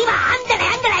 Yeah, How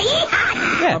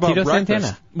about Tito breakfast?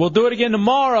 Santana. We'll do it again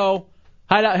tomorrow.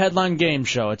 Hideout Headline Game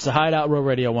Show. It's the Hideout Real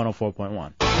Radio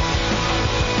 104.1.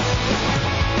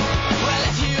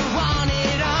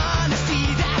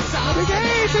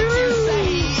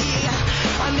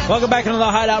 Welcome back into the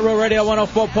Hideout Real Radio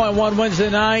 104.1 Wednesday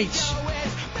nights.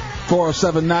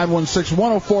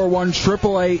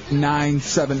 407-916-1041,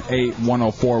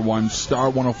 888-978-1041, star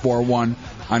 1041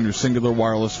 on your singular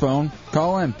wireless phone.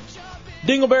 Call in.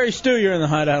 Dingleberry Stew, you're in the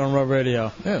Hideout on Real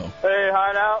Radio. Ew. Hey,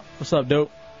 Hideout. What's up,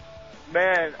 dope?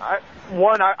 Man, I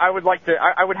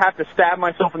would have to stab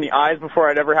myself in the eyes before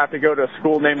I'd ever have to go to a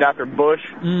school named after Bush.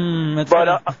 That's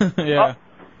yeah.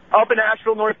 Up in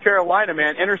Asheville, North Carolina,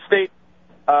 man, Interstate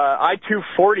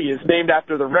I-240 is named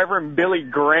after the Reverend Billy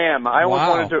Graham. I almost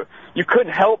wanted to. You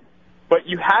couldn't help, but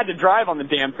you had to drive on the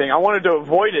damn thing. I wanted to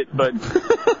avoid it, but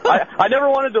I never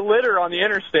wanted to litter on the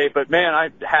interstate. But man, I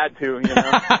had to. You know.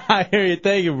 I hear you.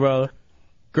 Thank you, brother.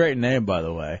 Great name, by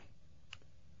the way.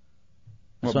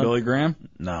 What, Billy Graham?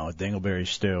 No, Dingleberry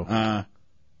Stew. All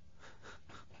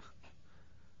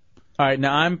right,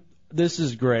 now this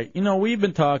is great. You know, we've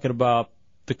been talking about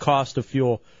the cost of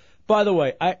fuel. By the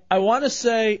way, I want to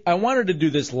say I wanted to do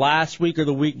this last week or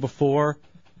the week before.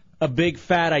 A big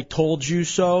fat I told you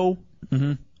so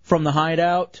from the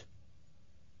Hideout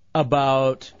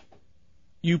about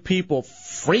you people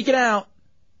freaking out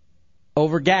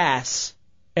over gas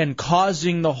and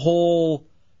causing the whole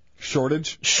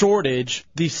shortage,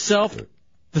 the self-caused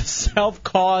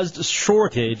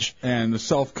shortage, and the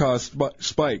self-caused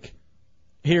spike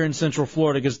here in Central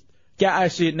Florida. Because I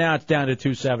see it now; it's down to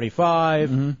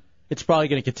 $2.75. It's probably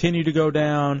going to continue to go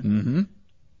down.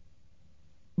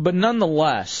 But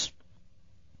nonetheless,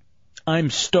 I'm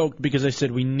stoked because I said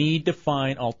we need to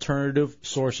find alternative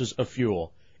sources of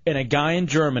fuel, and a guy in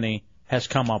Germany has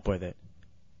come up with it.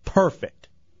 Perfect.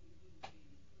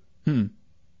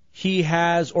 He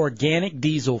has organic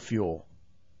diesel fuel.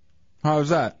 How is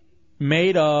that?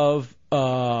 Made of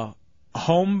a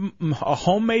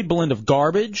homemade blend of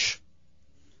garbage,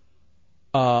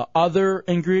 other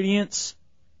ingredients,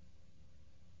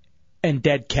 and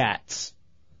dead cats.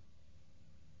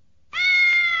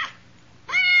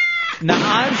 Now,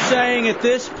 I'm saying at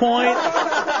this point,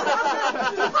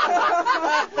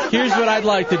 here's what I'd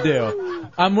like to do.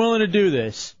 I'm willing to do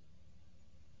this.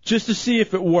 Just to see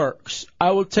if it works.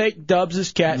 I will take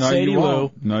Dubs' cat, No, Sadie you Lou,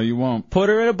 won't. No, you won't. put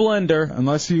her in a blender.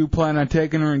 Unless you plan on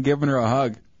taking her and giving her a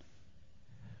hug.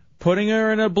 Putting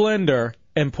her in a blender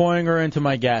and pouring her into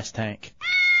my gas tank.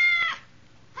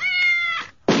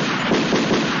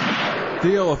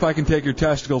 Deal if I can take your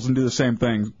testicles and do the same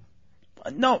thing.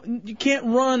 No, you can't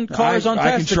run cars on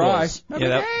I testicles. can try.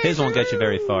 Yeah, his won't get you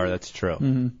very far. That's true.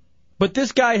 Mm-hmm. But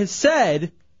this guy has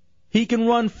said he can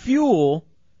run fuel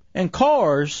and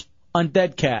cars on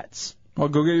dead cats. Well,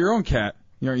 go get your own cat.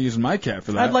 You aren't using my cat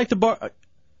for that. I'd like to borrow.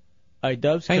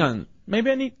 Dubs. Hang on.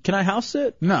 Maybe I need. Can I house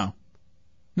sit? No.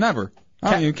 Never.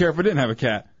 I don't even care if I didn't have a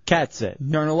cat. Cat sit.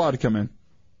 You aren't allowed to come in.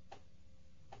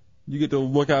 You get to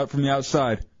look out from the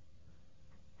outside.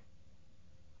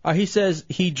 He says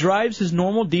he drives his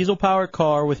normal diesel-powered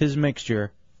car with his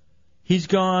mixture. He's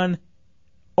gone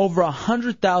over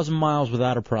 100,000 miles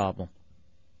without a problem.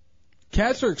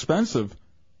 Cats are expensive.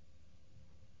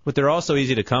 But they're also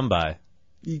easy to come by.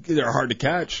 They're hard to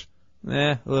catch.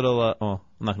 A little, well,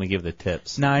 I'm not going to give the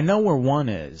tips. Now, I know where one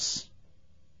is,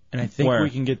 and I think Where?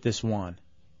 we can get this one.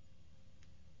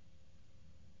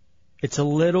 It's a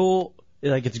little,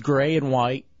 like it's gray and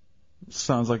white.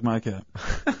 Sounds like my cat.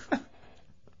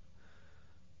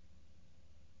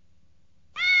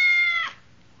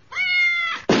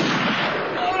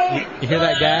 You hear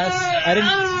that gas?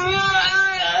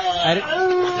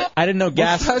 I didn't know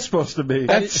gas. What's that supposed to be?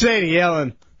 That's Sadie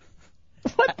yelling.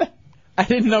 I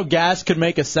didn't know gas could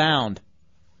make a sound.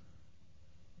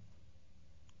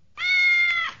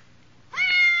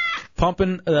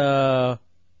 Pumping. Yeah,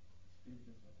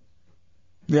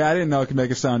 I didn't know it could make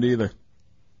a sound either.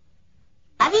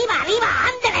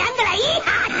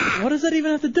 What does that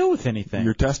even have to do with anything?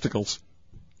 Your testicles.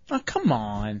 Oh, come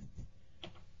on.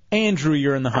 Andrew,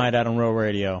 you're in the Hideout on Real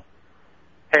Radio.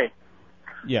 Hey,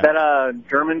 Yeah. that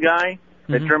German guy,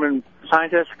 that German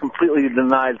scientist, completely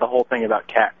denies the whole thing about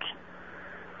cats.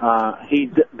 He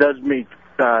does make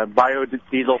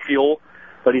biodiesel fuel,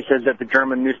 but he says that the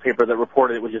German newspaper that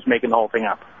reported it was just making the whole thing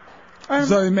up.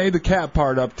 So he made the cat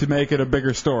part up to make it a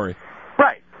bigger story.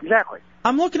 Right, exactly.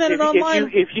 I'm looking at it online.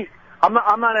 I'm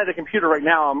not at a computer right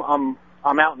now.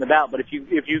 I'm out and about. But if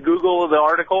you Google the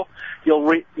article,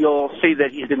 you'll see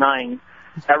that he's denying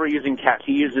ever using cats.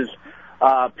 He uses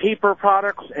paper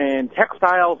products and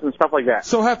textiles and stuff like that.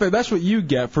 So, Hefe, that's what you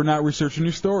get for not researching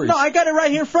your stories. No, I got it right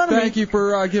here in front of me. Thank you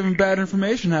for giving bad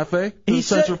information, Hefe, to the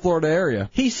Central Florida area.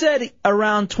 He said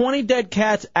around 20 dead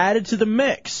cats added to the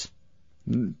mix.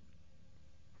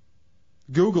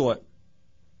 Google it.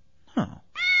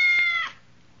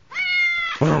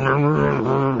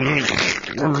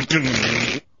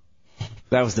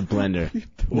 That was the blender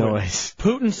noise.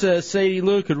 Putin says Sadie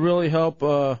Lou could really help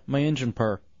my engine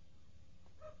purr.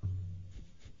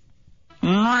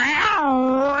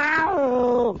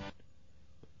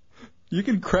 You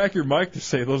can crack your mic to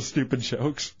say those stupid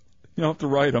jokes. You don't have to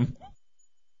write them.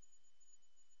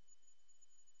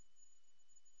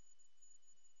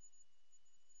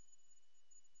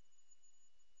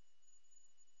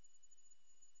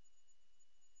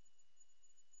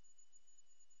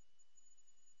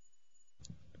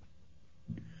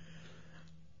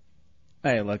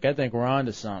 Hey, look, I think we're on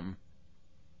to something.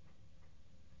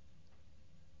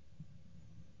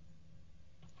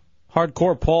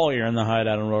 Hardcore Paul, you're in the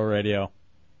Hideout on Roll Radio.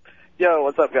 Yo,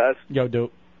 what's up, guys? Yo,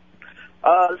 dude.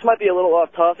 This might be a little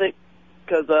off topic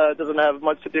because it doesn't have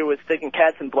much to do with sticking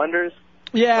cats in blenders.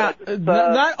 Yeah,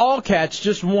 not all cats,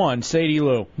 just one, Sadie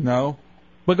Lou. No.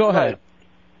 But go ahead.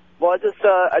 Well,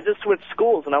 I just switched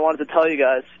schools and I wanted to tell you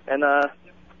guys, and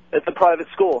it's a private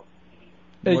school.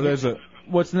 What is it?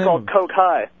 What's the name? It's called Coke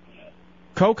High.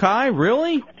 Coke High,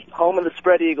 really? Home of the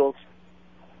Spread Eagles.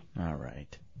 All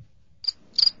right.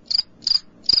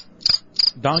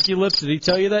 Donkey Lips, did he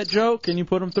tell you that joke? Can you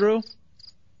put him through?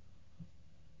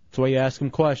 That's why you ask him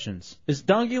questions. Is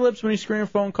Donkey Lips, when he's screening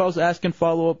phone calls, asking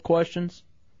follow-up questions?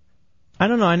 I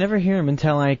don't know. I never hear him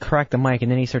until I crack the mic,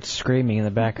 and then he starts screaming in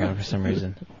the background for some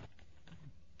reason.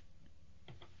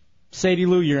 Sadie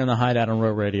Lou, you're in the Hideout on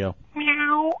Real Radio.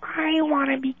 Meow, I want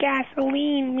to be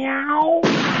gasoline, meow.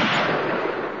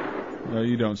 No,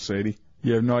 you don't, Sadie.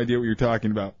 You have no idea what you're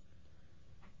talking about.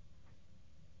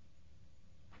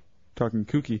 Talking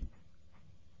kooky.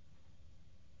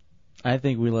 I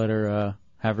think we let her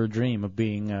have her dream of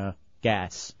being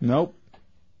gas. Nope.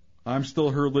 I'm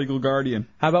still her legal guardian.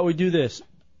 How about we do this?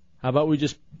 How about we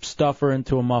just stuff her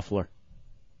into a muffler?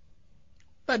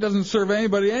 That doesn't serve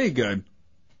anybody any good.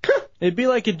 It'd be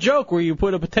like a joke where you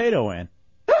put a potato in.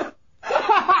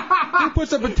 Who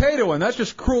puts a potato in? That's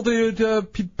just cruelty to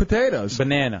potatoes.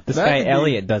 Banana. This guy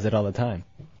Elliot does it all the time.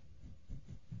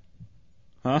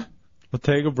 Huh? We'll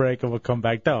take a break and we'll come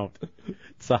back. Don't.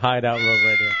 It's the Hideout Real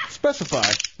Radio. Specify.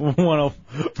 Real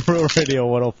Radio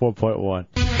 104.1.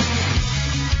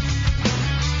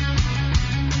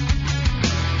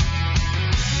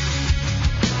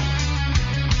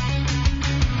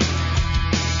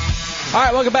 All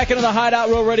right, welcome back into the Hideout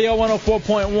Real Radio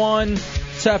 104.1.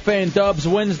 It's Hefe and Dubs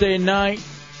Wednesday night.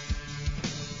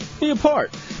 Be a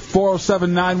part.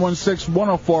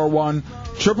 407-916-1041.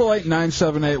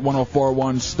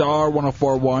 888-978-1041. Star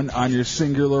 1041 on your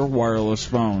singular wireless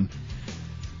phone.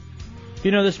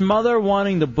 You know, this mother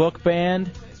wanting the book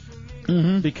banned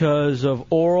because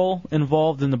of oral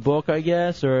involved in the book, I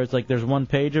guess, or it's like there's one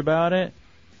page about it.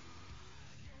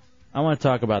 I want to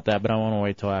talk about that, but I want to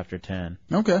wait till after 10.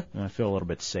 Okay. I feel a little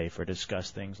bit safer to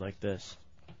discuss things like this.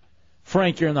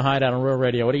 Frank, you're in the Hideout on Real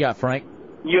Radio. What do you got, Frank?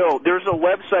 Yo, there's a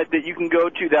website that you can go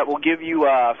to that will give you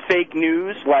fake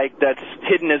news, like that's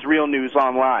hidden as real news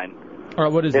online. All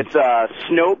right, what is it? It's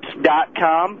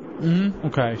Snopes.com. Mm-hmm.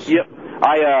 Okay. Yep.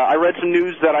 I read some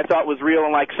news that I thought was real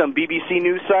on like some BBC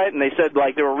news site, and they said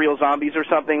like there were real zombies or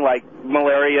something, like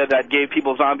malaria that gave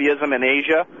people zombieism in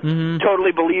Asia. Mm-hmm.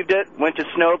 Totally believed it. Went to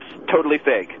Snopes. Totally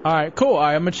fake. All right, cool. All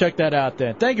right, I'm going to check that out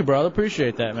then. Thank you, brother.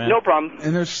 Appreciate that, man. No problem.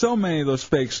 And there's so many of those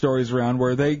fake stories around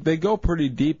where they go pretty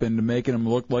deep into making them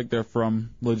look like they're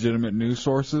from legitimate news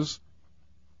sources.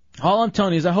 All I'm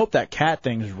telling you is I hope that cat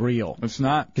thing's real. It's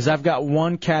not. Because I've got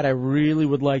one cat I really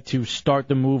would like to start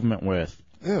the movement with.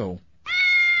 Ew.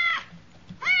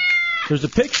 There's a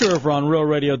picture of her on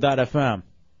RealRadio.fm.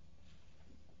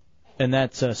 And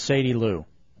that's Sadie Lou.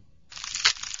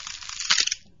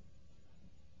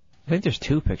 I think there's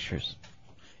two pictures.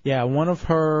 Yeah, one of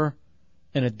her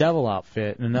in a devil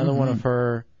outfit, and another one of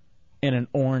her in an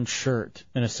orange shirt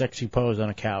in a sexy pose on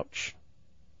a couch.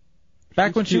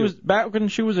 Back when she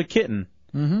was a kitten.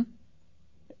 Mm-hmm.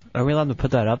 Are we allowed to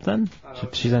put that up then?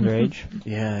 If she's underage?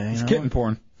 Yeah, It's kitten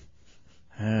porn.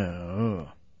 Oh.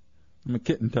 I'm a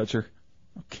kitten toucher.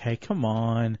 Okay, come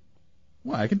on.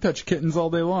 Well, I can touch kittens all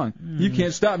day long. You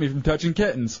can't stop me from touching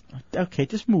kittens. Okay,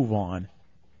 just move on.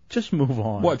 Just move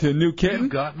on. What, to a new kitten?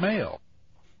 You've got mail.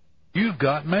 You've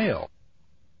got mail.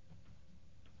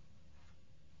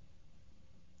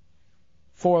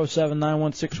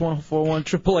 407-916-1041,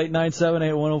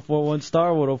 888-978-1041,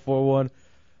 star 1041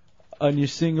 on your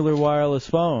singular wireless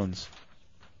phones.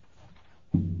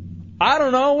 I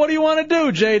don't know. What do you want to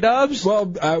do, J-Dubs? Well,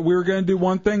 we were going to do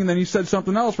one thing, and then you said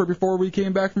something else right before we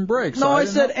came back from break. So No, I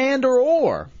said and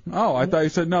or. Oh, I thought you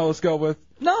said no, let's go with...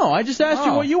 No, I just asked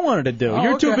you what you wanted to do. Oh,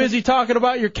 You're too okay. busy talking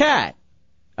about your cat.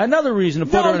 Another reason to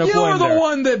put her in a blender. No, you were the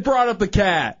one that brought up the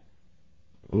cat.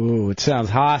 Ooh, it sounds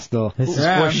hostile. This is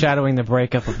foreshadowing the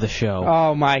breakup of the show.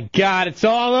 Oh, my God, it's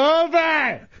all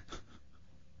over!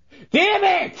 Damn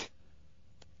it!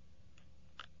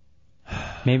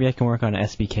 Maybe I can work on an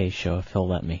SBK show if he'll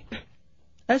let me.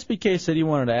 SBK said he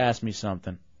wanted to ask me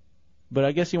something, but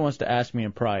I guess he wants to ask me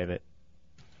in private.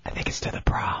 I think it's to the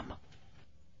prom.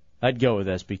 I'd go with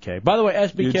SBK. By the way,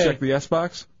 SBK... You check the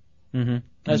S-Box? Mm-hmm.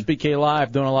 SBK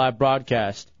Live, doing a live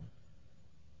broadcast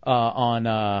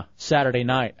on Saturday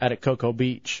night out at Cocoa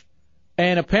Beach.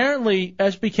 And apparently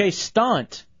SBK's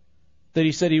stunt that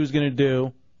he said he was going to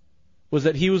do was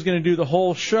that he was going to do the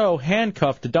whole show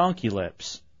handcuffed to Donkey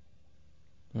Lips.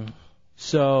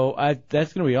 So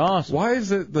that's going to be awesome. Why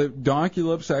is it that Donkey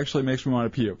Lips actually makes me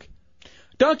want to puke?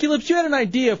 Donkey Lips, you had an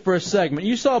idea for a segment.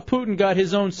 You saw Putin got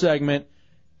his own segment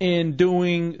in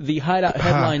doing the Hideout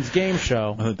Headlines game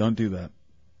show. Don't do that.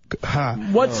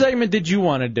 What segment did you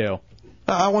want to do?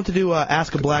 I want to do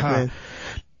Ask a Black Man.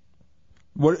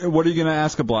 What are you going to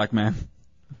ask a black man?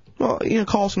 Well,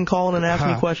 calls can call in and ask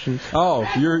me questions. Oh,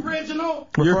 you're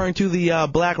referring to the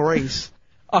black race.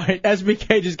 All right,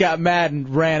 SBK just got mad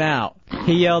and ran out.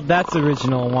 He yelled, "That's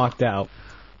original," and walked out.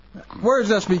 Where's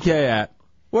SBK at?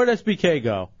 Where'd SBK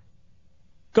go?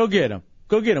 Go get him.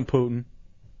 Go get him, Putin.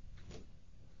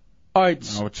 All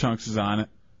right. Oh, Chunks is on it.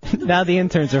 Now the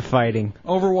interns are fighting.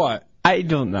 Over what? I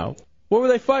don't know. What were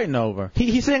they fighting over?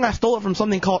 He's saying I stole it from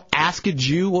something called Ask a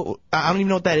Jew. I don't even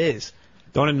know what that is.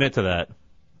 Don't admit to that.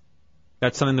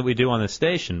 That's something that we do on this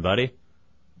station, buddy.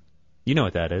 You know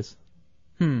what that is.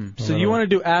 So you want to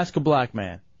do Ask a Black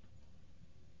Man?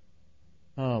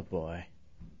 Oh, boy.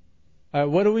 All right,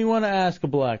 what do we want to ask a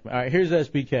black man? All right, here's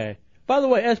SBK. By the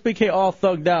way, SBK all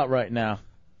thugged out right now.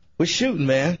 We're shooting,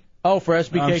 man. Oh, for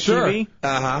SBK I'm sure. TV?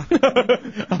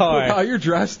 Uh-huh. All right. How you're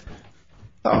dressed?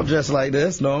 I'm dressed like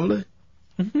this normally.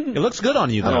 It looks good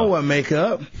on you, though. I don't wear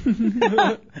makeup.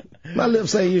 My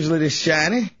lips ain't usually this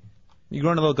shiny. You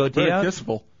growing a little goatee Very out?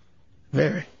 kissable.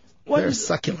 Very. Very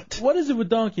succulent. What is it with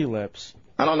donkey lips?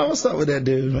 I don't know what's up with that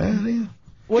dude, man.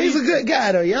 He's a good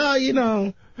guy, though. Y'all, you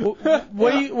know.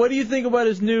 What do you think about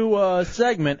his new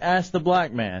segment, Ask the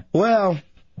Black Man? Well,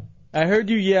 I heard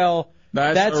you yell,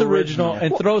 "That's original,"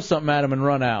 and Well, throw something at him and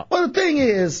run out. Well, the thing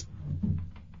is,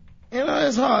 you know,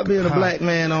 it's hard being a black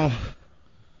man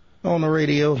on the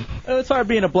radio. It's hard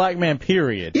being a black man,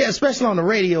 period. Yeah, especially on the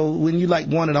radio when you like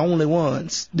one of the only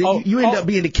ones. You end up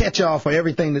being the catch-all for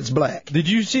everything that's black. Did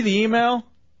you see the email?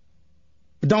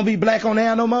 Don't be black on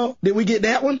air no more? Did we get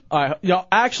that one? All right, y'all,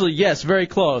 actually, yes, very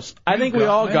close. I think we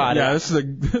all got Yeah, it.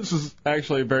 this is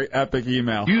actually a very epic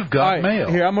email. You've got All right, mail.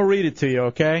 Here, I'm going to read it to you,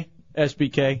 okay?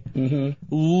 SBK.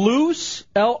 Mm-hmm. Loose,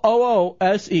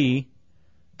 Loose,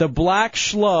 the black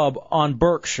schlub on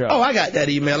Burke Show. Oh, I got that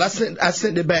email. I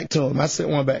sent it back to him. I sent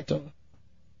one back to him.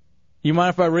 You mind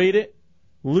if I read it?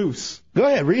 Loose. Go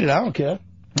ahead, read it. I don't care.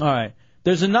 All right.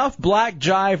 There's enough black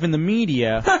jive in the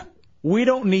media. We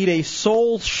don't need a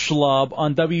soul schlub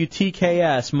on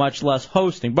WTKS, much less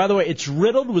hosting. By the way, it's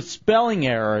riddled with spelling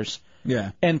errors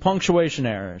and punctuation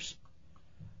errors.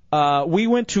 We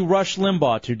went to Rush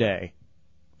Limbaugh today.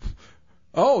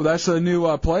 Oh, that's a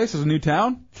new place? It's a new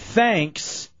town?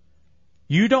 Thanks.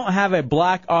 You don't have a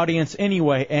black audience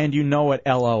anyway, and you know it,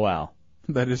 LOL.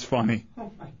 That is funny.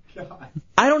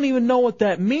 I don't even know what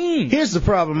that means. Here's the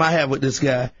problem I have with this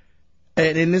guy,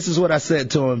 and this is what I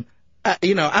said to him. I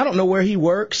don't know where he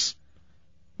works,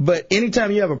 but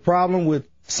anytime you have a problem with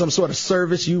some sort of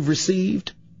service you've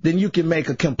received, then you can make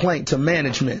a complaint to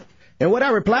management. And what I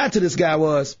replied to this guy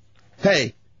was,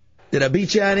 hey, did I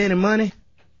beat you out any money?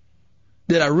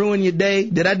 Did I ruin your day?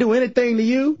 Did I do anything to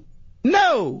you?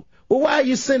 No. Well, why are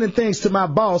you sending things to my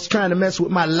boss trying to mess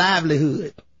with my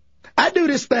livelihood? I do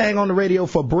this thing on the radio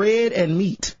for bread and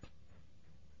meat.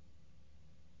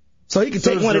 So he can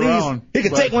take one of these. He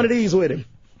can take one of these with him.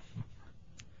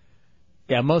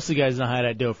 Yeah, most of the guys know how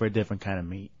to do it for a different kind of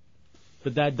meat.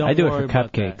 But that don't I do it worry for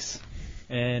about cupcakes.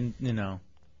 that. And,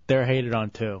 they're hated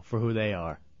on too for who they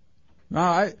are. No,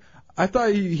 I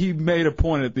thought he made a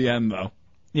point at the end, though.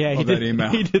 Yeah, he of that did. email.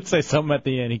 He did say something at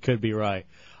the end. He could be right.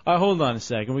 All right, hold on a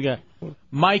second. We got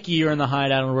Mikey. You're in the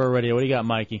Hideout on Rural Radio. What do you got,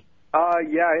 Mikey?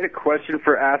 Yeah, I had a question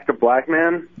for Ask a Black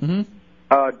Man.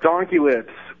 Mm-hmm. Donkey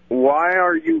Lips, why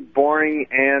are you boring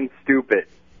and stupid?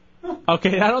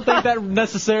 Okay, I don't think that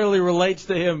necessarily relates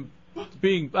to him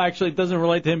being. Actually, it doesn't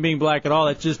relate to him being black at all.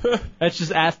 That's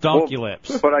just Ask Donkey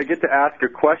Lips. But I get to ask a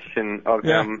question of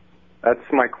him. That's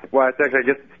actually, I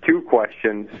guess it's two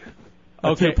questions.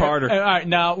 Okay, all right.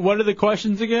 Now, what are the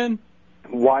questions again?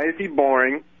 Why is he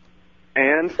boring?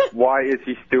 And why is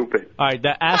he stupid? All right,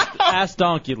 ask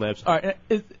Donkey Lips. All right,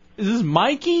 is this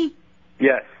Mikey?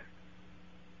 Yes.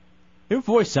 Your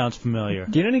voice sounds familiar.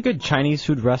 Do you know any good Chinese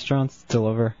food restaurants to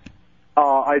deliver?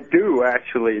 I do,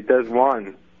 actually. There's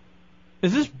one.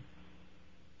 Is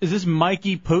this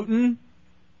Mikey Putin?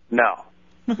 No.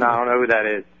 No, I don't know who that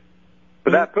is.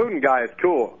 But that Putin guy is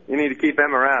cool. You need to keep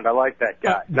him around. I like that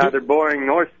guy. Neither boring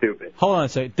nor stupid. Hold on a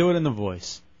second. Do it in the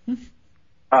voice. What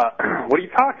are you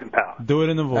talking about? Do it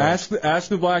in the voice. Ask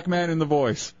the black man in the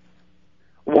voice.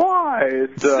 Why?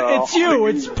 It's you.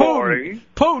 It's Putin.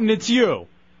 Putin, it's you.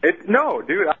 No,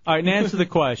 dude. All right, now answer the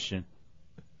question.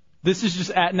 This is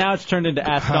just now it's turned into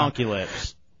Ask Donkey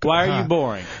Lips. Why are you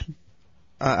boring?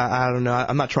 I don't know.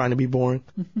 I'm not trying to be boring.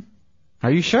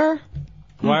 Are you sure?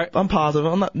 Why? I'm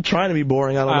positive. I'm not trying to be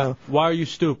boring. I don't know. Why are you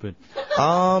stupid?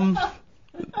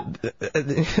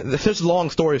 There's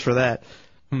long stories for that.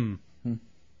 All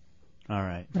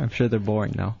right. I'm sure they're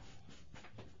boring now.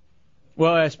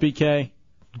 Well, SBK,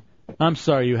 I'm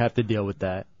sorry you have to deal with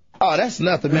that. Oh, that's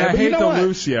nothing, man. I But hate you know to what?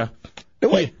 lose you. The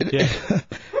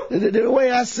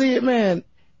way I see it, man,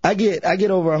 I get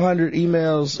over 100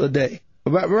 emails a day,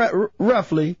 about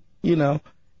roughly.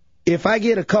 If I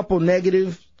get a couple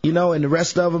negative, and the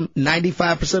rest of them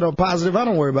 95% are positive, I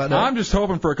don't worry about that. I'm just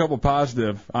hoping for a couple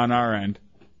positive on our end.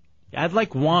 I'd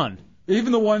like one.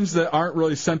 Even the ones that aren't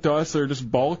really sent to us, they're just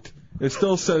bulked. It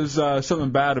still says something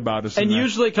bad about us. And in there.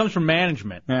 usually it comes from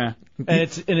management. Yeah.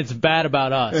 And it's bad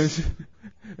about us.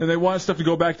 And they want stuff to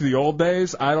go back to the old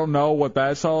days. I don't know what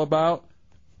that's all about.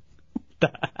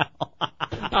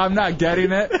 I'm not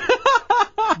getting it,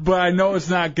 but I know it's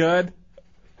not good.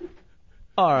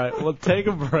 All right, we'll take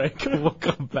a break and we'll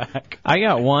come back. I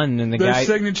got one, and Their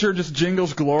signature just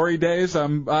jingles glory days.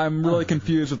 I'm really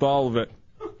confused with all of it.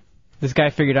 This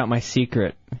guy figured out my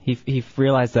secret. He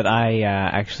realized that I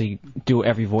actually do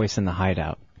every voice in the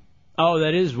Hideout. Oh,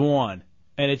 that is one,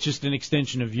 and it's just an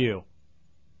extension of you.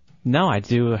 No, I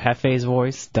do Hefe's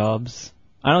voice, Dubs.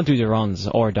 I don't do Deron's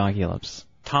or Donkey Lips.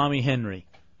 Tommy Henry.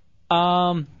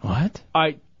 What? All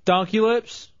right, Donkey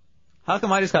Lips. How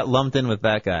come I just got lumped in with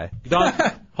that guy?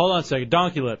 Hold on a second.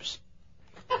 Donkey Lips.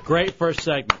 Great first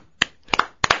segment.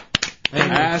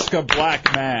 Ask a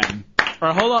black man. All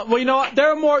right, hold on. Well, you know what?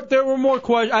 There were more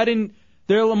questions.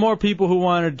 There were more people who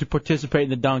wanted to participate in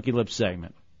the Donkey Lips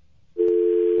segment.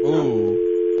 Ooh.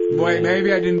 Wait,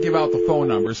 maybe I didn't give out the phone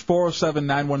numbers.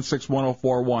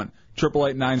 407-916-1041.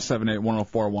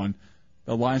 888-978-1041.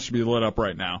 The line should be lit up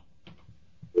right now.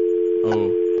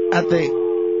 Oh. I think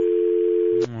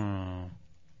I'm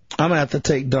going to have to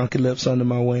take Donkey Lips under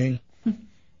my wing.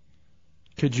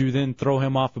 Could you then throw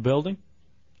him off a building?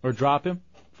 Or drop him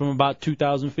from about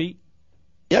 2,000 feet?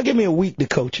 Y'all give me a week to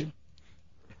coach him.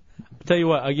 Tell you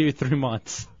what, I'll give you 3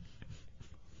 months.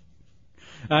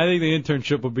 I think the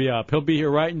internship will be up. He'll be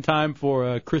here right in time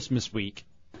for Christmas week.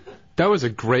 That was a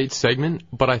great segment,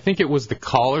 but I think it was the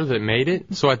caller that made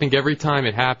it. So I think every time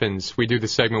it happens, we do the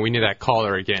segment, we need that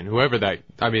caller again. Whoever that,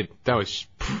 that was...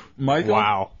 Michael?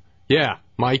 Wow. Yeah,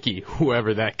 Mikey,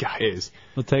 whoever that guy is.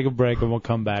 We'll take a break and we'll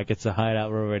come back. It's a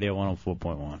Hideout Row Radio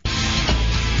 104.1.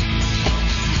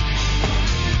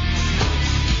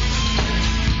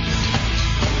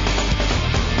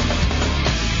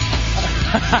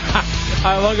 All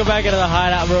right, welcome back into the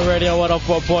Hideout Row Radio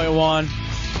 104.1.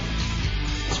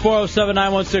 It's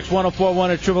 407-916-1041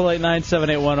 or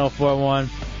 888-978-1041.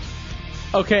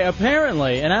 Okay,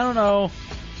 apparently, and I don't know,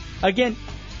 again,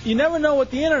 you never know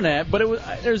with the internet,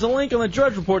 but there's a link on the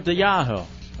Drudge Report to Yahoo. All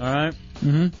right?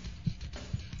 Mm-hmm.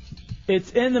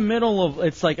 It's in the middle of,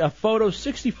 it's like a photo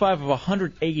 65 of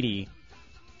 180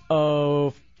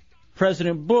 of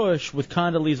President Bush with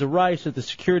Condoleezza Rice at the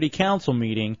Security Council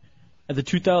meeting at the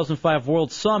 2005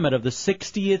 World Summit of the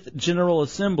 60th General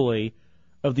Assembly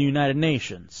of the United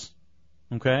Nations.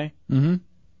 Okay?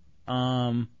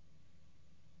 Mm-hmm.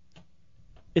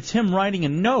 It's him writing a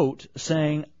note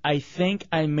saying, I think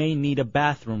I may need a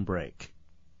bathroom break.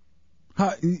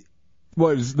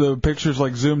 What, is the pictures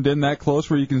like zoomed in that close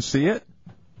where you can see it?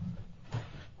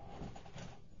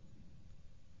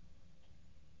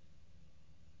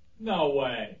 No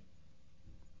way.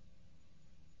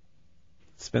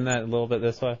 Spin that a little bit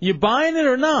this way. You buying it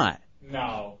or not?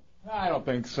 No. I don't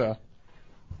think so.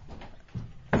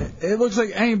 It looks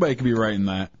like anybody could be writing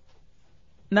that.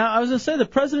 Now, I was going to say, the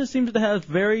president seems to have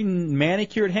very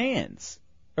manicured hands.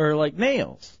 Or like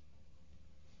nails.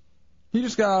 He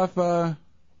just got off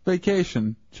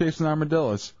vacation chasing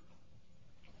armadillos.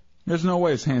 There's no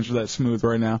way his hands are that smooth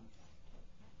right now.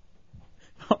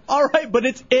 All right, but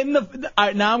it's in the...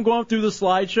 now I'm going through the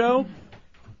slideshow,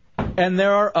 and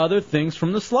there are other things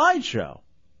from the slideshow.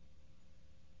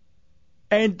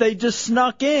 And they just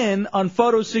snuck in on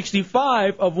photo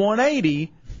 65 of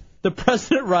 180, the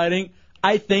president writing,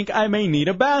 I think I may need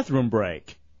a bathroom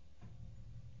break.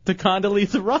 To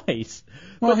Condoleezza Rice.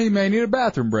 Well, he may need a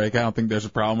bathroom break. I don't think there's a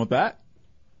problem with that.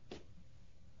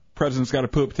 President's got to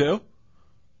poop, too.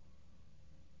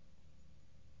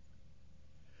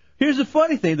 Here's the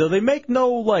funny thing, though. They make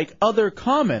no, other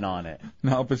comment on it.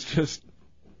 Nope, it's just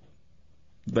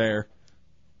there.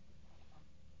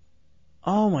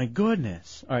 Oh, my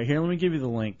goodness. All right, here, let me give you the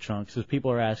link, Chunks, because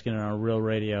people are asking in our Real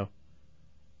Radio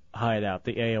Hideout,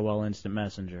 the AOL Instant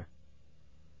Messenger.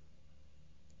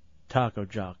 Taco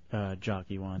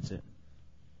Jockey wants it.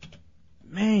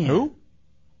 Man. Who?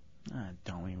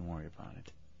 Don't even worry about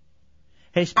it.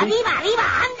 Hey,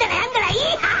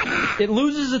 it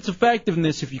loses its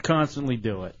effectiveness if you constantly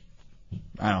do it.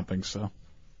 I don't think so.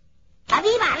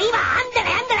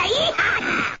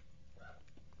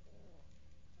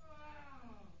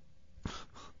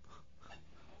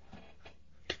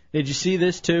 Did you see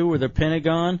this, too, where the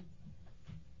Pentagon,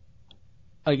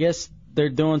 I guess they're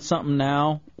doing something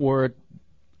now where...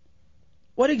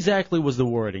 What exactly was the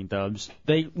wording, Dubs?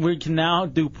 We can now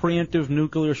do preemptive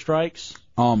nuclear strikes?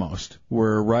 Almost.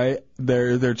 We're right.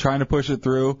 They're trying to push it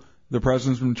through. The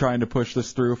president's been trying to push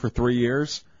this through for 3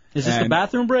 years. Is this the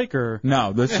bathroom break or?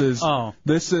 No, this is Oh.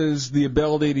 This is the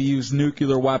ability to use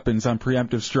nuclear weapons on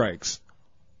preemptive strikes.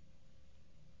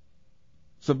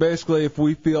 So basically, if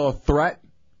we feel a threat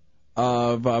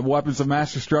of weapons of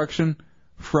mass destruction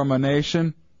from a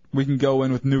nation, we can go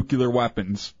in with nuclear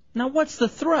weapons. Now, what's the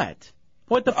threat?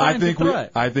 What defines the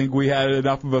threat? I think we had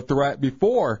enough of a threat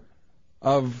before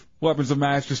of weapons of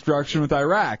mass destruction with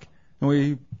Iraq, and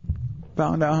we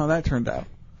found out how that turned out.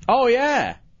 Oh,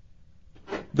 yeah.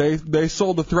 They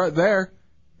sold the threat there,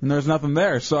 and there's nothing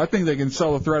there. So I think they can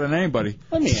sell the threat on anybody.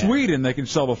 Sweden, they can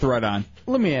sell the threat on.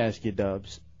 Let me ask you,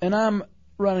 Dubs, and I'm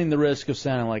running the risk of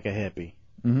sounding like a hippie.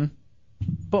 Mm-hmm.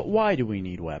 But why do we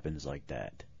need weapons like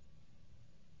that?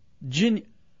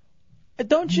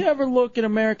 Don't you ever look at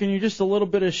America and you're just a little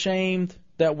bit ashamed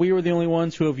that we were the only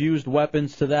ones who have used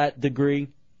weapons to that degree,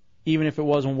 even if it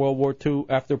was in World War II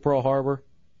after Pearl Harbor?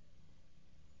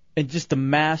 And just the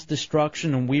mass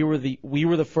destruction, and we were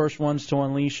the first ones to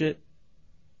unleash it.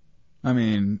 I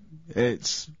mean,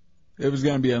 it was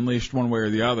going to be unleashed one way or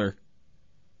the other.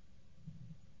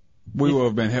 We would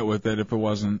have been hit with it if it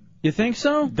wasn't. You think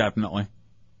so? Definitely.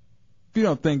 If you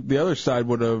don't think the other side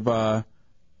would have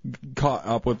caught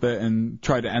up with it and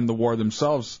tried to end the war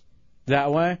themselves.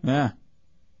 That way? Yeah.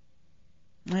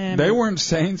 Man, they weren't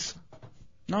saints.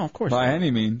 No, of course. By they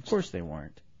any means. Of course they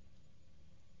weren't.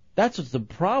 That's what's the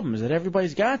problem, is that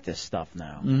everybody's got this stuff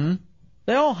now. Mm-hmm.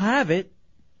 They all have it.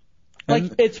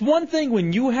 Like, it's one thing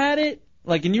when you had it,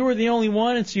 like, and you were the only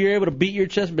one, and so you're able to beat your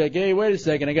chest and be like, hey, wait a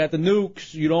second, I got the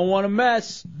nukes. You don't want to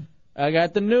mess. I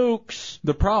got the nukes.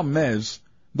 The problem is,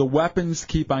 the weapons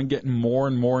keep on getting more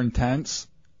and more intense,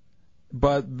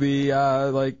 but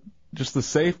the, just the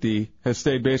safety has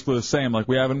stayed basically the same. Like,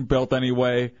 we haven't built any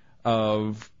way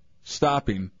of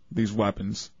stopping these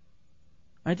weapons.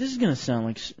 This is going to sound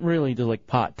like really just like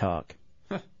pot talk.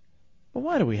 But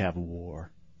why do we have a war?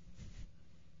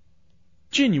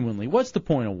 Genuinely, what's the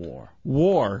point of war?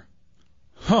 War?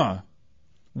 Huh.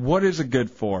 What is it good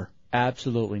for?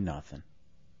 Absolutely nothing.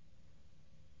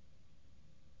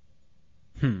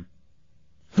 Do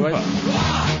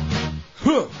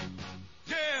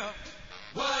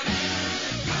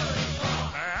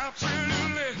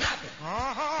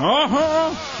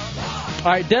Huh.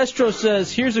 All right, Destro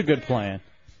says, here's a good plan.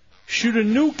 Shoot a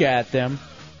nuke at them,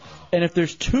 and if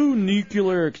there's two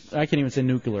nuclear... I can't even say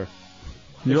nuclear.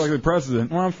 You're like the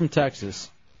president. Well, I'm from Texas.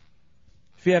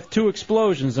 If you have two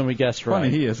explosions, then we guessed right. Funny,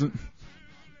 he isn't.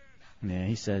 Yeah,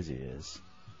 he says he is.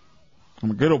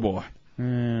 I'm a good old boy.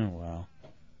 Well.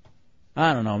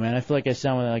 I don't know, man. I feel like I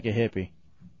sound like a hippie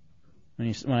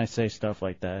when I say stuff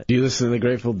like that. Do you listen to the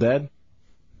Grateful Dead?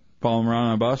 Follow them around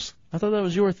on a bus? I thought that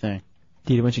was your thing.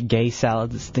 Do you eat a bunch of gay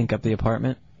salads that stink up the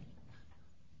apartment?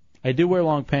 I do wear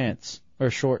long pants.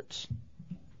 Or shorts.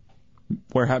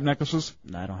 Wear hemp necklaces?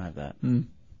 No, I don't have that. Mm.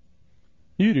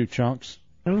 You do, Chunks.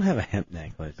 I don't have a hemp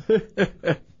necklace.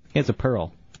 It's a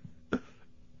pearl.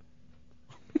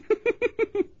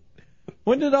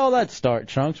 When did all that start,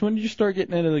 Chunks? When did you start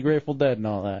getting into the Grateful Dead and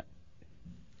all that?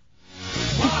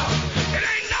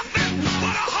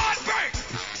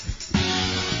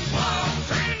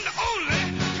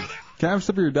 Can I have a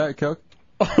sip of your Diet Coke?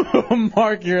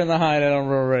 Mark, you're in the Hideout on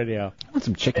Rural Radio. I want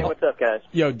some chicken. Hey, what's up, guys?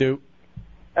 Yo, dude.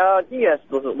 You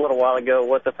asked a little while ago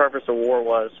what the purpose of war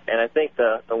was, and I think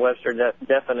the Webster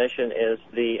definition is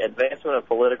the advancement of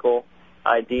political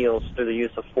ideals through the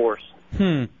use of force.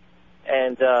 And,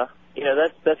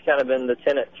 that's kind of been the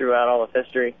tenet throughout all of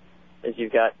history, is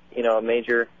you've got, a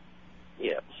major,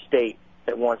 state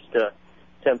that wants to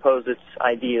impose its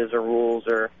ideas or rules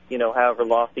or, however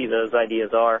lofty those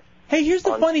ideas are. Hey, here's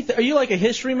the funny thing. Are you like a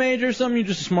history major or something? You're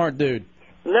just a smart dude.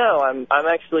 No, I'm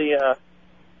actually,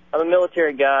 I'm a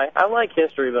military guy. I like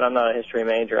history, but I'm not a history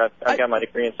major. I got my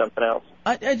degree in something else.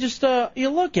 I just, you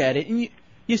look at it and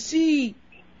you see,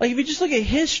 like, if you just look at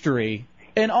history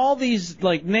and all these,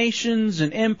 like, nations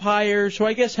and empires who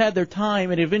I guess had their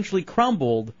time and eventually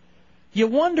crumbled, you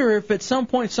wonder if at some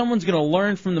point someone's going to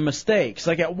learn from the mistakes.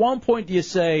 Like, at one point do you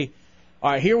say,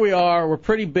 all right, here we are, we're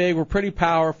pretty big, we're pretty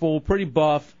powerful, pretty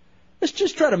buff. Let's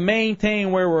just try to maintain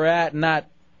where we're at and not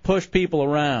push people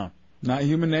around. Not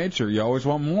human nature. You always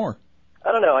want more.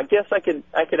 I don't know. I guess I could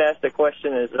ask the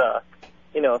question is,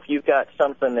 if you've got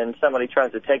something and somebody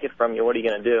tries to take it from you, what are you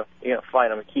going to do? You're going to fight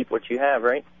them and keep what you have,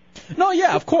 right? No,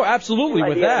 yeah, of course, absolutely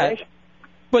with that.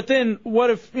 But then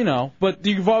what if, but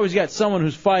you've always got someone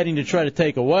who's fighting to try to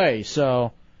take away.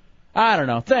 So, I don't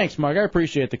know. Thanks, Mark. I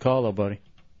appreciate the call, though, buddy.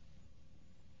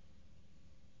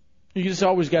 You just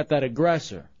always got that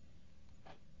aggressor.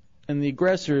 And the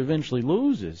aggressor eventually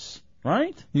loses,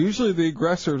 right? Usually the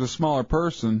aggressor is a smaller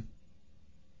person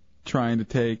trying to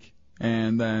take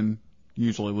and then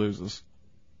usually loses.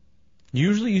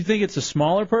 Usually you think it's a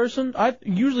smaller person?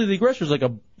 Usually the aggressor is like a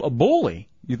bully.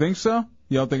 You think so?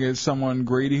 You don't think it's someone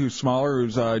greedy who's smaller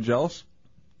who's jealous?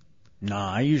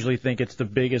 Nah, I usually think it's the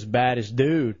biggest, baddest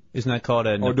dude. Isn't that called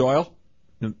a O'Doyle?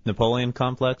 Napoleon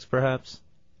complex, perhaps?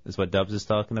 Is what Dubs is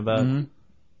talking about? Mm-hmm.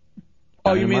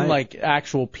 Oh, you mean like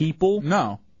actual people?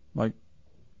 No, like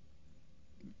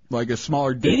a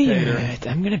smaller dictator. Idiot!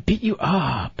 I'm gonna beat you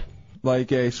up.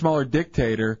 Like a smaller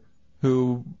dictator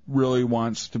who really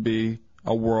wants to be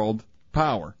a world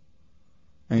power,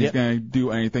 and he's going to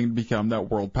do anything to become that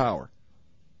world power.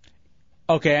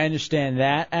 Okay, I understand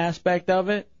that aspect of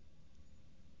it,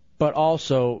 but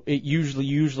also it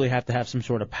usually have to have some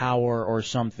sort of power or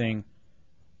something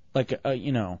like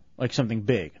like something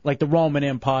big, like the Roman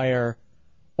Empire,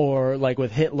 or like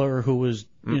with Hitler, who was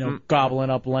gobbling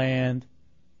up land.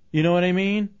 You know what I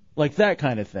mean? Like that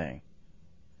kind of thing.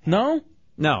 No?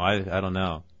 No, I don't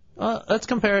know. Let's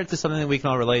compare it to something that we can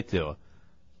all relate to.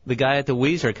 The guy at the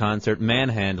Weezer concert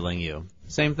manhandling you.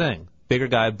 Same thing. Bigger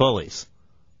guy bullies.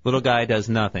 Little guy does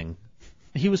nothing.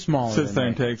 He was smaller Sits there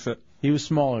than and me. takes it. He was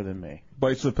smaller than me.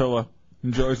 Bites the pillow.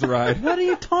 Enjoys the ride. What are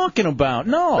you talking about?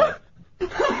 No.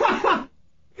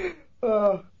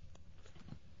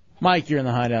 Mike, you're in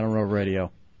the Hideout on Road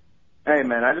Radio. Hey,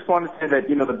 man, I just wanted to say that,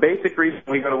 the basic reason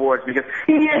we go to war is because,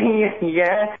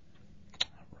 yeah.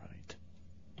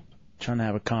 Trying to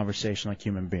have a conversation like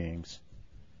human beings.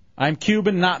 I'm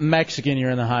Cuban, not Mexican.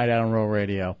 You're in the Hideout on Road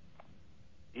Radio.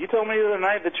 You told me the other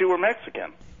night that you were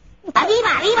Mexican.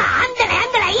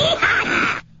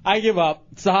 I give up.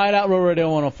 It's the Hideout Road Radio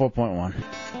 104.1.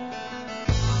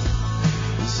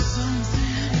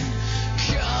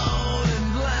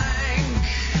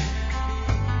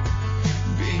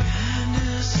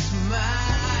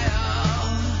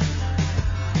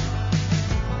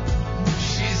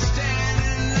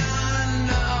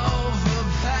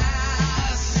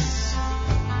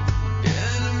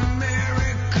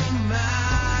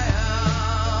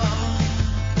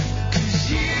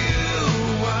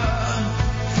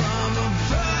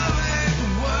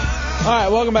 All right,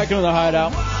 welcome back into the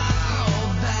Hideout.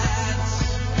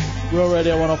 Real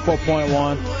Radio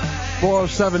 104.1.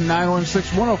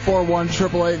 407-916-1041,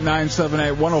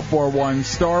 888-978-1041,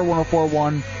 star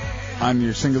 1041 on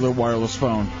your singular wireless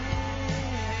phone.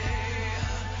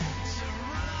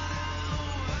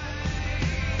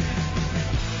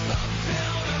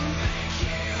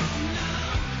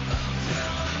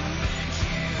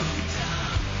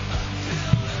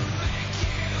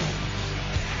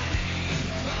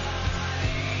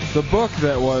 The book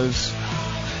that was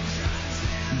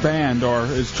banned, or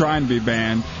is trying to be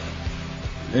banned,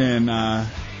 in,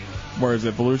 where is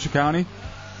it, Volusia County?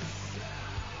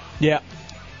 Yeah.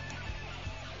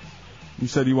 You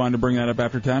said you wanted to bring that up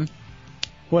after 10?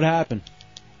 What happened?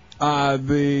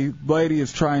 The lady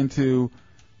is trying to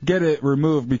get it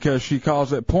removed because she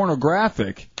calls it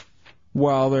pornographic,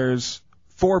 while there's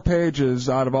 4 pages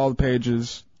out of all the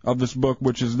pages of this book,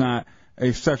 which is not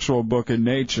a sexual book in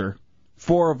nature.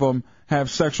 4 of them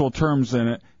have sexual terms in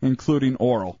it, including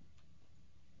oral,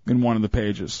 in one of the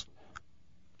pages.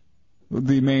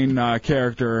 The main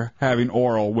character having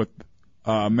oral with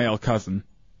a male cousin.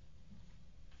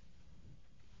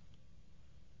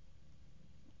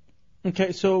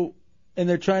 Okay, so, and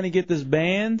they're trying to get this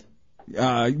banned?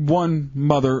 One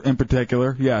mother in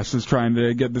particular, yes, is trying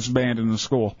to get this banned in the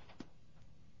school.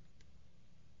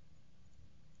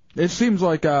 It seems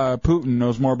like Putin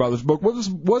knows more about this book.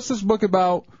 What's this book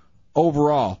about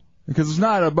overall? Because it's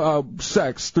not about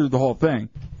sex through the whole thing.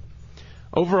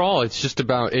 Overall, it's just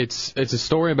about it's a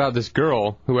story about this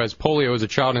girl who has polio as a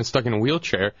child and stuck in a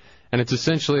wheelchair, and it's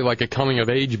essentially like a coming of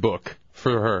age book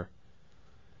for her.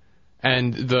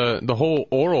 And the whole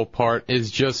oral part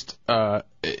is just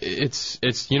it's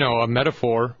a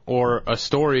metaphor or a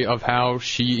story of how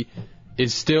she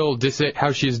is still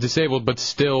how she is disabled but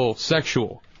still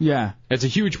sexual. Yeah. It's a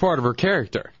huge part of her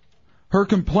character. Her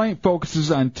complaint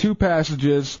focuses on 2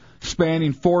 passages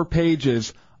spanning 4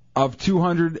 pages of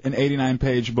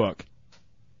 289-page book.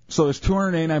 So there's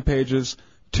 289 pages,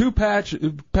 2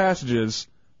 passages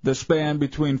that span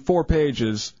between 4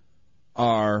 pages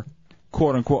are,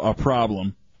 quote-unquote, a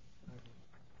problem.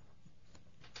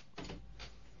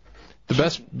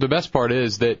 The best part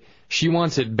is that she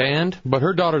wants it banned, but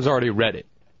her daughter's already read it.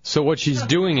 So what she's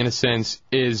doing, in a sense,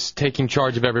 is taking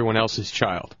charge of everyone else's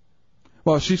child.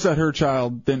 Well, she said her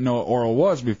child didn't know what oral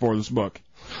was before this book.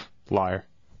 Liar.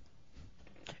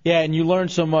 Yeah, and you learn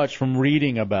so much from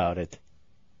reading about it.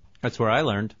 That's where I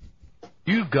learned.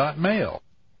 You've got mail.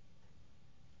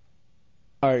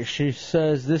 All right, she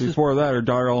says this Before that, her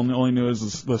daughter only knew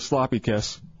as the sloppy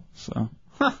kiss. So.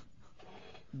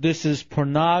 This is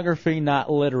pornography,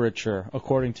 not literature,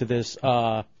 according to this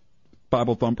Bible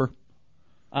thumper.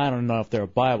 I don't know if they're a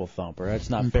Bible thumper. That's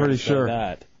not I'm fair pretty to say sure.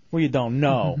 that. Well, you don't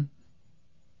know.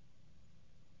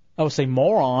 I would say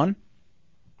moron.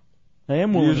 I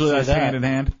am willing Usually to say that's that. hand in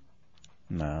hand.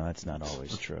 No, that's not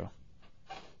always true.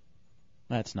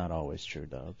 That's not always true,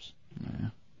 Dubs.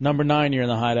 Yeah. Number 9, you're in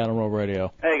the Hideout on Road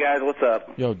Radio. Hey, guys, what's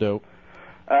up? Yo, dope.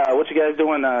 What you guys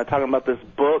doing talking about this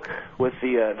book with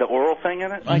the oral thing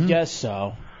in it? I guess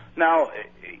so. Now,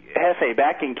 Hefe,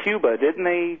 back in Cuba, didn't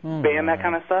they ban that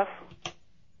kind of stuff?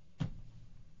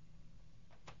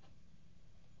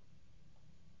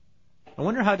 I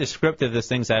wonder how descriptive this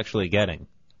thing's actually getting.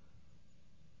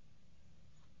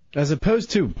 As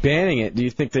opposed to banning it, do you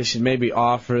think they should maybe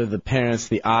offer the parents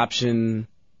the option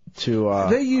to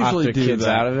They usually opt their do kids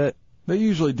that. out of it? They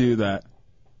usually do that.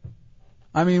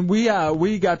 I mean, we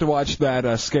got to watch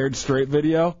that Scared Straight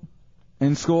video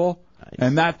in school,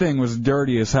 and that thing was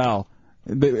dirty as hell.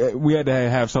 We had to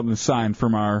have something signed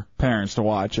from our parents to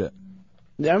watch it.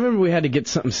 Yeah, I remember we had to get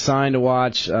something signed to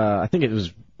watch. I think it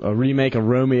was a remake of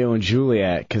Romeo and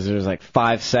Juliet, because there was like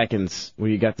 5 seconds where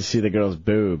you got to see the girl's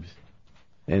boobs,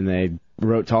 and they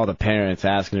wrote to all the parents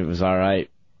asking if it was all right.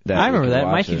 I remember that.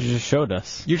 My Watch teacher it. just showed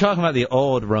us. You're talking about the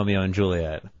old Romeo and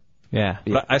Juliet. Yeah.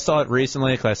 But I saw it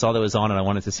recently because I saw that it was on and I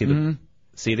wanted to see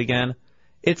it again.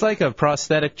 It's like a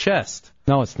prosthetic chest.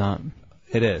 No, it's not.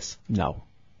 It is. No.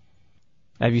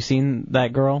 Have you seen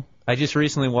that girl? I just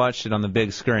recently watched it on the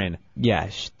big screen. Yeah,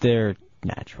 they're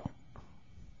natural.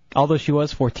 Although she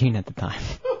was 14 at the time.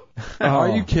 Are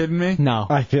you kidding me? No.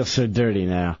 I feel so dirty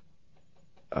now.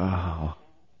 Oh.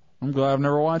 I'm glad I've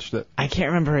never watched it. I can't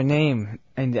remember her name.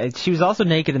 And she was also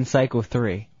naked in Psycho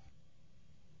 3.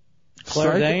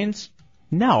 Claire Psycho- Danes?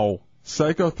 No.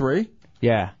 Psycho 3?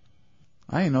 Yeah.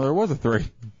 I didn't know there was a 3.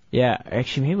 Yeah,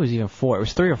 actually, maybe it was even 4. It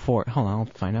was 3 or 4. Hold on, I'll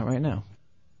find out right now.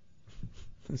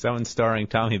 Is that one starring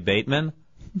Tommy Bateman?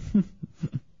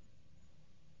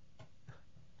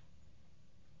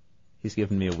 He's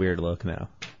giving me a weird look now.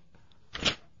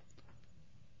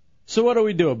 So what do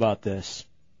we do about this?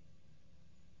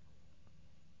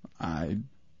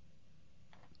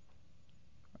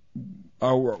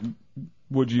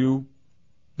 Would you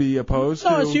be opposed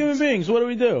No, to... it's human beings. What do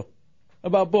we do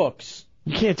about books?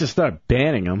 You can't just start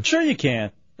banning them. Sure you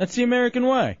can. That's the American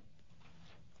way.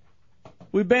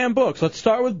 We ban books. Let's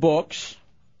start with books.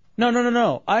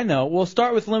 No. I know. We'll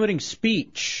start with limiting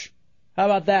speech. How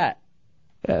about that?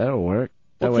 Yeah, that'll work.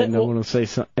 That We'll way ta- no we'll- one will say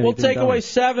something. We'll take away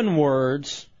 7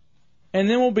 words, and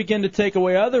then we'll begin to take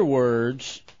away other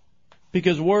words,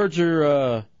 because words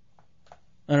are,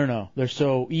 I don't know, they're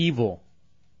so evil.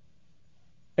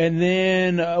 And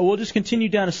then we'll just continue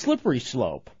down a slippery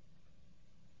slope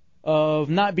of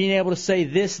not being able to say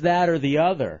this, that, or the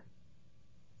other,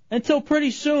 until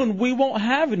pretty soon we won't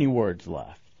have any words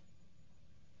left.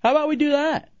 How about we do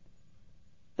that?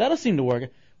 That'll seem to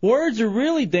work. Words are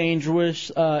really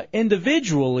dangerous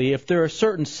individually if there are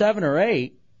certain 7 or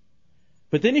 8,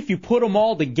 but then if you put them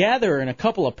all together in a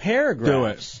couple of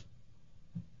paragraphs,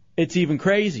 it's even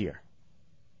crazier.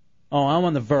 Oh, I'm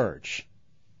on the verge.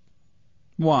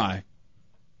 Why?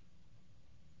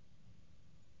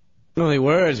 Only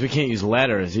words. We can't use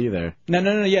letters either.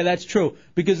 No, yeah, that's true.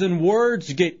 Because then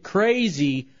words get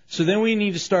crazy, so then we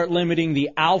need to start limiting the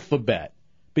alphabet.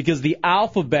 Because the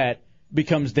alphabet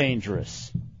becomes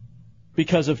dangerous.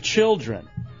 Because of children.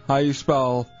 How you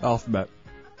spell alphabet?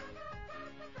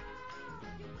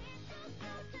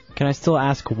 Can I still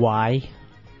ask why?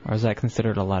 Or is that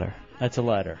considered a letter? That's a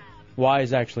letter. Y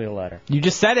is actually a letter. You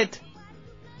just said it.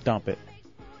 Dump it.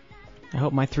 I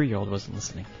hope my 3-year-old wasn't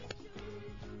listening.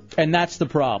 And that's the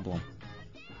problem.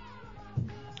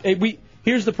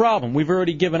 Here's the problem. We've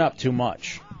already given up too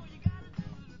much.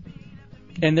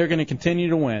 And they're going to continue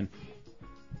to win.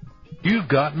 You've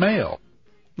got mail.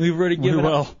 We've already given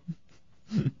up.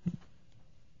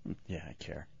 Yeah, I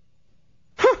care.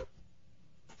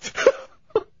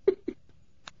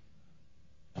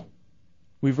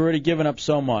 We've already given up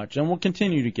so much, and we'll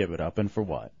continue to give it up. And for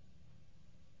what?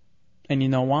 And you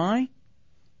know why?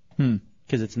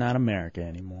 Because it's not America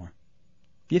anymore.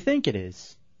 You think it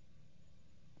is,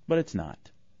 but it's not.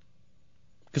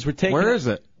 Because we're taking. Where is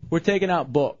it? We're taking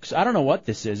out books. I don't know what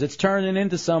this is. It's turning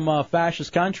into some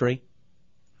fascist country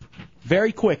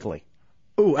very quickly.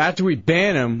 Ooh, after we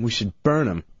ban them, we should burn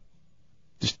them.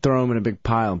 Just throw them in a big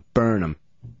pile and burn them.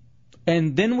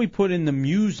 And then we put in the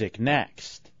music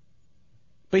next.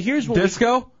 But here's what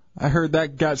Disco? I heard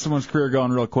that got someone's career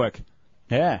going real quick.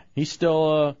 Yeah, he's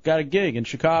still got a gig in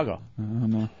Chicago. I don't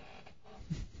know.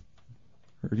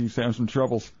 Heard he's having some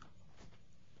troubles.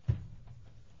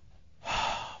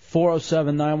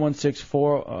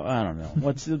 407-916-4. I don't know.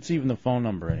 What's even the phone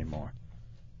number anymore?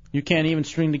 You can't even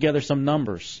string together some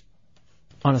numbers.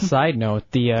 On a side note,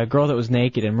 the girl that was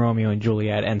naked in Romeo and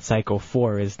Juliet and Psycho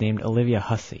 4 is named Olivia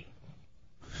Hussey.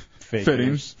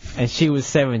 Figures. And she was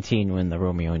 17 when the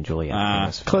Romeo and Juliet thing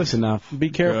was. Close enough. Be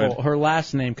careful. Her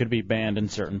last name could be banned in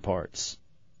certain parts.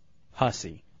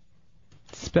 Hussey.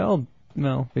 Spelled,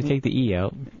 no, they take the E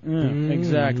out.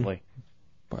 Exactly.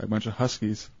 By a bunch of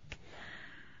huskies.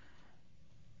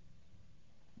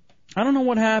 I don't know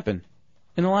what happened.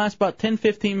 In the last about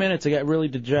 10-15 minutes, I got really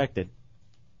dejected.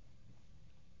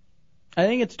 I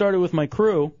think it started with my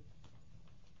crew,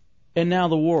 and now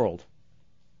the world.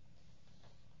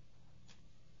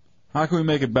 How can we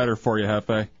make it better for you,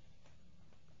 Hefe?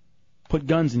 Put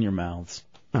guns in your mouths.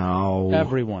 Oh.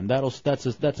 Everyone. That's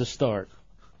a start.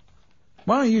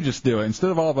 Why don't you just do it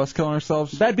instead of all of us killing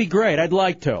ourselves? That'd be great. I'd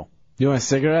like to. You want a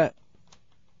cigarette?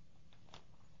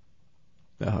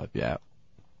 That'll help you out.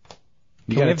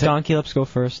 Can we have Donkey Lips go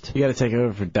first? You got to take it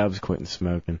over for Dubs quitting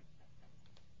smoking.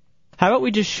 How about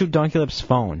we just shoot Donkey Lips'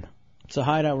 phone? It's a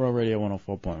Hideout Row Radio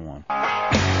 104.1.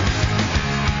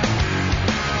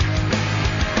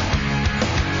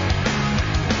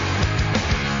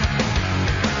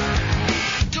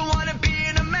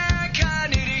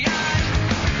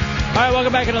 All right,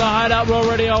 welcome back into the Hideout Row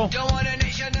Radio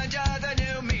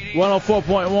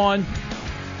 104.1.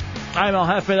 I'm El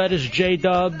Jefe, that is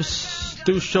J-Dubs.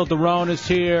 Deuce Childerone is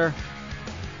here.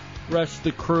 Rest of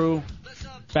the crew,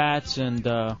 Bats, and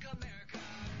that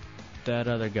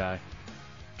other guy,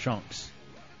 Chunks.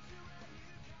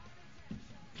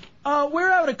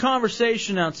 We're having a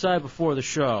conversation outside before the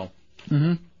show.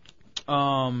 Mm-hmm.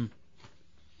 I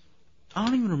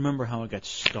don't even remember how it got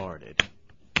started.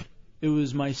 It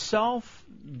was myself,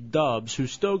 Dubs, who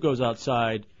still goes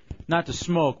outside, not to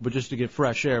smoke, but just to get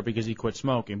fresh air because he quit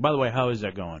smoking. By the way, how is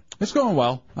that going? It's going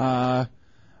well.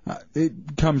 It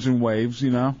comes in waves, you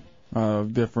know,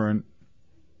 different.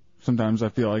 Sometimes I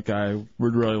feel like I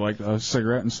would really like a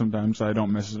cigarette, and sometimes I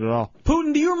don't miss it at all.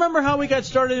 Putin, do you remember how we got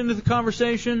started into the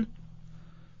conversation?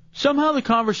 Somehow the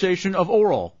conversation of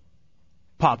oral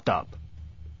popped up.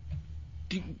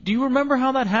 Do you remember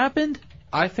how that happened?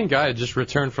 I think I had just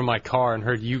returned from my car and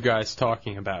heard you guys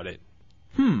talking about it.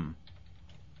 Were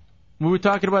we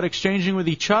talking about exchanging with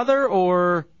each other,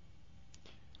 or?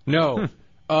 No.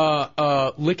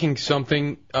 Licking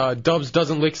something. Dubs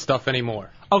doesn't lick stuff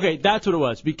anymore. Okay, that's what it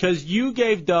was. Because you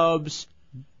gave Dubs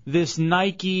this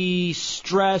Nike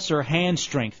stress or hand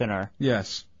strengthener.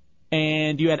 Yes.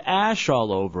 And you had ash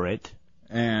all over it.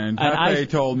 And Hefe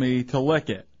told me to lick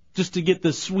it. Just to get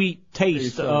the sweet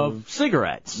taste of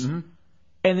cigarettes. Mm-hmm.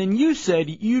 And then you said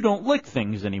you don't lick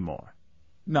things anymore.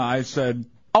 No, I said...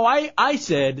 Oh, I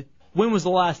said, when was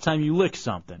the last time you licked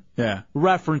something? Yeah.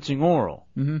 Referencing oral.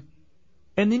 Mm-hmm.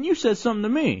 And then you said something to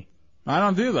me. I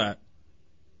don't do that.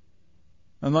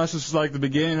 Unless it's like the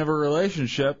beginning of a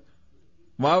relationship.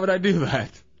 Why would I do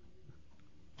that?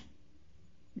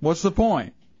 What's the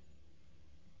point?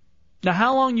 Now,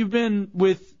 how long you been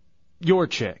with your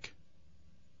chick?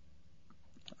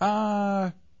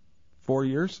 4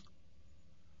 years.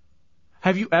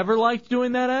 Have you ever liked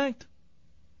doing that act?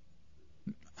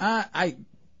 I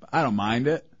don't mind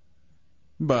it,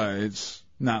 but it's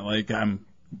not like I'm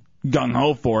gung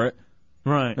ho for it.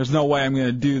 Right. There's no way I'm going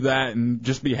to do that and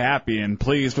just be happy and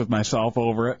pleased with myself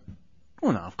over it.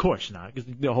 Well, no, of course not,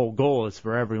 because the whole goal is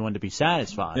for everyone to be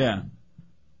satisfied. Yeah.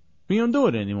 But you don't do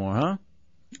it anymore, huh?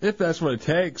 If that's what it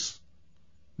takes,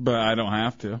 but I don't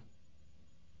have to.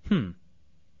 What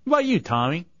about you,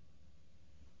 Tommy?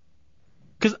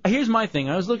 Because here's my thing.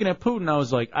 I was looking at Putin, I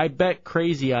was like, I bet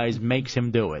Crazy Eyes makes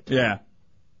him do it. Yeah.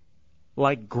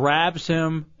 Like, grabs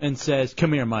him and says,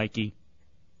 come here, Mikey.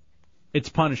 It's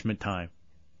punishment time.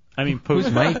 I mean, Putin.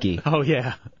 Who's Mikey? Oh,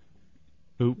 yeah.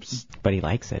 Oops. But he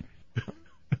likes it.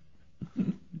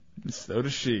 So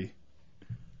does she.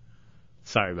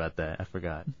 Sorry about that. I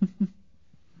forgot.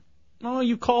 Oh,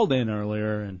 you called in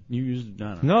earlier and you used...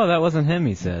 I don't know. No, that wasn't him,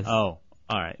 he says. Oh,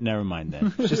 all right. Never mind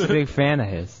then. Just a big fan of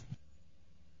his.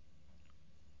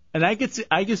 And I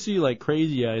could see like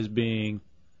Crazy Eyes being...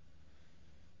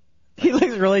 He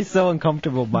looks really so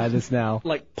uncomfortable by this now.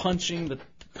 Like punching the...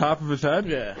 Top of his head?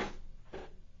 Yeah.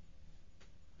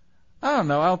 I don't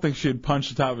know. I don't think she'd punch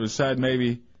the top of his head.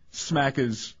 Maybe smack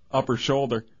his upper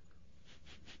shoulder.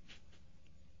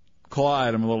 Claw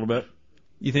at him a little bit.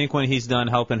 You think when he's done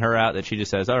helping her out that she just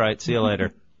says, all right, see you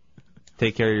later.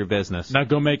 Take care of your business. Now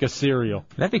go make a cereal.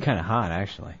 That'd be kind of hot,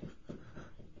 actually.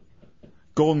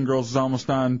 Golden Girls is almost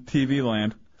on TV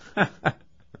land.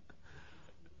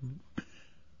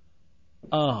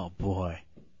 Oh, boy.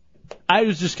 I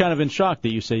was just kind of in shock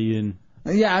that you say you didn't...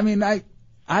 Yeah, I mean,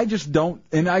 I just don't,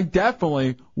 and I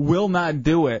definitely will not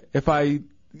do it if I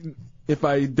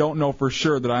don't know for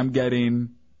sure that I'm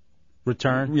getting...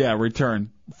 Return? Yeah,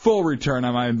 return. Full return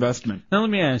on my investment. Now let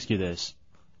me ask you this.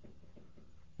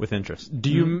 With interest.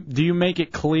 Do you make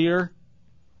it clear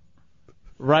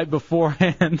right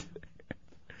beforehand,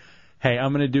 hey,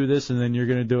 I'm going to do this and then you're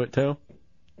going to do it too?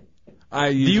 I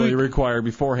usually require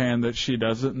beforehand that she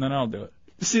does it and then I'll do it.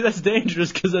 See, that's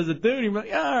dangerous because as a dude, you're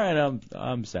like, all right,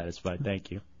 I'm satisfied,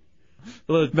 thank you.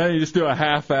 Then you just do a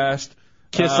half-assed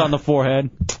kiss on the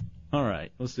forehead. All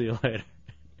right, we'll see you later.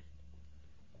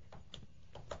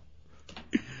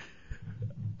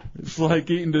 It's like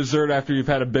eating dessert after you've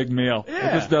had a big meal. It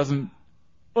Yeah. just doesn't.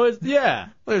 Well, yeah.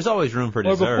 Well, there's always room for Or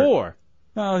dessert. before.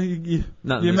 Well,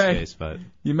 Not in you this may, case, but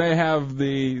you may have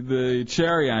the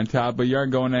cherry on top, but you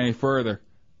aren't going any further.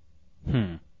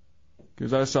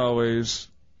 Because that's always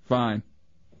fine.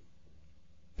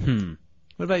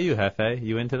 What about you, Hefe?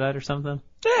 You into that or something?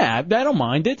 Yeah, I don't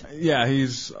mind it. Yeah,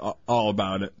 he's all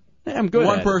about it. Yeah, I'm good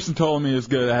One at person told me he was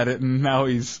good at it, and now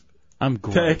I'm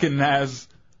great. taken as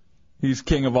he's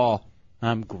king of all.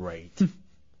 I'm great.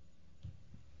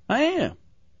 I am.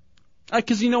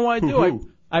 Because you know what I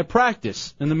do? I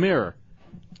practice in the mirror.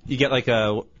 You get like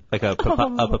a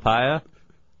papaya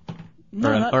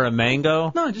No, or a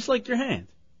mango. No, just like your hand.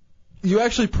 You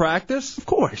actually practice? Of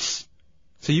course.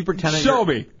 So you pretend that Show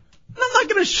you're- me. I'm not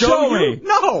going to show you. me.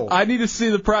 No. I need to see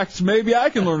the practice. Maybe I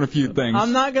can learn a few things.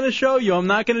 I'm not going to show you. I'm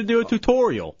not going to do a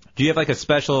tutorial. Do you have like a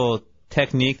special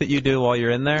technique that you do while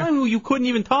you're in there? I mean, you couldn't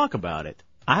even talk about it.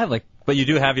 I have like But you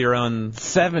do have your own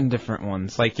 7 different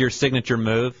ones. like your signature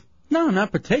move. No,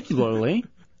 not particularly.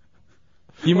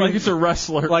 You Like mean it's a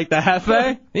wrestler. like the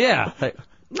Hefe? Yeah.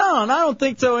 No, and I don't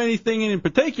think so. Anything in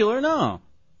particular, no.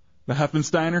 The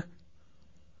Heffensteiner?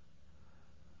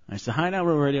 It's the Hideout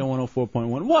Radio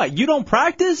 104.1. What? You don't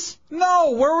practice?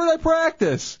 No, where would I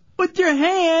practice? With your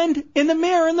hand in the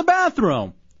mirror in the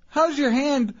bathroom. How's your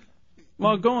hand?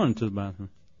 Well, going to the bathroom.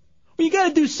 Well, you got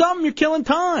to do something. You're killing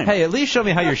time. Hey, at least show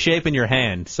me how you're shaping your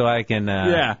hand so I can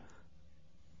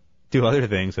do other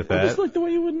things with Just that. like the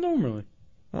way you would normally.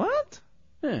 What?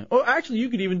 Yeah. Or actually, you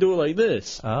could even do it like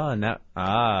this. Oh,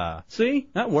 now See?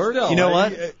 That works. Still, You know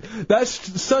what?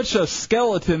 That's such a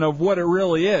skeleton of what it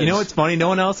really is. You know what's funny? No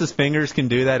one else's fingers can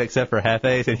do that except for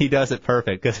Hefe's, and he does it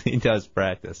perfect because he does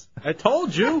practice. I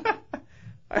told you.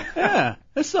 Yeah.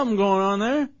 There's something going on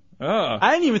there. Oh.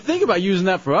 I didn't even think about using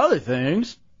that for other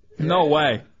things. No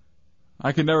way.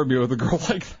 I could never be with a girl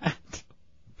like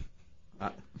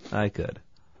that. I could.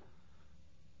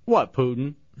 What,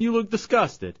 Putin? You look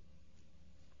disgusted.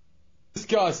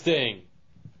 Disgusting.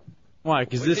 Why?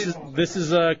 Because this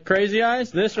is Crazy Eyes?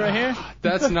 This right here?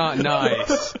 That's not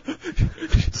nice.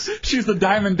 She's the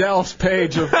Diamond Dallas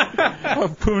Page of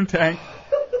Poontang.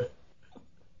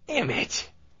 Damn it.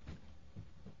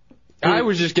 I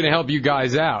was just going to help you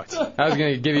guys out. I was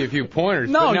going to give you a few pointers.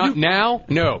 No, but not you- now?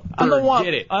 No. I don't want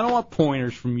Forget it. I don't want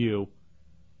pointers from you.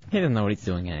 He doesn't know what he's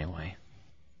doing anyway.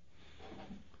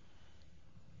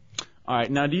 All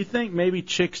right. Now, do you think maybe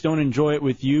chicks don't enjoy it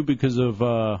with you because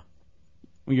of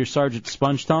your Sergeant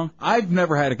Sponge Tongue? I've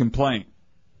never had a complaint.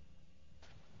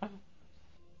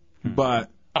 But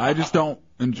I just don't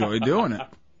enjoy doing it.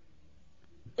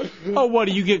 Oh, what?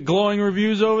 Do you get glowing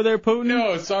reviews over there, Putin?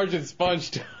 No, Sergeant Sponge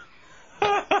Tongue.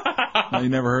 Oh, you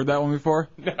never heard that one before?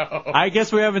 No. I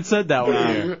guess we haven't said that one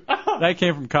here. That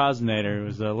came from Cosminator, who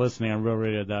was listening on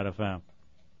RealRadio.fm.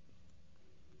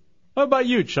 What about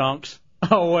you, Chunks?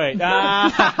 Oh, wait.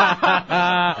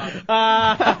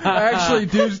 Actually,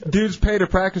 dudes pay to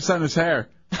practice on his hair.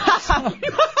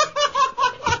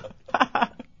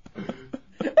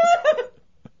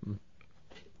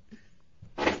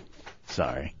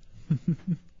 Sorry.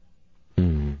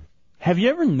 Have you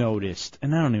ever noticed,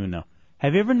 and I don't even know,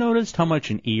 have you ever noticed how much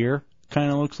an ear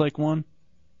kind of looks like one?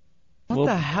 What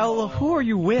the hell? Who are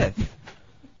you with?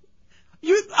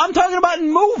 I'm talking about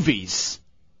in movies.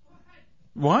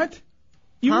 What?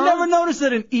 You've never noticed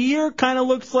that an ear kind of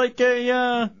looks like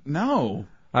a, No.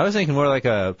 I was thinking more like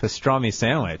a pastrami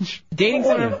sandwich. Dating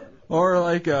someone. Or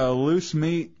like a loose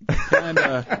meat kind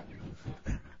of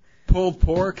pulled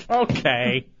pork.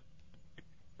 Okay.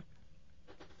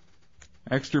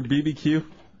 Extra BBQ.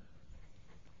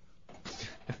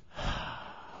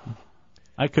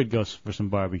 I could go for some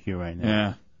barbecue right now.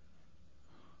 Yeah.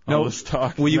 No, All this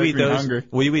talk will you makes eat me those? hungry.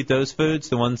 Will you eat those foods?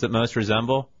 The ones that most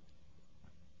resemble?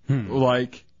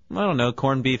 Like I don't know,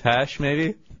 corned beef hash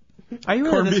maybe. Are you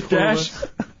corned really beef this dash.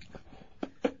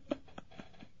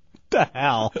 The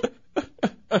hell?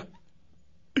 All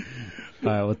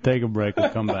right, we'll take a break. We'll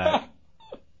come back.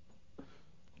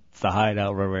 It's the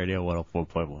Hideout Radio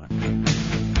 104.1.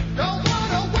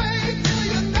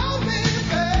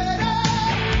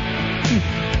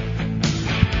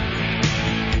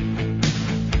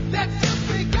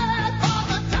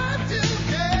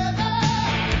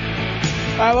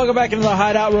 All right, welcome back into the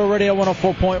Hideout Real Radio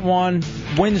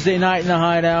 104.1. Wednesday night in the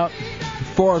Hideout.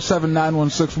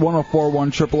 407-916-1041,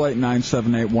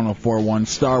 888-978-1041,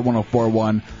 star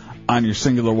 1041 on your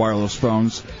singular wireless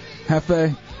phones.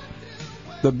 Hefe,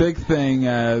 the big thing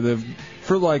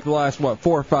for like the last, 4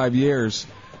 or 5 years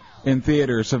in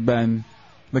theaters have been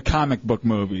the comic book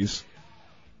movies.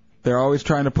 They're always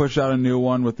trying to push out a new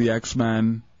one with the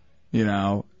X-Men,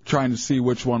 trying to see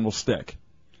which one will stick.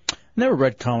 Never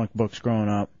read comic books growing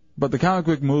up. But the comic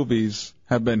book movies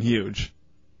have been huge.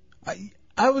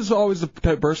 I was always the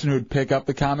type of person who would pick up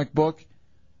the comic book,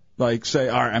 like say,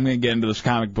 all right, I'm going to get into this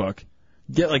comic book,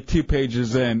 get like 2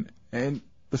 pages in, and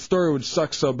the story would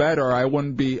suck so bad, or I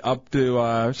wouldn't be up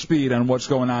to speed on what's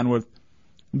going on with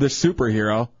this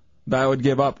superhero, that I would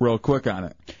give up real quick on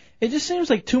it. It just seems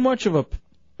like too much of a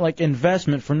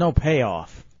investment for no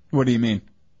payoff. What do you mean?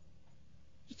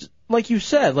 Like you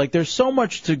said, like there's so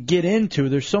much to get into,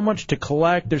 there's so much to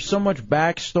collect, there's so much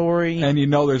backstory. And you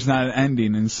know there's not an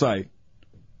ending in sight.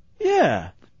 Yeah.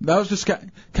 That was just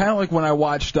kind of like when I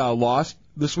watched Lost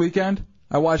this weekend.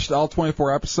 I watched all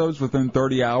 24 episodes within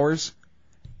 30 hours,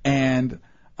 and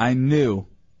I knew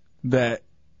that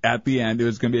at the end it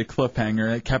was going to be a cliffhanger,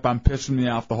 and it kept on pissing me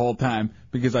off the whole time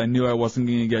because I knew I wasn't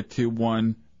going to get to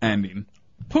one ending.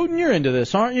 Putin, you're into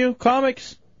this, aren't you?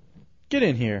 Comics? Get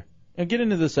in here and get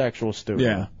into this actual story.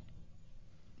 Yeah.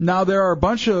 Now, there are a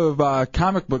bunch of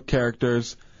comic book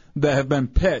characters that have been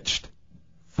pitched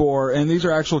for, and these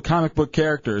are actual comic book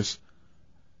characters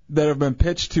that have been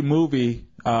pitched to movie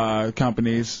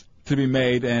companies to be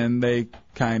made, and they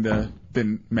kind of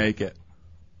didn't make it.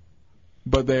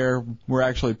 But they were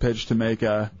actually pitched to make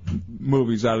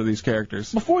movies out of these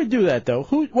characters. Before we do that, though,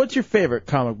 what's your favorite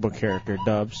comic book character,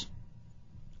 Dubs?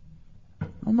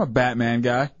 I'm a Batman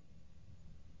guy.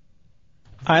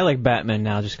 I like Batman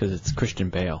now just because it's Christian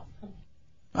Bale.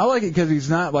 I like it because he's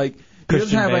not like, he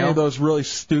doesn't have any of those really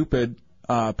stupid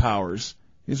powers.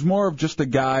 He's more of just a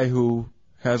guy who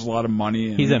has a lot of money.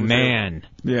 And He's a man.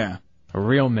 Yeah. A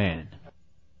real man.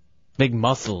 Big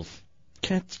muscles.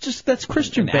 That's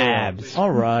Christian And Bale. abs.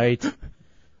 All right.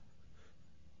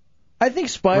 I think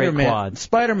Spider-Man.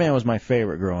 Spider-Man was my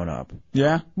favorite growing up.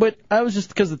 Yeah? But I was just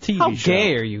because of the TV How show.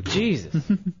 gay are you? Jesus.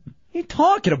 What are you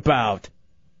talking about?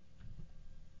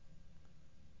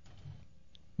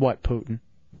 What, Putin?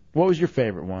 What was your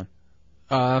favorite one?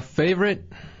 Favorite?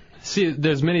 See,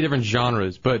 there's many different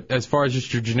genres, but as far as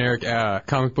just your generic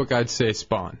comic book, I'd say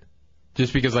Spawn.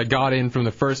 Just because I got in from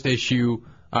the first issue,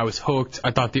 I was hooked.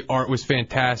 I thought the art was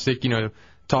fantastic. You know,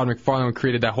 Todd McFarlane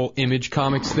created that whole Image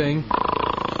Comics thing.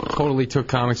 Totally took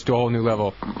comics to a whole new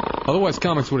level. Otherwise,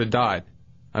 comics would have died.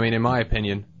 I mean, in my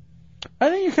opinion. I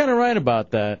think you're kind of right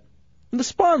about that. The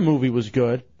Spawn movie was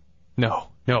good. No,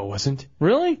 it wasn't.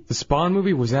 Really? The Spawn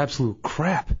movie was absolute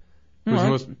crap. It was the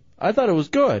most... I thought it was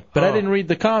good, but I didn't read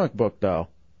the comic book, though.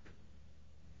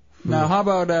 Now, how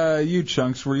about you,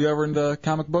 Chunks? Were you ever into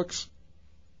comic books?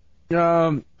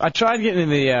 I tried getting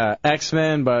into the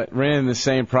X-Men, but ran into the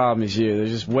same problem as you. There's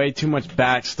just way too much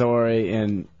backstory,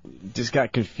 and just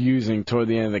got confusing toward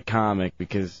the end of the comic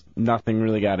because nothing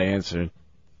really got answered.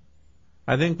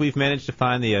 I think we've managed to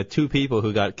find the 2 people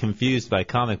who got confused by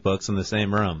comic books in the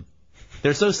same room.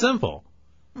 They're so simple.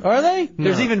 Are they?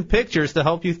 There's even pictures to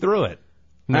help you through it.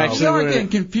 You are getting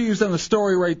confused on the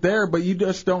story right there, but you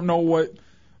just don't know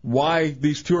why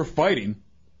these 2 are fighting.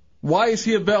 Why is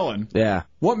he a villain? Yeah.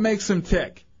 What makes him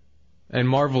tick? And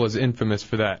Marvel is infamous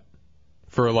for that.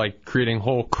 For, like, creating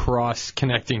whole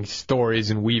cross-connecting stories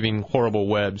and weaving horrible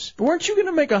webs. Weren't you going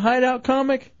to make a Hideout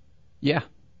comic? Yeah.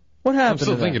 What happened I'm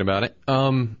still to that? thinking about it.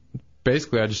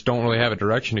 Basically, I just don't really have a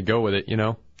direction to go with it, you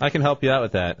know? I can help you out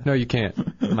with that. No, you can't.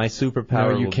 My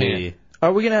superpower No, you will can't. be...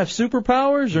 Are we going to have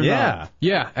superpowers or not?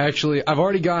 Yeah, actually, I've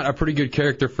already got a pretty good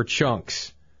character for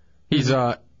Chunks. He's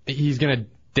gonna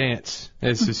dance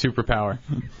as his superpower.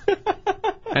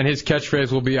 And his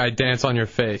catchphrase will be, I dance on your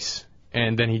face.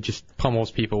 And then he just pummels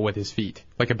people with his feet.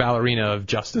 Like a ballerina of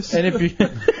justice. And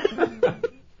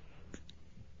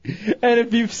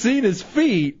if you've seen his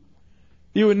feet,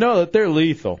 you would know that they're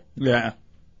lethal. Yeah.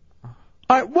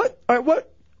 All right,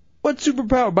 what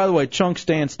superpower, by the way,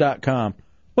 chunksdance.com.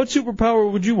 What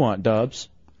superpower would you want, Dubs?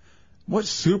 What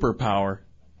superpower?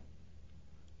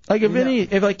 Like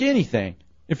anything.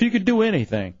 If you could do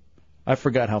anything. I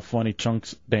forgot how funny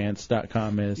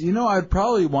chunksdance.com is. You know, I'd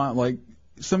probably want like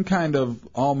some kind of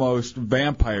almost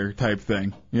vampire type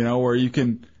thing. You know, where you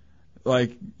can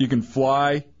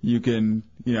fly,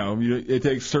 it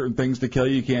takes certain things to kill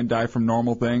you. You can't die from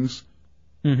normal things.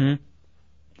 Mm-hmm.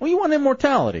 Well, you want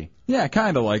immortality. Yeah,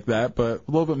 kind of like that, but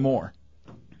a little bit more.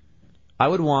 I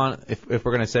would want, if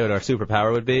we're going to say what our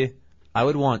superpower would be, I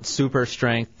would want super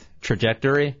strength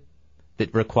trajectory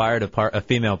that required a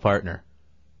female partner.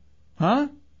 Huh?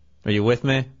 Are you with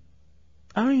me?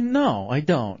 I mean, no, I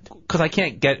don't. Because I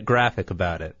can't get graphic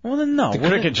about it. Well, then no. The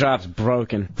cricket drop's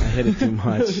broken. I hit it too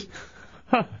much.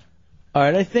 All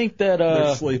right, I think that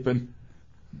They're sleeping.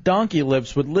 Donkey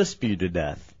Lips would lisp you to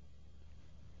death.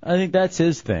 I think that's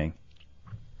his thing.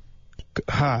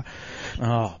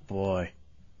 Oh, boy.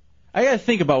 I got to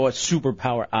think about what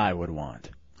superpower I would want.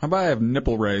 How about I have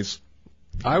nipple raise?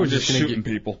 I was just just gonna shooting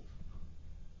people.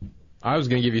 I was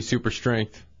going to give you super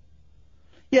strength.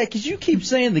 Yeah, 'cause you keep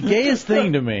saying the gayest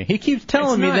thing to me. He keeps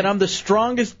telling me that I'm the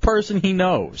strongest person he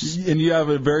knows. And you have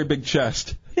a very big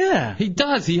chest. Yeah. He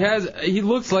does. He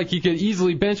looks like he could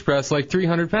easily bench press like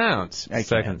 300 pounds.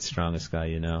 Second strongest guy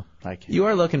you know. I can't. You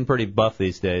are looking pretty buff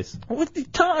these days.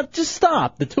 Just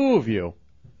stop, the two of you.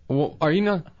 Well, are you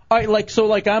not? All right,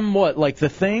 like I'm what, like the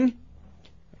Thing?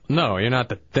 No, you're not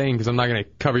the Thing, because I'm not going to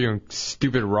cover you in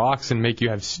stupid rocks and make you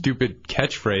have stupid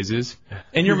catchphrases.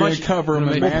 And you're much cover him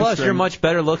in plus you're much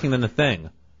better looking than the Thing.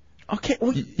 Okay.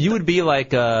 Well, you would be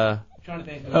like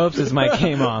Oops, his mic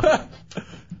came off.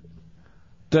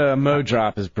 The Mo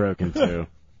drop is broken too.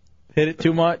 Hit it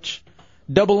too much.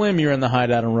 Double M, you're in the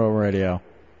Hideout on Row Radio.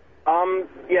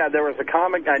 Yeah, there was a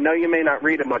comic. I know you may not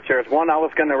read it much. There's one I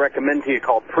was going to recommend to you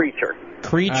called Preacher.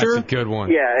 Creature? That's a good one.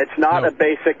 Yeah, it's not a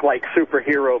basic, like,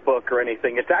 superhero book or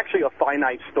anything. It's actually a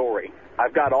finite story.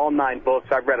 I've got all 9 books.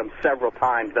 I've read them several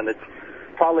times, and it's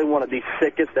probably one of the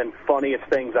sickest and funniest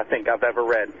things I think I've ever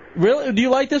read. Really? Do you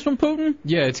like this one, Putin?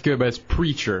 Yeah, it's good, but it's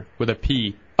Preacher with a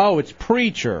P. Oh, it's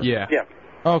Preacher. Yeah. Yeah.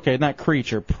 Okay, not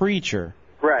Creature. Preacher.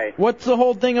 Right. What's the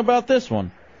whole thing about this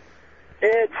one?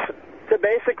 It's, to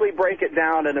basically break it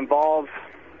down, it involves,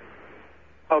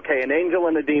 okay, an angel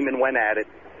and a demon went at it.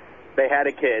 They had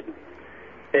a kid.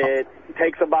 It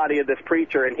takes the body of this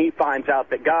preacher, and he finds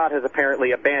out that God has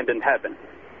apparently abandoned heaven.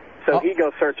 So he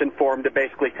goes searching for him to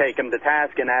basically take him to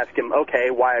task and ask him, okay,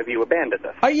 why have you abandoned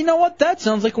us? You know what? That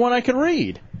sounds like one I could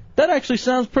read. That actually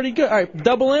sounds pretty good. All right,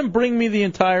 Double M, bring me the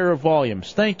entire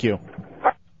volumes. Thank you.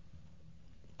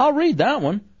 I'll read that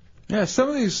one. Yeah, some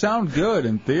of these sound good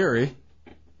in theory.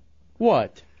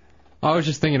 What? I was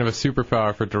just thinking of a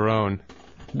superpower for Daron.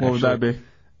 What would that be?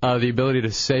 The ability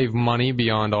to save money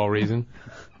beyond all reason.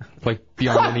 Like,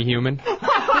 beyond any human.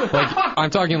 Like,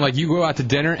 I'm talking like you go out to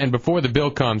dinner, and before the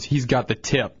bill comes, he's got the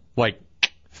tip. Like,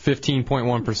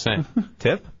 15.1%.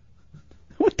 Tip?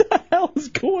 What the hell is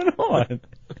going on?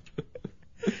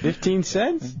 15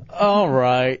 cents? All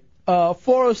right.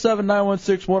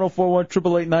 407-916-1041,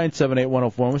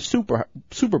 888-978-1041 with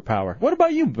superpower. What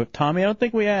about you, Tommy? I don't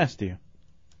think we asked you.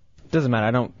 Doesn't matter.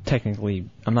 I'm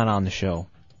not on the show,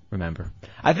 remember.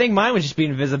 I think mine would just be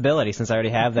invisibility, since I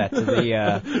already have that to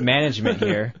the management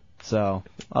here. So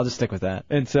I'll just stick with that.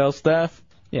 And sales staff?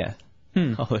 Yeah.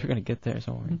 Oh, they're going to get there.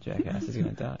 Don't worry, jackass is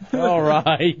going to die. All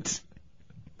right.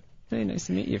 Very nice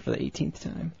to meet you for the 18th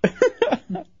time.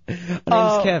 My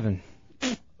name's Kevin.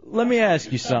 Let me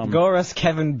ask you something. Go arrest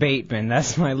Kevin Bateman.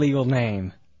 That's my legal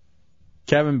name.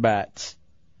 Kevin Batts.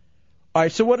 All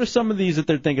right, so what are some of these that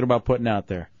they're thinking about putting out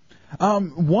there?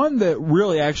 One that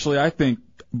really, actually, I think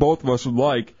both of us would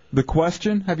like. The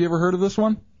Question. Have you ever heard of this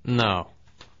one? No.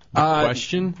 The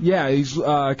Question? Yeah, he's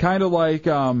kind of like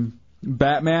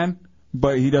Batman,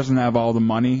 but he doesn't have all the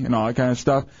money and all that kind of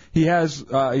stuff. He has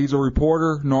he's a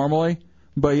reporter normally,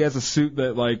 but he has a suit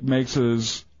that like makes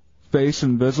his face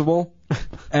invisible.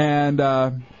 And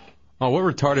what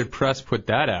retarded press put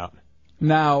that out?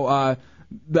 Now,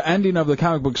 the ending of the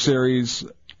comic book series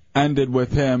ended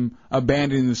with him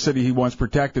abandoning the city he once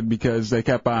protected because they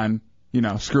kept on,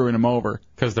 screwing him over.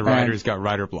 Because the writers got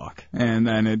writer block. And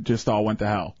then it just all went to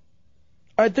hell.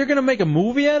 All right, they're going to make a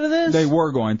movie out of this? They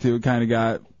were going to. It kind of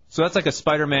got... So that's like a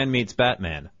Spider-Man meets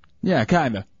Batman. Yeah,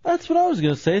 kind of. That's what I was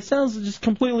going to say. It sounds just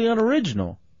completely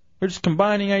unoriginal. They're just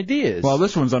combining ideas. Well,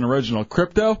 this one's unoriginal.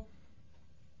 Crypto?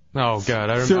 Oh, God. I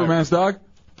remember. Superman's dog?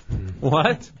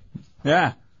 What?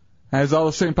 Yeah. Has all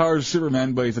the same powers as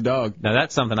Superman, but he's a dog. Now,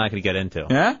 that's something I could get into.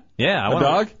 Yeah? Yeah. A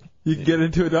dog? You can get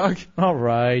into a dog? All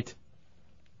right.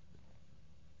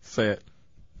 Say it.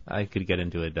 I could get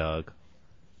into a dog.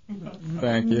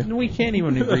 Thank you. We can't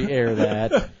even re-air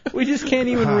that. We just can't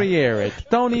even re-air it.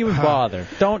 Don't even bother.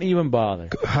 Don't even bother.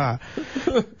 What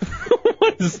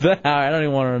is that? I don't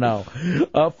even want to know.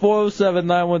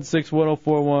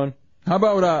 407-916-1041. How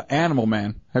about Animal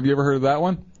Man? Have you ever heard of that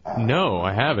one? No,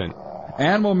 I haven't.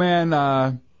 Animal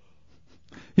Man,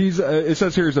 it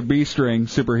says here he's a B-string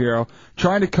superhero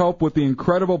trying to cope with his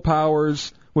incredible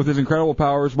powers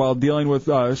while dealing with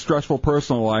stressful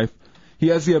personal life. He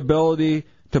has the ability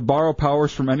to borrow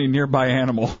powers from any nearby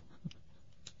animal.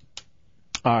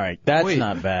 All right, that's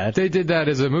not bad. They did that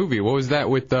as a movie. What was that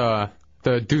with the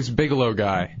Deuce Bigelow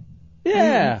guy?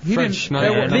 Yeah, he French didn't.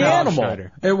 Schneider. The animal.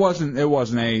 Schneider. It wasn't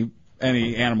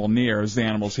any animal near. It was the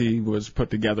animals he was put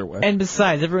together with. And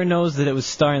besides, everyone knows that it was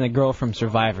starring the girl from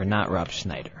Survivor, not Rob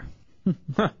Schneider.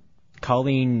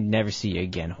 Colleen, never see you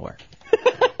again, whore.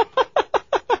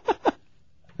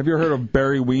 Have you ever heard of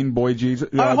Barry Ween, Boy Jesus?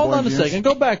 Hold on a second.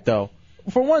 Go back, though.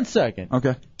 for 1 second.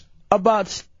 Okay.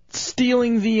 About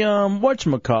stealing the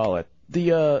whatchamacallit,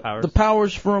 the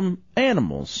powers from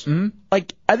animals. Mm-hmm.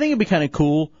 Like, I think it'd be kind of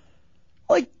cool.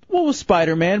 Like, what was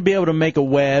Spider-Man? Be able to make a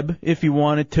web if he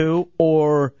wanted to,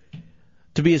 or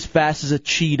to be as fast as a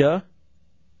cheetah,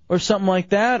 or something like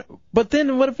that. But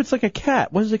then what if it's like a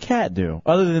cat? What does a cat do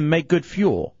other than make good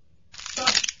fuel?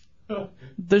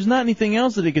 There's not anything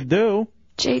else that he could do.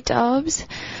 J-Dubs,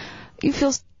 you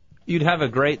feel... You'd have a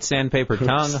great sandpaper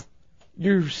tongue.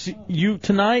 You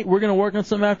tonight, we're going to work on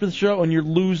something after the show, and you're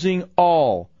losing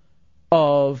all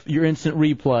of your instant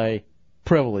replay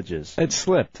privileges. It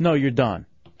slipped. No, you're done.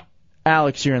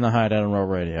 Alex, you're in the Hideout on Roll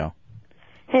Radio.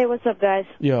 Hey, what's up, guys?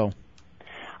 Yo.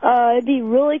 It'd be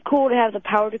really cool to have the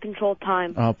power to control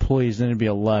time. Oh, please, then it'd be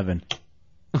 11.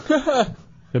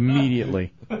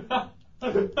 Immediately.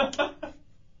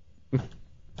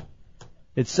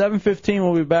 It's 7:15.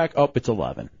 We'll be back. Oh, it's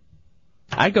 11.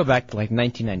 I'd go back to like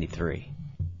 1993.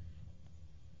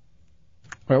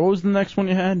 All right, what was the next one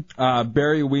you had?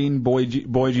 Barry Ween, Boy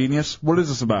Genius. What is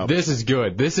this about? This is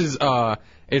good. This is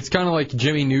it's kind of like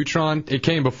Jimmy Neutron. It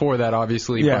came before that,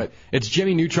 obviously, Yeah. but it's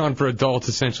Jimmy Neutron for adults,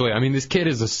 essentially. I mean, this kid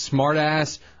is a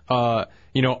smart-ass,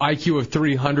 IQ of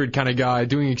 300 kind of guy,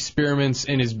 doing experiments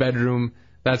in his bedroom,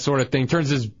 that sort of thing. Turns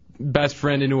his best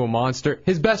friend into a monster.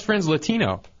 His best friend's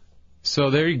Latino. So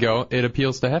there you go. It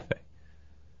appeals to Hefe.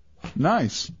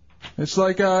 Nice. It's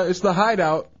like it's the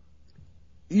Hideout.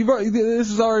 This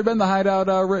has already been the Hideout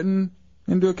written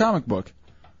into a comic book.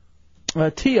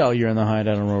 TL, you're in the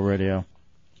Hideout on Roll Radio.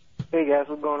 Hey guys,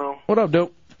 what's going on? What up,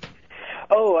 dope?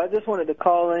 Oh, I just wanted to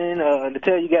call in to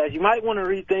tell you guys you might want to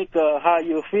rethink how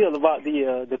you feel about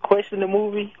the Question the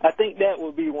movie. I think that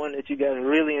would be one that you guys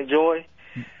really enjoy,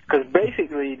 because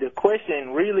basically the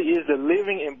Question really is the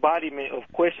living embodiment of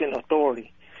Question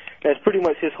authority. That's pretty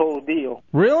much his whole deal.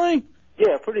 Really?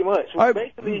 Yeah, pretty much.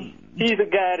 Basically, he's a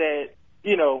guy that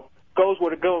goes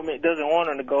where the government doesn't want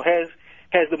him to go.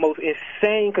 Has the most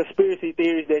insane conspiracy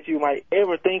theories that you might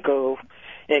ever think of.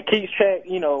 And keeps track,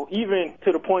 even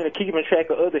to the point of keeping track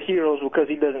of other heroes because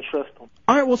he doesn't trust them.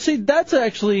 All right, well, see, that's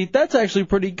actually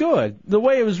pretty good. The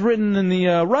way it was written in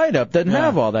the write-up doesn't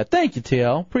have all that. Thank you,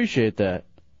 TL. Appreciate that.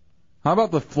 How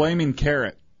about the Flaming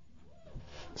Carrot?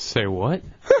 Say what?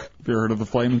 Have you heard of the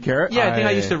Flaming Carrot? Yeah, I think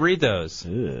I used to read those.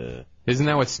 Isn't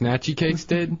that what Snatchy Cakes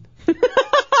did?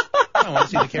 I don't want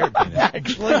to see the carrot penis.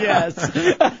 Actually, yes.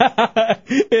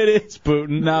 It is,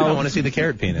 Putin. No. I want to see the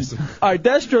carrot penis. All right,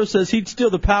 Destro says he'd steal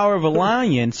the power of a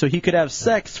lion so he could have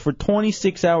sex for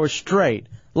 26 hours straight.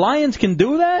 Lions can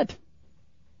do that?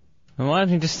 Well, why don't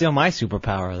you just steal my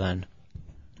superpower then?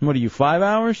 What are you, 5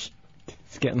 hours?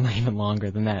 It's getting even longer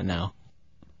than that now.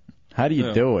 How do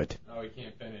you do it? Oh, he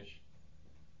can't finish.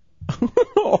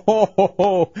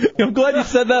 Oh, I'm glad you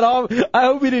said that. I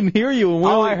hope he didn't hear you.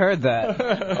 I heard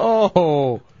that.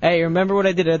 Oh. Hey, remember what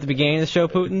I did at the beginning of the show,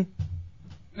 Putin?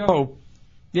 No.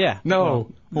 Yeah.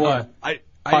 No. What? All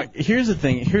right, here's the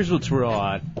thing. Here's what's real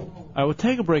odd. I will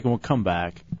take a break and we'll come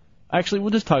back. Actually,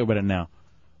 we'll just talk about it now.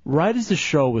 Right as the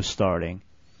show was starting,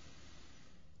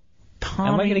 Tommy...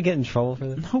 Am I going to get in trouble for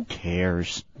this? Who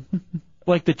cares?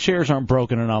 Like the chairs aren't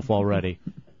broken enough already.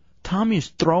 Tommy is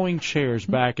throwing chairs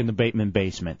back in the Bateman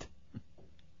basement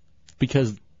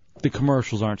because the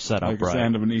commercials aren't set up Like it's right. the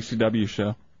end of an ECW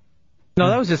show. No,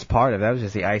 that was just part of it. That was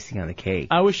just the icing on the cake.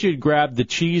 I wish you'd grabbed the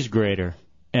cheese grater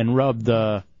and rubbed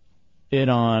it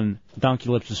on Donkey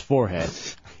Lips' forehead.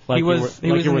 Like he was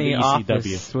you were in the ECW.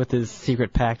 office with his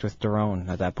secret pact with Daron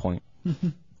at that point.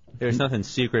 There's nothing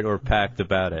secret or packed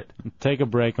about it. Take a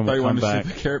break and Thought we'll you come wanted back. to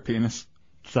see the carrot penis.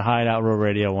 It's the Hideout Row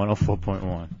Radio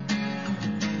 104.1.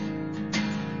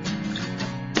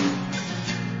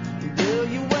 Will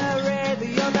you worry that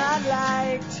you're not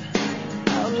liked?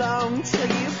 How long till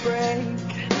you break?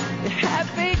 You're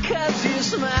happy 'cause you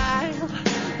smile,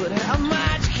 but how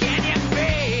much can you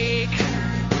fake?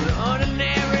 An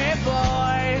ordinary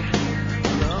boy,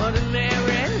 an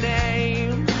ordinary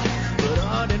name, but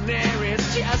ordinary's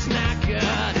just not good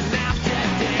enough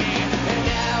today. And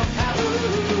now,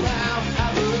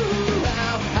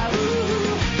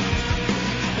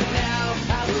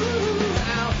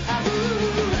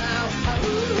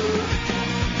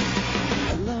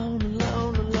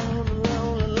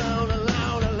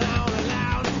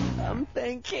 I'm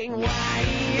thinking why,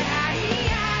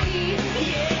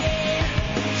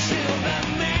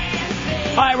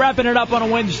 All right, wrapping it up on a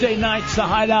Wednesday night. It's the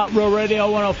Hideout Row Radio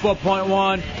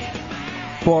 104.1.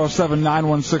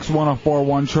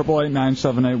 407-916-1041,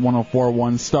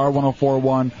 888-978-1041, star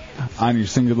 1041 on your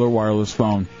singular wireless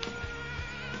phone.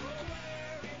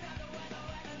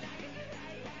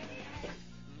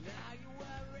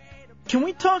 can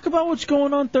we talk about what's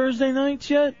going on Thursday nights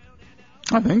yet?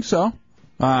 I think so.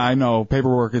 I know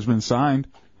paperwork has been signed.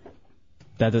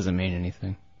 That doesn't mean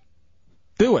anything.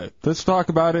 Do it. Let's talk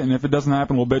about it, and if it doesn't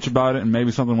happen, we'll bitch about it, and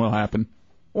maybe something will happen.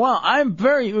 Well,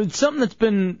 it's something that's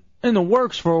been in the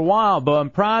works for a while, but I'm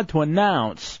proud to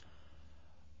announce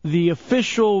the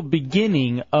official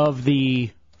beginning of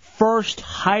the first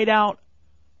Hideout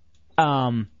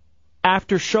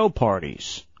after show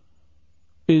parties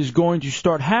is going to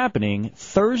start happening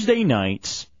Thursday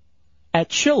nights at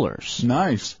Chillers.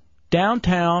 Nice.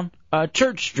 Downtown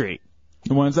Church Street.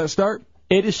 When does that start?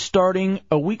 It is starting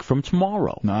a week from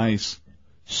tomorrow. Nice.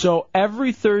 So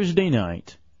every Thursday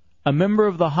night, a member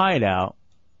of the Hideout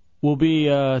will be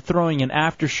throwing an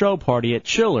after-show party at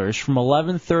Chillers from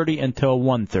 11:30 until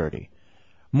 1:30.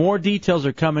 More details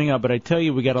are coming up, but I tell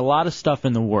you, we got a lot of stuff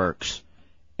in the works,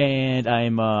 and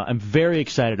I'm very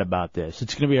excited about this.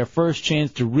 It's going to be our first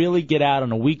chance to really get out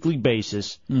on a weekly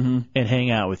basis and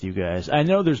hang out with you guys. I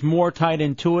know there's more tied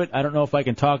into it. I don't know if I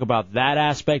can talk about that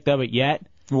aspect of it yet.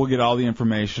 We'll get all the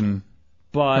information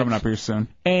coming up here soon.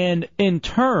 And in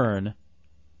turn,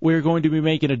 we're going to be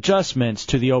making adjustments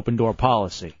to the open door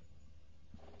policy.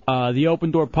 The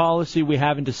open door policy we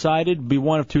haven't decided will be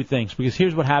one of two things, because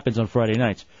here's what happens on Friday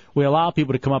nights. We allow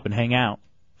people to come up and hang out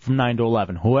from 9 to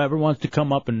 11. Whoever wants to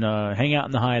come up and hang out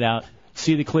in the Hideout,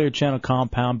 see the Clear Channel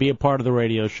compound, be a part of the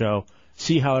radio show,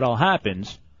 see how it all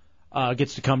happens,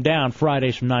 gets to come down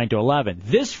Fridays from 9 to 11.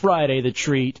 This Friday, the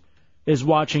treat is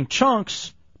watching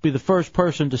Chunks be the first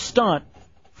person to stunt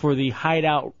for the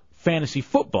Hideout Fantasy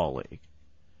Football League.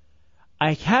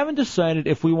 I haven't decided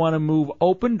if we want to move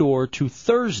open door to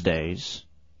Thursdays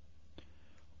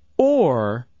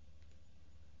or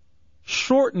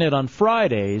shorten it on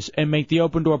Fridays and make the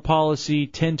open door policy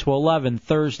 10 to 11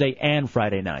 Thursday and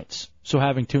Friday nights. So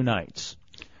having 2 nights.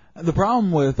 The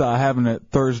problem with having it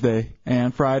Thursday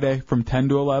and Friday from 10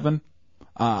 to 11,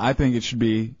 I think it should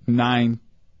be 9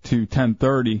 to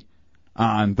 10:30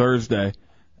 on Thursday,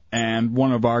 and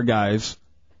one of our guys,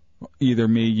 either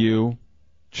me, you,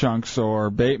 Chunks, or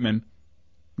Bateman,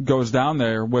 goes down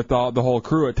there with the whole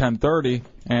crew at 10:30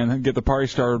 and get the party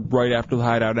started right after the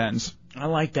Hideout ends. I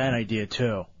like that idea,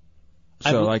 too.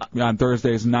 So, like, on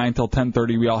Thursdays, 9 till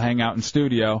 10:30, we all hang out in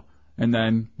studio, and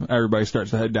then everybody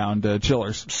starts to head down to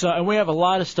Chillers. So, and we have a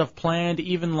lot of stuff planned,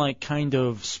 even like kind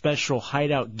of special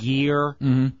Hideout gear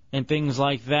and things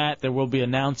like that we'll be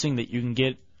announcing that you can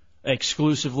get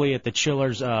exclusively at the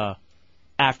Chillers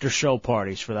after show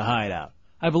parties for the Hideout.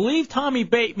 I believe Tommy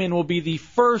Bateman will be the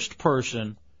first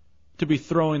person to be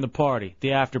throwing the party,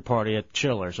 the after party at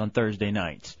Chillers on Thursday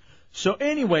nights. So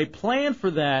anyway, plan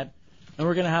for that, and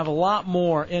we're going to have a lot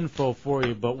more info for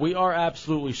you, but we are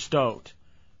absolutely stoked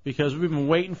because we've been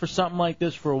waiting for something like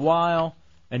this for a while,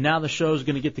 and now the show's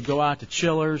going to get to go out to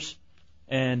Chillers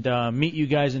and meet you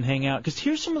guys and hang out. Because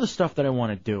here's some of the stuff that I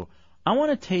want to do. I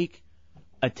want to take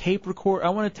a tape record. I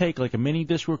want to take like a mini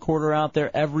disc recorder out there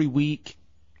every week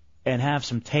and have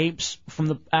some tapes from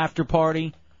the after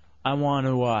party. I want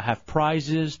to have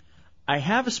prizes. I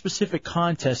have a specific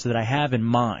contest that I have in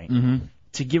mind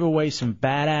to give away some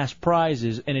badass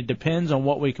prizes, and it depends on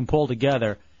what we can pull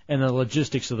together and the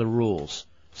logistics of the rules.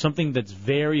 Something that's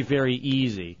very, very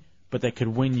easy, but that could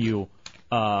win you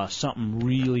something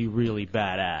really, really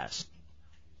badass.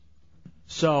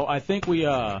 So I think we're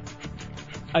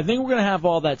going to have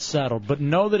all that settled, but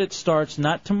know that it starts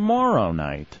not tomorrow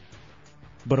night,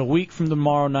 but a week from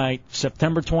tomorrow night,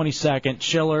 September 22nd,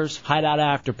 Chillers Hideout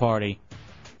After Party,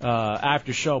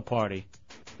 after show party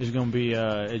is going to be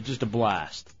just a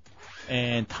blast.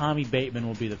 And Tommy Bateman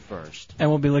will be the first.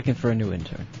 And we'll be looking for a new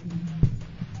intern.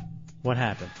 What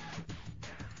happened?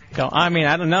 I mean,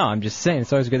 I don't know. I'm just saying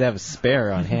it's always good to have a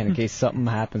spare on hand in case something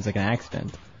happens, like an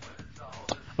accident.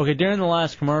 Okay, during the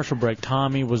last commercial break,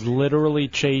 Tommy was literally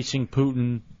chasing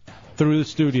Putin through the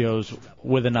studios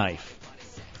with a knife.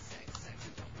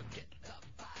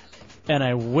 And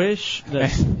I wish that...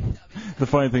 The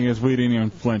funny thing is, we didn't even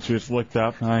flinch. We just looked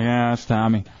up. Oh, yeah, it's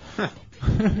Tommy.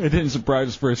 It didn't surprise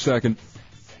us for a second.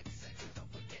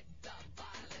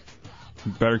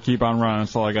 Better keep on running.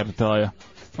 That's all I got to tell you.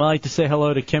 I'd like to say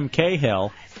hello to Kim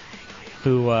Cahill,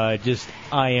 who just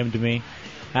IM'd me,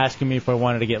 asking me if I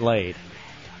wanted to get laid.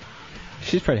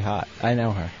 She's pretty hot. I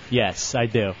know her. Yes, I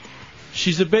do.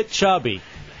 She's a bit chubby.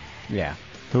 Yeah.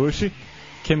 Who is she?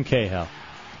 Kim Cahill.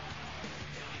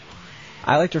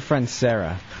 I liked her friend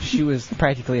Sarah. She was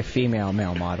practically a female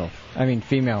model.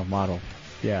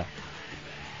 Yeah.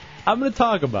 I'm going to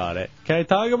talk about it. Can I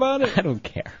talk about it? I don't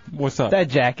care. What's up? That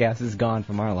jackass is gone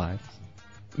from our lives.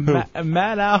 Matt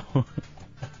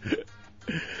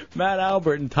Matt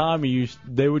Albert and Tommy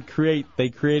they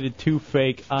created 2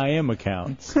 fake I Am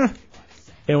accounts.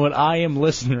 And when I Am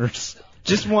listeners.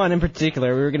 Just one in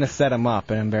particular, we were going to set him up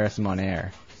and embarrass him on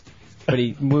air. But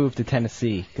he moved to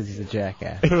Tennessee because he's a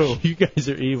jackass. You guys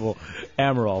are evil.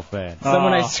 Amaral fans.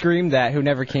 Someone I screamed at who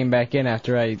never came back in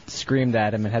after I screamed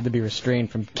at him and had to be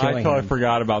restrained from killing I totally him.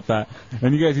 forgot about that.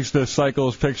 And you guys used to cycle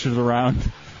those pictures around.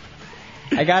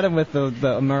 I got him with the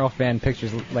Amaral fan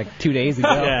pictures like 2 days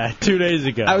ago. Yeah, 2 days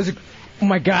ago. I was like, oh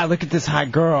my God, look at this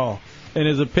hot girl. And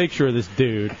there's a picture of this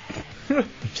dude. You're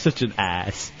such an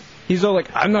ass. He's all like,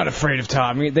 I'm not afraid of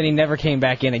Tommy. Then he never came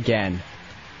back in again.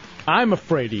 I'm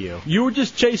afraid of you. You were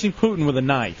just chasing Putin with a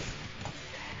knife.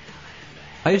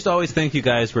 I used to always think you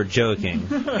guys were joking.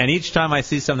 And each time I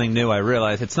see something new, I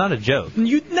realize it's not a joke.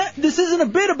 This isn't a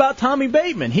bit about Tommy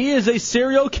Bateman. He is a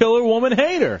serial killer woman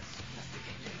hater.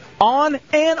 On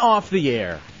and off the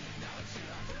air.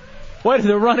 Wait,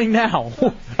 they're running now.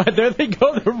 There they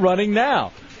go. They're running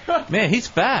now. Man, he's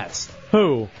fast.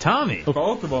 Who? Tommy.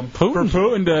 Both of them. For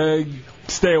Putin to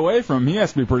stay away from him, he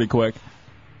has to be pretty quick.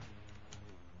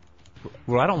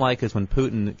 What I don't like is when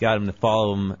Putin got him to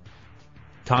follow him.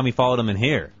 Tommy followed him in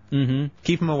here. Mm-hmm.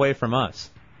 Keep him away from us.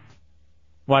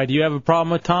 Why, do you have a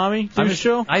problem with Tommy?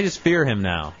 I just fear him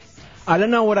now. I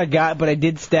don't know what I got, but I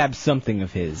did stab something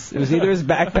of his. It was either his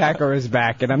backpack or his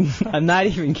back, and I'm not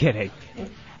even kidding.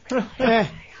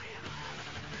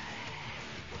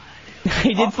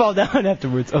 He did fall down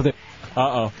afterwards.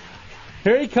 Uh-oh.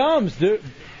 Here he comes, dude.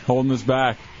 Holding his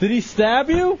back. Did he stab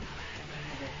you?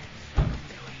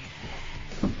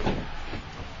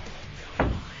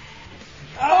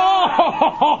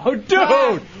 Oh,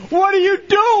 dude! What are you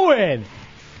doing?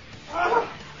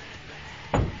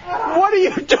 What are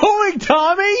you doing,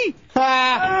 Tommy?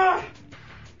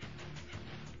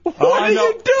 What are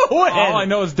you doing? All I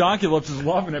know is Donkey Lips is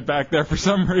loving it back there for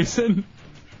some reason.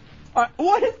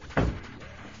 What?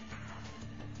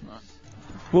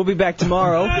 We'll be back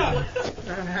tomorrow.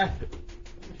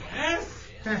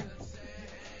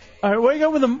 All right, wake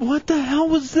up with them. What the hell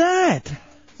was that?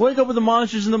 Wake up with the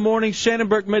Monsters in the morning, Shannon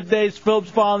Burke middays,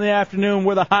 Phillips Ball in the afternoon.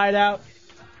 We're the Hideout.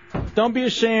 Don't be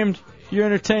ashamed. You're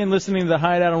entertained listening to the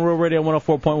Hideout on Real Radio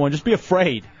 104.1. Just be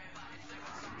afraid.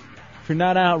 If you're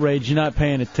not outraged, you're not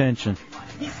paying attention.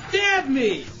 He stabbed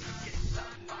me!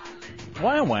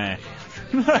 Wah.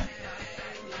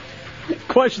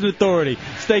 Question authority.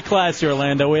 Stay classy,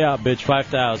 Orlando. We out, bitch.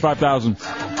 5,000. 5,000.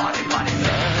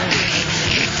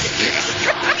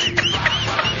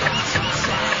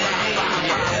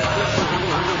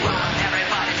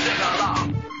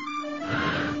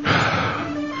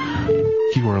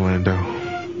 You, Orlando.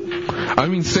 I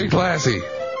mean, stay classy.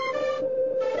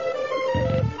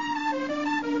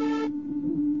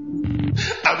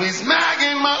 I be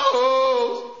smacking my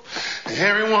hoes.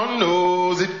 Everyone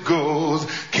knows it goes.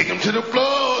 Kick him to the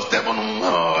floor, step on them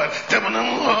hard,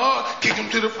 kick him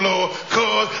to the floor,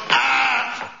 cause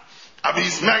I be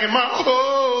smacking my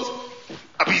hoes.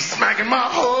 I be smacking my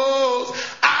hoes.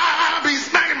 I be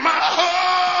smacking my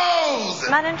hoes.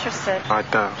 Not interested.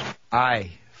 5,000. Aye,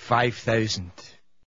 5,000.